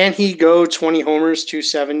 can he go 20 homers,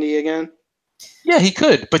 270 again? Yeah, he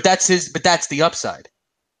could, but that's the upside.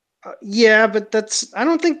 But I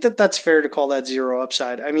don't think that's fair to call that zero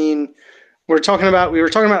upside. I mean, we were talking about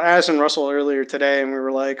Addison Russell earlier today, and we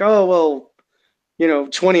were like, oh, well,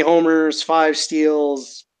 20 homers, 5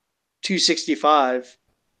 steals, 265.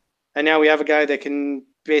 And now we have a guy that can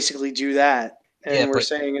basically do that. And we're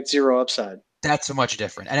saying it's zero upside. That's much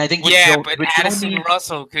different. And I think but Addison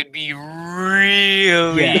Russell could be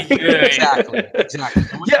really good. Exactly.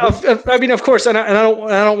 Yeah, I mean, of course, and I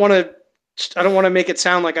don't want to make it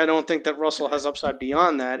sound like I don't think that Russell has upside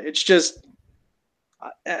beyond that. It's just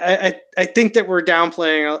I think that we're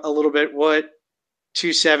downplaying a little bit what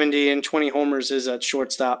 270 and 20 homers is at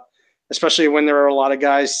shortstop, especially when there are a lot of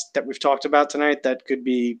guys that we've talked about tonight that could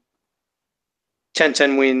be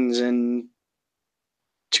 10-10 wins and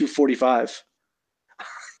 245.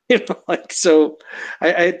 So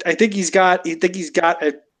I think he's got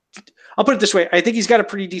a. I'll put it this way: I think he's got a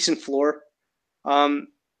pretty decent floor.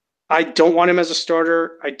 I don't want him as a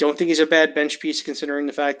starter. I don't think he's a bad bench piece, considering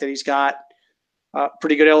the fact that he's got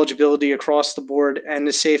pretty good eligibility across the board and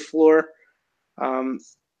a safe floor.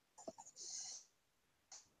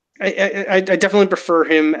 I definitely prefer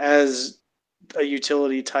him as a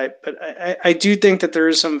utility type, but I do think that there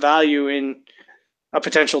is some value in a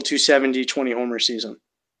potential 270, 20 homer season.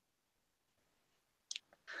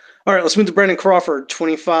 All right, let's move to Brandon Crawford,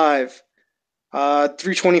 25,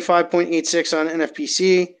 325.86 on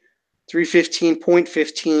NFBC,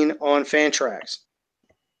 315.15 on Fantrax.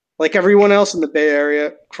 Like everyone else in the Bay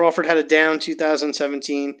Area, Crawford had a down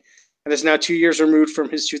 2017 and is now 2 years removed from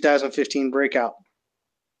his 2015 breakout.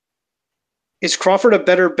 Is Crawford a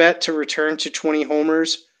better bet to return to 20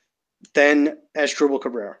 homers than Asdrubal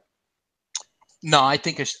Cabrera? No, I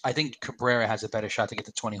think Cabrera has a better shot to get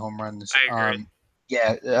to 20 home runs. I agree.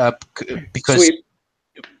 Because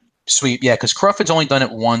sweep. Yeah, because Crawford's only done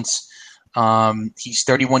it once. He's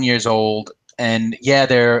 31 years old, and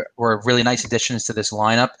there were really nice additions to this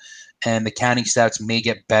lineup, and the counting stats may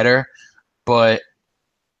get better, but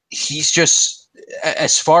he's just,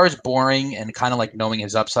 as far as boring and kind of like knowing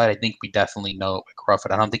his upside, I think we definitely know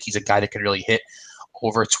Crawford. I don't think he's a guy that could really hit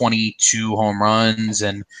over 22 home runs,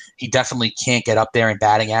 and he definitely can't get up there in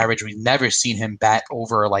batting average. We've never seen him bat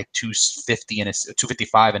over like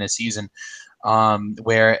 255 in a season.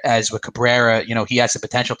 Whereas with Cabrera, he has the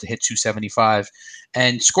potential to hit 275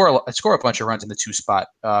 and score a bunch of runs in the 2 spot.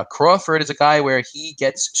 Crawford is a guy where he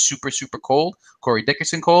gets super, super cold, Corey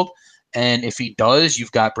Dickerson cold. And if he does,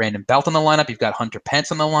 you've got Brandon Belt on the lineup. You've got Hunter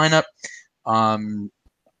Pence on the lineup. I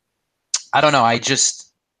don't know.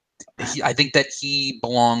 I think that he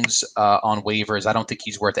belongs on waivers. I don't think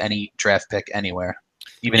he's worth any draft pick anywhere.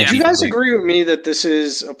 Do you guys agree with me that this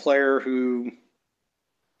is a player who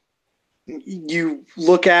you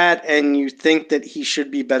look at and you think that he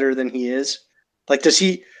should be better than he is? Like, does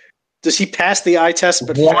he pass the eye test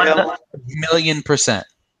but fail? 1,000,000%.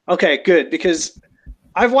 Okay, good, because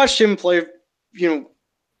I've watched him play,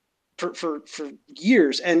 for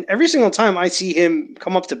years, and every single time I see him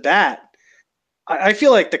come up to bat, I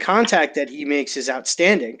feel like the contact that he makes is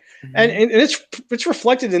outstanding, and it's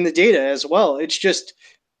reflected in the data as well. It's just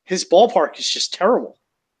his ballpark is just terrible.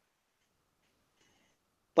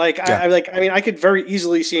 I could very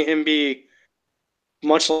easily see him be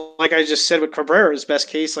much like I just said with Cabrera's best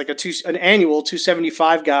case, like an annual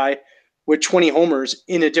 275 guy with 20 homers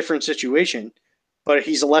in a different situation. But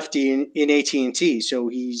he's a lefty in AT&T, so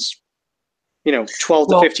he's 12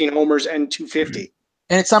 to 15 homers and 250.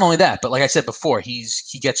 And it's not only that, but like I said before, he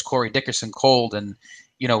gets Corey Dickerson cold, and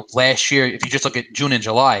last year, if you just look at June and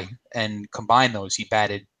July and combine those, he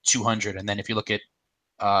batted 200, and then if you look at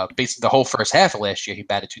basically the whole first half of last year, he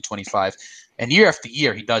batted 225. And year after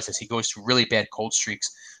year, he does this. He goes through really bad cold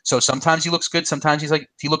streaks. So sometimes he looks good, sometimes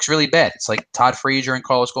he looks really bad. It's like Todd Frazier and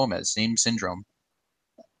Carlos Gomez, same syndrome.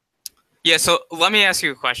 Yeah, so let me ask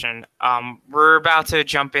you a question. We're about to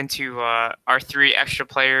jump into our 3 extra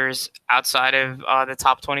players outside of the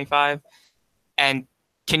top 25. And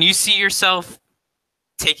can you see yourself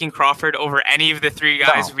taking Crawford over any of the 3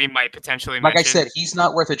 guys we might potentially mention? Like I said, he's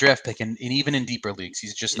not worth a draft pick, and even in deeper leagues,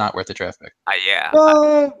 he's just not worth a draft pick.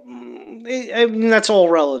 Well, that's all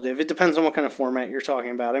relative. It depends on what kind of format you're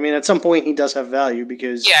talking about. I mean, at some point, he does have value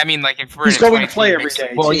because if we're he's going to play every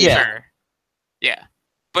day. Well, Sure. Yeah.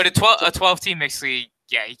 But a 12-team mixed league,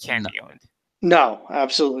 he can't be owned. No,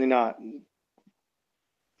 absolutely not.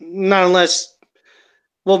 Not unless,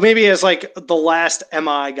 maybe as like the last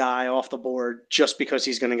MI guy off the board, just because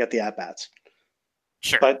he's going to get the at-bats.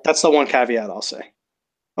 Sure. But that's the one caveat I'll say.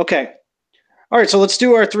 Okay. All right, so let's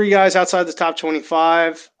do our 3 guys outside the top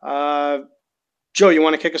 25. Joe, you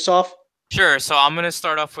want to kick us off? Sure. So I'm going to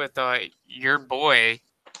start off with your boy,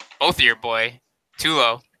 both of your boy,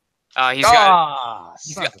 Tulo. He's got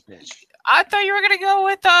a bitch. I thought you were gonna go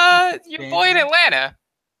with your boy in Atlanta.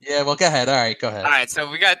 Yeah, well, go ahead. All right, go ahead. All right, so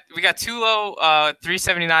we got Tulo,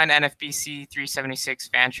 379 NFBC, 376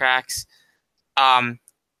 Fantrax.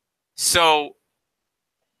 So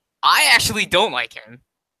I actually don't like him.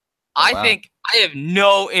 I think I have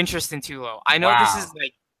no interest in Tulo. I know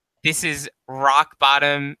this is rock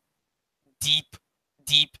bottom, deep,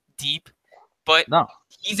 but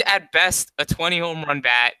he's at best a 20 home run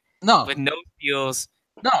bat. With no steals,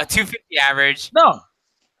 a 250 average.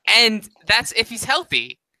 And that's if he's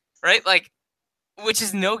healthy, right? Like, which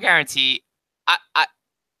is no guarantee. I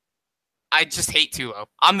just hate Tulo.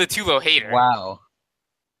 I'm the Tulo hater. Wow.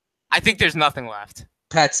 I think there's nothing left.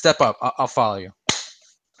 Pat, step up. I'll follow you.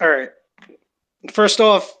 All right. First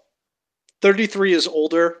off, 33 is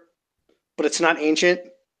older, but it's not ancient.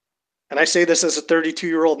 And I say this as a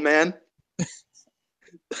 32-year-old man.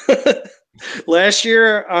 Last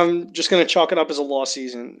year, I'm just going to chalk it up as a lost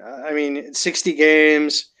season. I mean, 60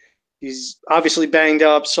 games. He's obviously banged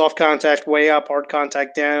up. Soft contact way up, hard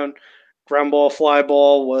contact down. Ground ball, fly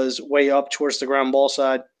ball was way up towards the ground ball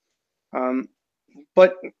side.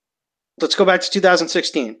 But let's go back to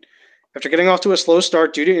 2016. After getting off to a slow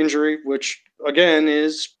start due to injury, which, again,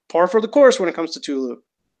 is par for the course when it comes to Tulu.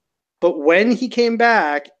 But when he came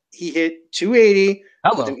back, he hit 280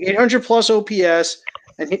 with an 800-plus OPS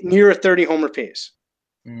and hit near a 30 homer pace.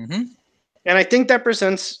 Mm-hmm. And I think that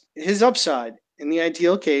presents his upside. In the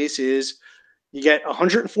ideal case is you get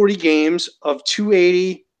 140 games of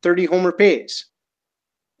 280, 30 homer pace.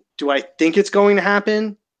 Do I think it's going to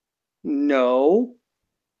happen? No.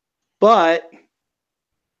 But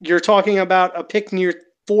you're talking about a pick near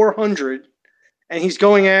 400, and he's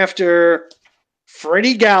going after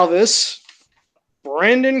Freddie Galvis,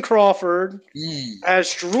 Brandon Crawford,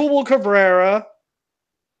 Asdrubal Cabrera,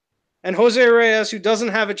 and Jose Reyes, who doesn't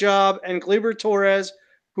have a job, and Gleyber Torres,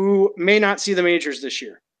 who may not see the majors this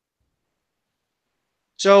year.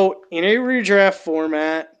 So in a redraft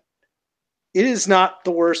format, it is not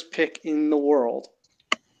the worst pick in the world.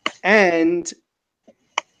 And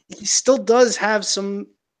he still does have some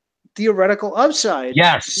theoretical upside.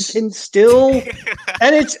 Yes. He can still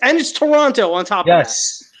and it's Toronto on top of that.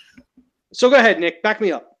 So go ahead, Nick, back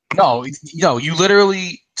me up. No, you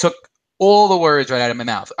literally took all the words right out of my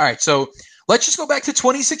mouth. All right, so let's just go back to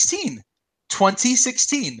 2016.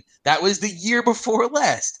 2016. That was the year before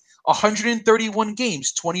last. 131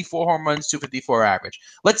 games, 24 home runs, 254 average.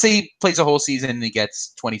 Let's say he plays a whole season and he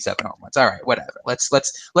gets 27 home runs. All right, whatever.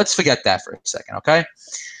 Let's forget that for a second, okay?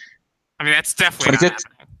 I mean, that's definitely not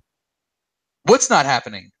happening. What's not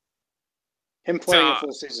happening? Him playing a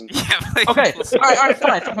full season. Yeah. Okay. All right,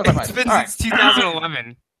 fine. It's been since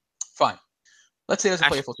 2011. Fine. Let's say he doesn't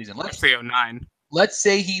play a full season. Let's say 09. Let's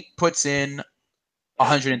say he puts in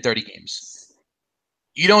 130 games.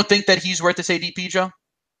 You don't think that he's worth this ADP, Joe?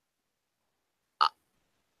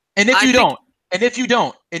 And if you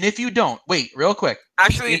don't, wait, real quick.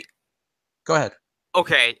 Actually, go ahead.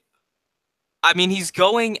 Okay. I mean, he's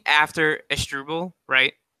going after Asdrubal,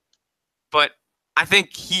 right? But I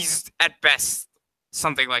think he's at best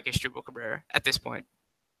something like Asdrubal Cabrera at this point.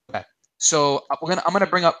 Okay. So I'm gonna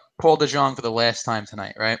bring up Paul DeJong for the last time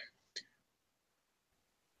tonight, right?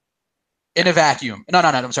 In a vacuum. No,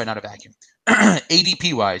 I'm sorry, not a vacuum.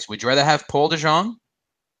 ADP wise, would you rather have Paul DeJong,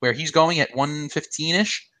 where he's going at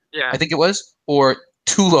 115-ish? Yeah. I think it was, or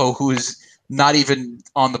Tulo, who's not even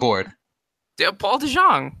on the board? Yeah, Paul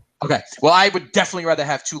DeJong. Okay. Well, I would definitely rather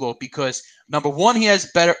have Tulo because number one, he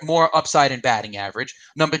has more upside in batting average.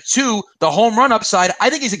 Number two, the home run upside, I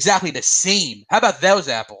think is exactly the same. How about those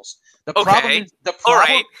apples? All right.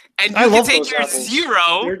 And you can take your apples.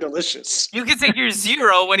 0. They're delicious. You can take your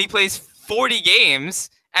 0 when he plays 40 games,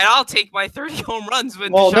 and I'll take my 30 home runs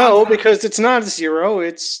with Well, Deshaun no, Watson. because it's not a 0.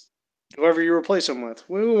 It's whoever you replace him with.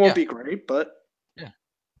 We won't be great, but yeah,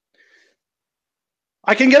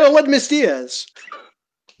 I can get Aledmus Diaz.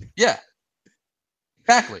 Yeah,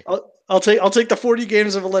 exactly. I'll take the 40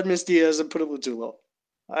 games of Aledmus Diaz and put it with Tulo.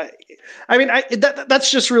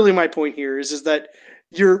 That's just really my point here is that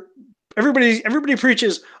everybody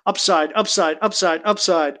preaches upside,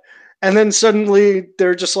 and then suddenly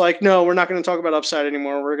they're just like, no, we're not going to talk about upside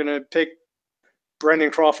anymore. We're going to pick Brandon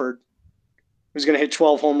Crawford, who's going to hit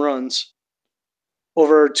 12 home runs,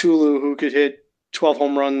 over Tulu, who could hit 12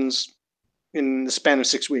 home runs in the span of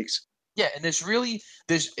 6 weeks. Yeah, and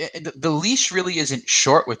the leash really isn't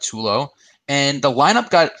short with Tulo, and the lineup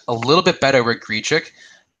got a little bit better with Grichuk,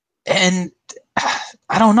 and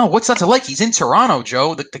I don't know what's not to like. He's in Toronto,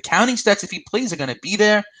 Joe. The counting stats, if he plays, are going to be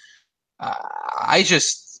there. I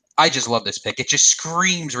just love this pick. It just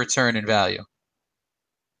screams return in value.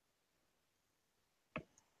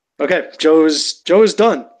 Okay, Joe is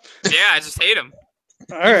done. Yeah, I just hate him.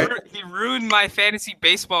 All right. He ruined my fantasy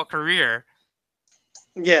baseball career.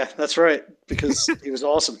 Yeah, that's right, because he was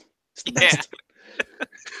awesome. Yeah.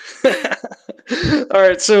 All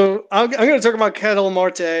right, so I'm going to talk about Ketel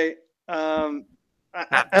Marte. I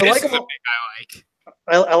like him.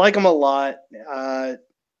 I like him a lot.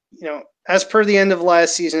 As per the end of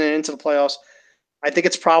last season and into the playoffs, I think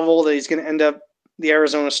it's probable that he's going to end up the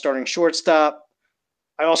Arizona starting shortstop.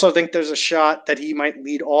 I also think there's a shot that he might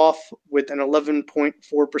lead off with an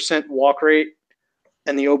 11.4% walk rate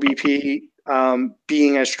and the OBP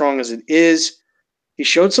being as strong as it is. He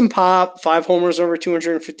showed some pop, 5 homers over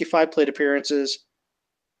 255 plate appearances.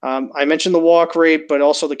 I mentioned the walk rate, but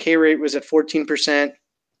also the K rate was at 14%.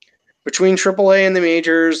 Between AAA and the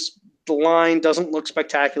majors, the line doesn't look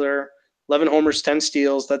spectacular. 11 homers, 10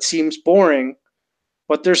 steals. That seems boring,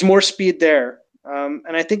 but there's more speed there.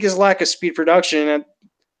 And I think his lack of speed production at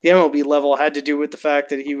the MLB level had to do with the fact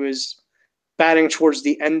that he was batting towards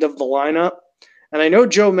the end of the lineup. And I know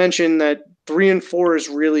Joe mentioned that 3 and 4 is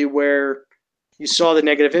really where you saw the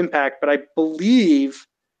negative impact, but I believe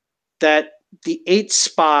that the 8th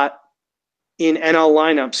spot in NL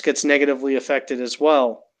lineups gets negatively affected as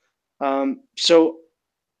well. So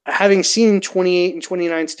having seen 28 and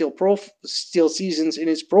 29 steal seasons in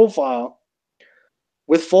his profile,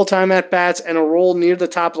 with full-time at-bats and a role near the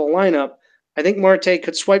top of the lineup, I think Marte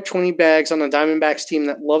could swipe 20 bags on the Diamondbacks team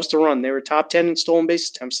that loves to run. They were top 10 in stolen base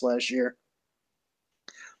attempts last year.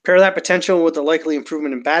 Pair that potential with the likely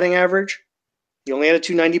improvement in batting average. He only had a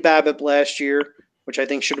 290 BABIP last year, which I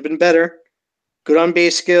think should have been better. Good on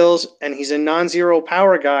base skills, and he's a non-zero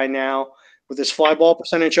power guy now with his fly ball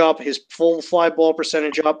percentage up, his full fly ball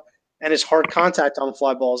percentage up, and his hard contact on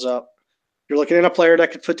fly balls up. You're looking at a player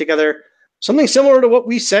that could put together something similar to what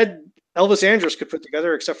we said Elvis Andrus could put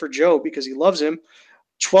together, except for Joe, because he loves him.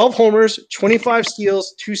 12 homers, 25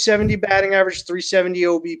 steals, 270 batting average, 370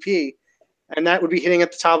 OBP. And that would be hitting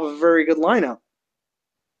at the top of a very good lineup.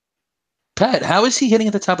 Pat, how is he hitting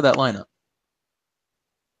at the top of that lineup?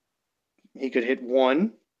 He could hit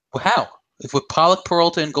 1. Well, how? If with Pollock,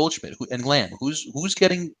 Peralta, and Goldschmidt and Lamb, who's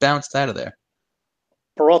getting bounced out of there?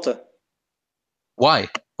 Peralta. Why?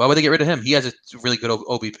 Why would they get rid of him? He has a really good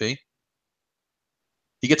OBP.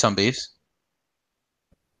 He gets on base.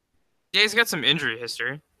 Yeah, he's got some injury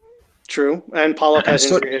history. True, and Pollock has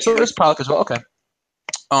injury history. So does Pollock as well. Okay.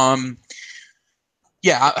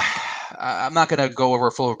 Yeah, I'm not going to go over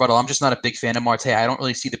a full rebuttal. I'm just not a big fan of Marte. I don't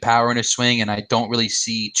really see the power in his swing, and I don't really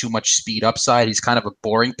see too much speed upside. He's kind of a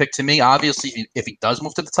boring pick to me. Obviously, if he does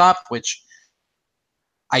move to the top, which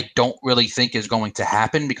I don't really think is going to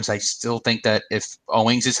happen because I still think that if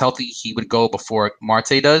Owings is healthy, he would go before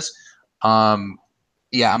Marte does.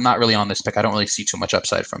 Yeah, I'm not really on this pick. I don't really see too much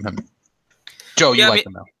upside from him. Joe, you like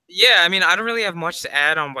him though? Yeah, I mean, I don't really have much to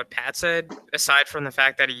add on what Pat said, aside from the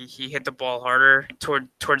fact that he hit the ball harder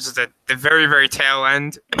towards the very, very tail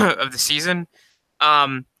end of the season.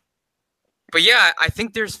 But yeah, I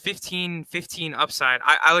think there's 15-15 upside.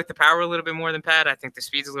 I like the power a little bit more than Pat. I think the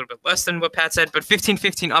speed's a little bit less than what Pat said, but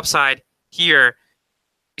 15-15 upside here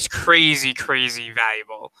is crazy, crazy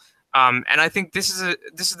valuable. And I think this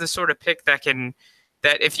is the sort of pick that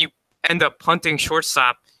if you end up punting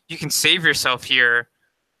shortstop, you can save yourself here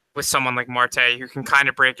with someone like Marte who can kind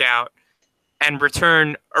of break out and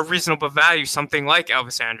return a reasonable value, something like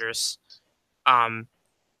Elvis Andrus. And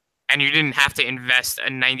you didn't have to invest a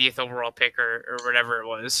 90th overall pick or whatever it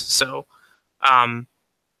was. So I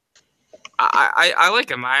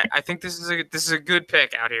like him. I think this is a good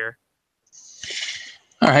pick out here.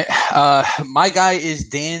 All right. My guy is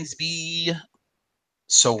Dansby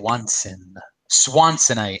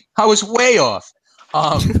Swansonite. I was way off.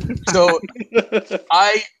 So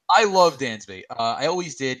I love Dansby. I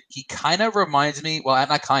always did. He kind of reminds me. Well,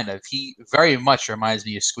 not kind of. He very much reminds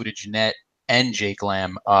me of Scooter Gennett and Jake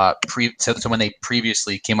Lamb. So when they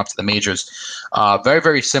previously came up to the majors, very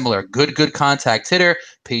very similar. Good contact hitter,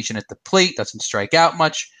 patient at the plate, doesn't strike out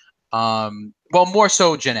much. Well, more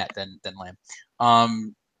so Gennett than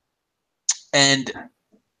Lamb. And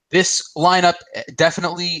this lineup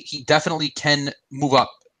he definitely can move up.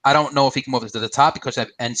 I don't know if he can move to the top because I have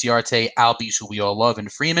Enciarte, Albies, who we all love,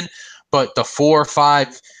 and Freeman. But the 4 or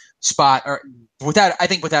 5 spot, without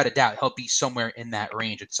a doubt, he'll be somewhere in that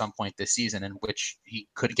range at some point this season, in which he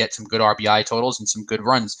could get some good RBI totals and some good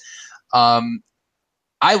runs. I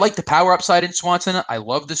like the power upside in Swanson. I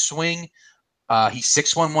love the swing. He's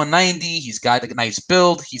 6'1", 190. He's got a nice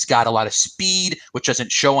build. He's got a lot of speed, which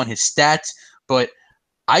doesn't show on his stats. But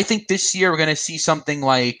I think this year we're going to see something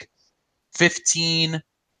like 15,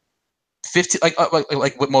 like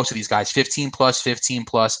with most of these guys, 15 plus,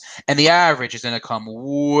 and the average is going to come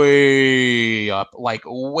way up, like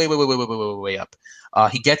way up.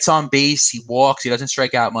 He gets on base, he walks, he doesn't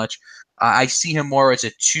strike out much. I see him more as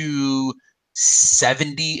a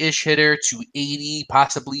 270-ish hitter, 280,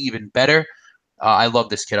 possibly even better. I love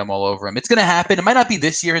this kid. I'm all over him. It's going to happen. It might not be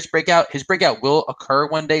this year, his breakout. His breakout will occur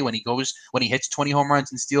one day when he hits 20 home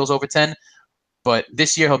runs and steals over 10. But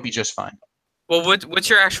this year, he'll be just fine. Well, what's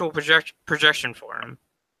your actual projection for him?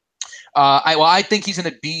 I think he's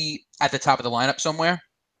going to be at the top of the lineup somewhere.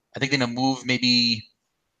 I think they're going to move maybe –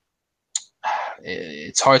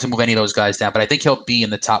 it's hard to move any of those guys down, but I think he'll be in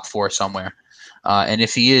the top 4 somewhere. And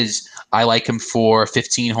if he is, I like him for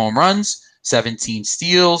 15 home runs, 17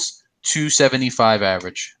 steals, 275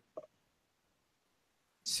 average.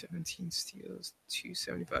 17 steals,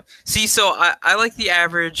 275. See, so I like the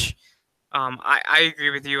average. I agree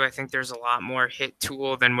with you. I think there's a lot more hit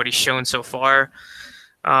tool than what he's shown so far.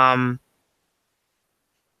 I'm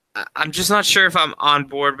just not sure if I'm on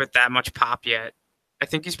board with that much pop yet. I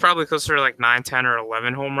think he's probably closer to like 9, 10, or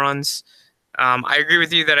 11 home runs. I agree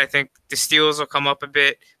with you that I think the steals will come up a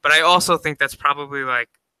bit, but I also think that's probably like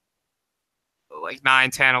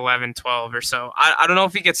 9, 10, 11, 12 or so. I don't know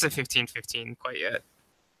if he gets to 15 quite yet.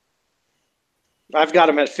 I've got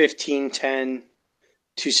him at 15, 10,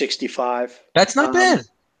 265. That's not bad.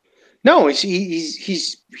 No,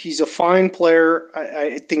 he's a fine player.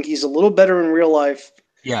 I think he's a little better in real life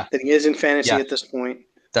than he is in fantasy at this point.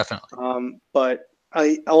 Definitely. But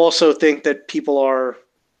I also think that people are –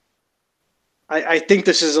 I think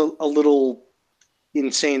this is a little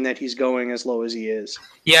insane that he's going as low as he is.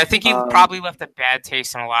 Yeah, I think he probably left a bad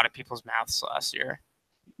taste in a lot of people's mouths last year.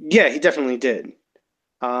 Yeah, he definitely did.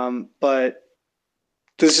 But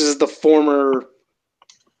this is the former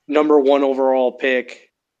number 1 overall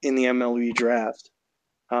pick in the MLB draft.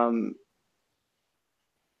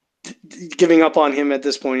 Giving up on him at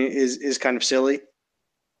this point is kind of silly.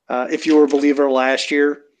 If you were a believer last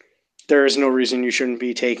year, there is no reason you shouldn't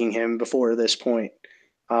be taking him before this point.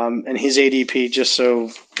 And his ADP, just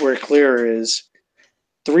so we're clear, is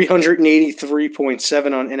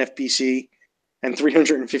 383.7 on NFBC and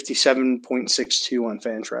 357.62 on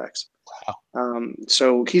Fantrax. Wow.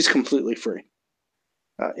 So he's completely free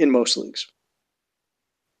in most leagues.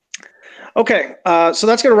 Okay, so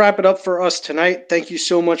that's going to wrap it up for us tonight. Thank you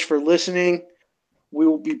so much for listening. We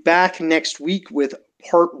will be back next week with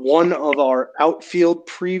part 1 of our outfield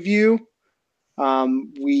preview.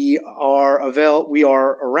 We are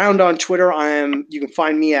around on Twitter. You can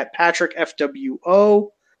find me at Patrick FWO,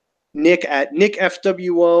 Nick at Nick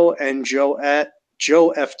FWO, and Joe at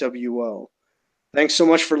Joe FWO. Thanks so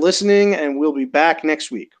much for listening, and we'll be back next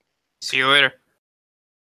week. See you later.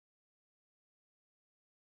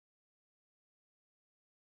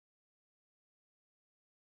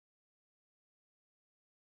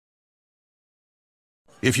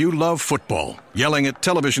 If you love football, yelling at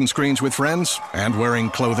television screens with friends, and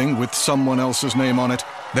wearing clothing with someone else's name on it,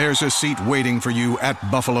 there's a seat waiting for you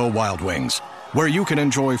at Buffalo Wild Wings, where you can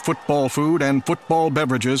enjoy football food and football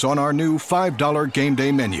beverages on our new $5 game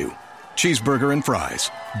day menu. Cheeseburger and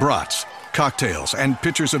fries, brats, cocktails, and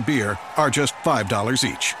pitchers of beer are just $5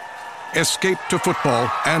 each. Escape to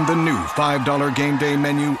football and the new $5 game day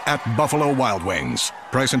menu at Buffalo Wild Wings.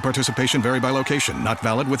 Price and participation vary by location, not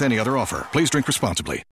valid with any other offer. Please drink responsibly.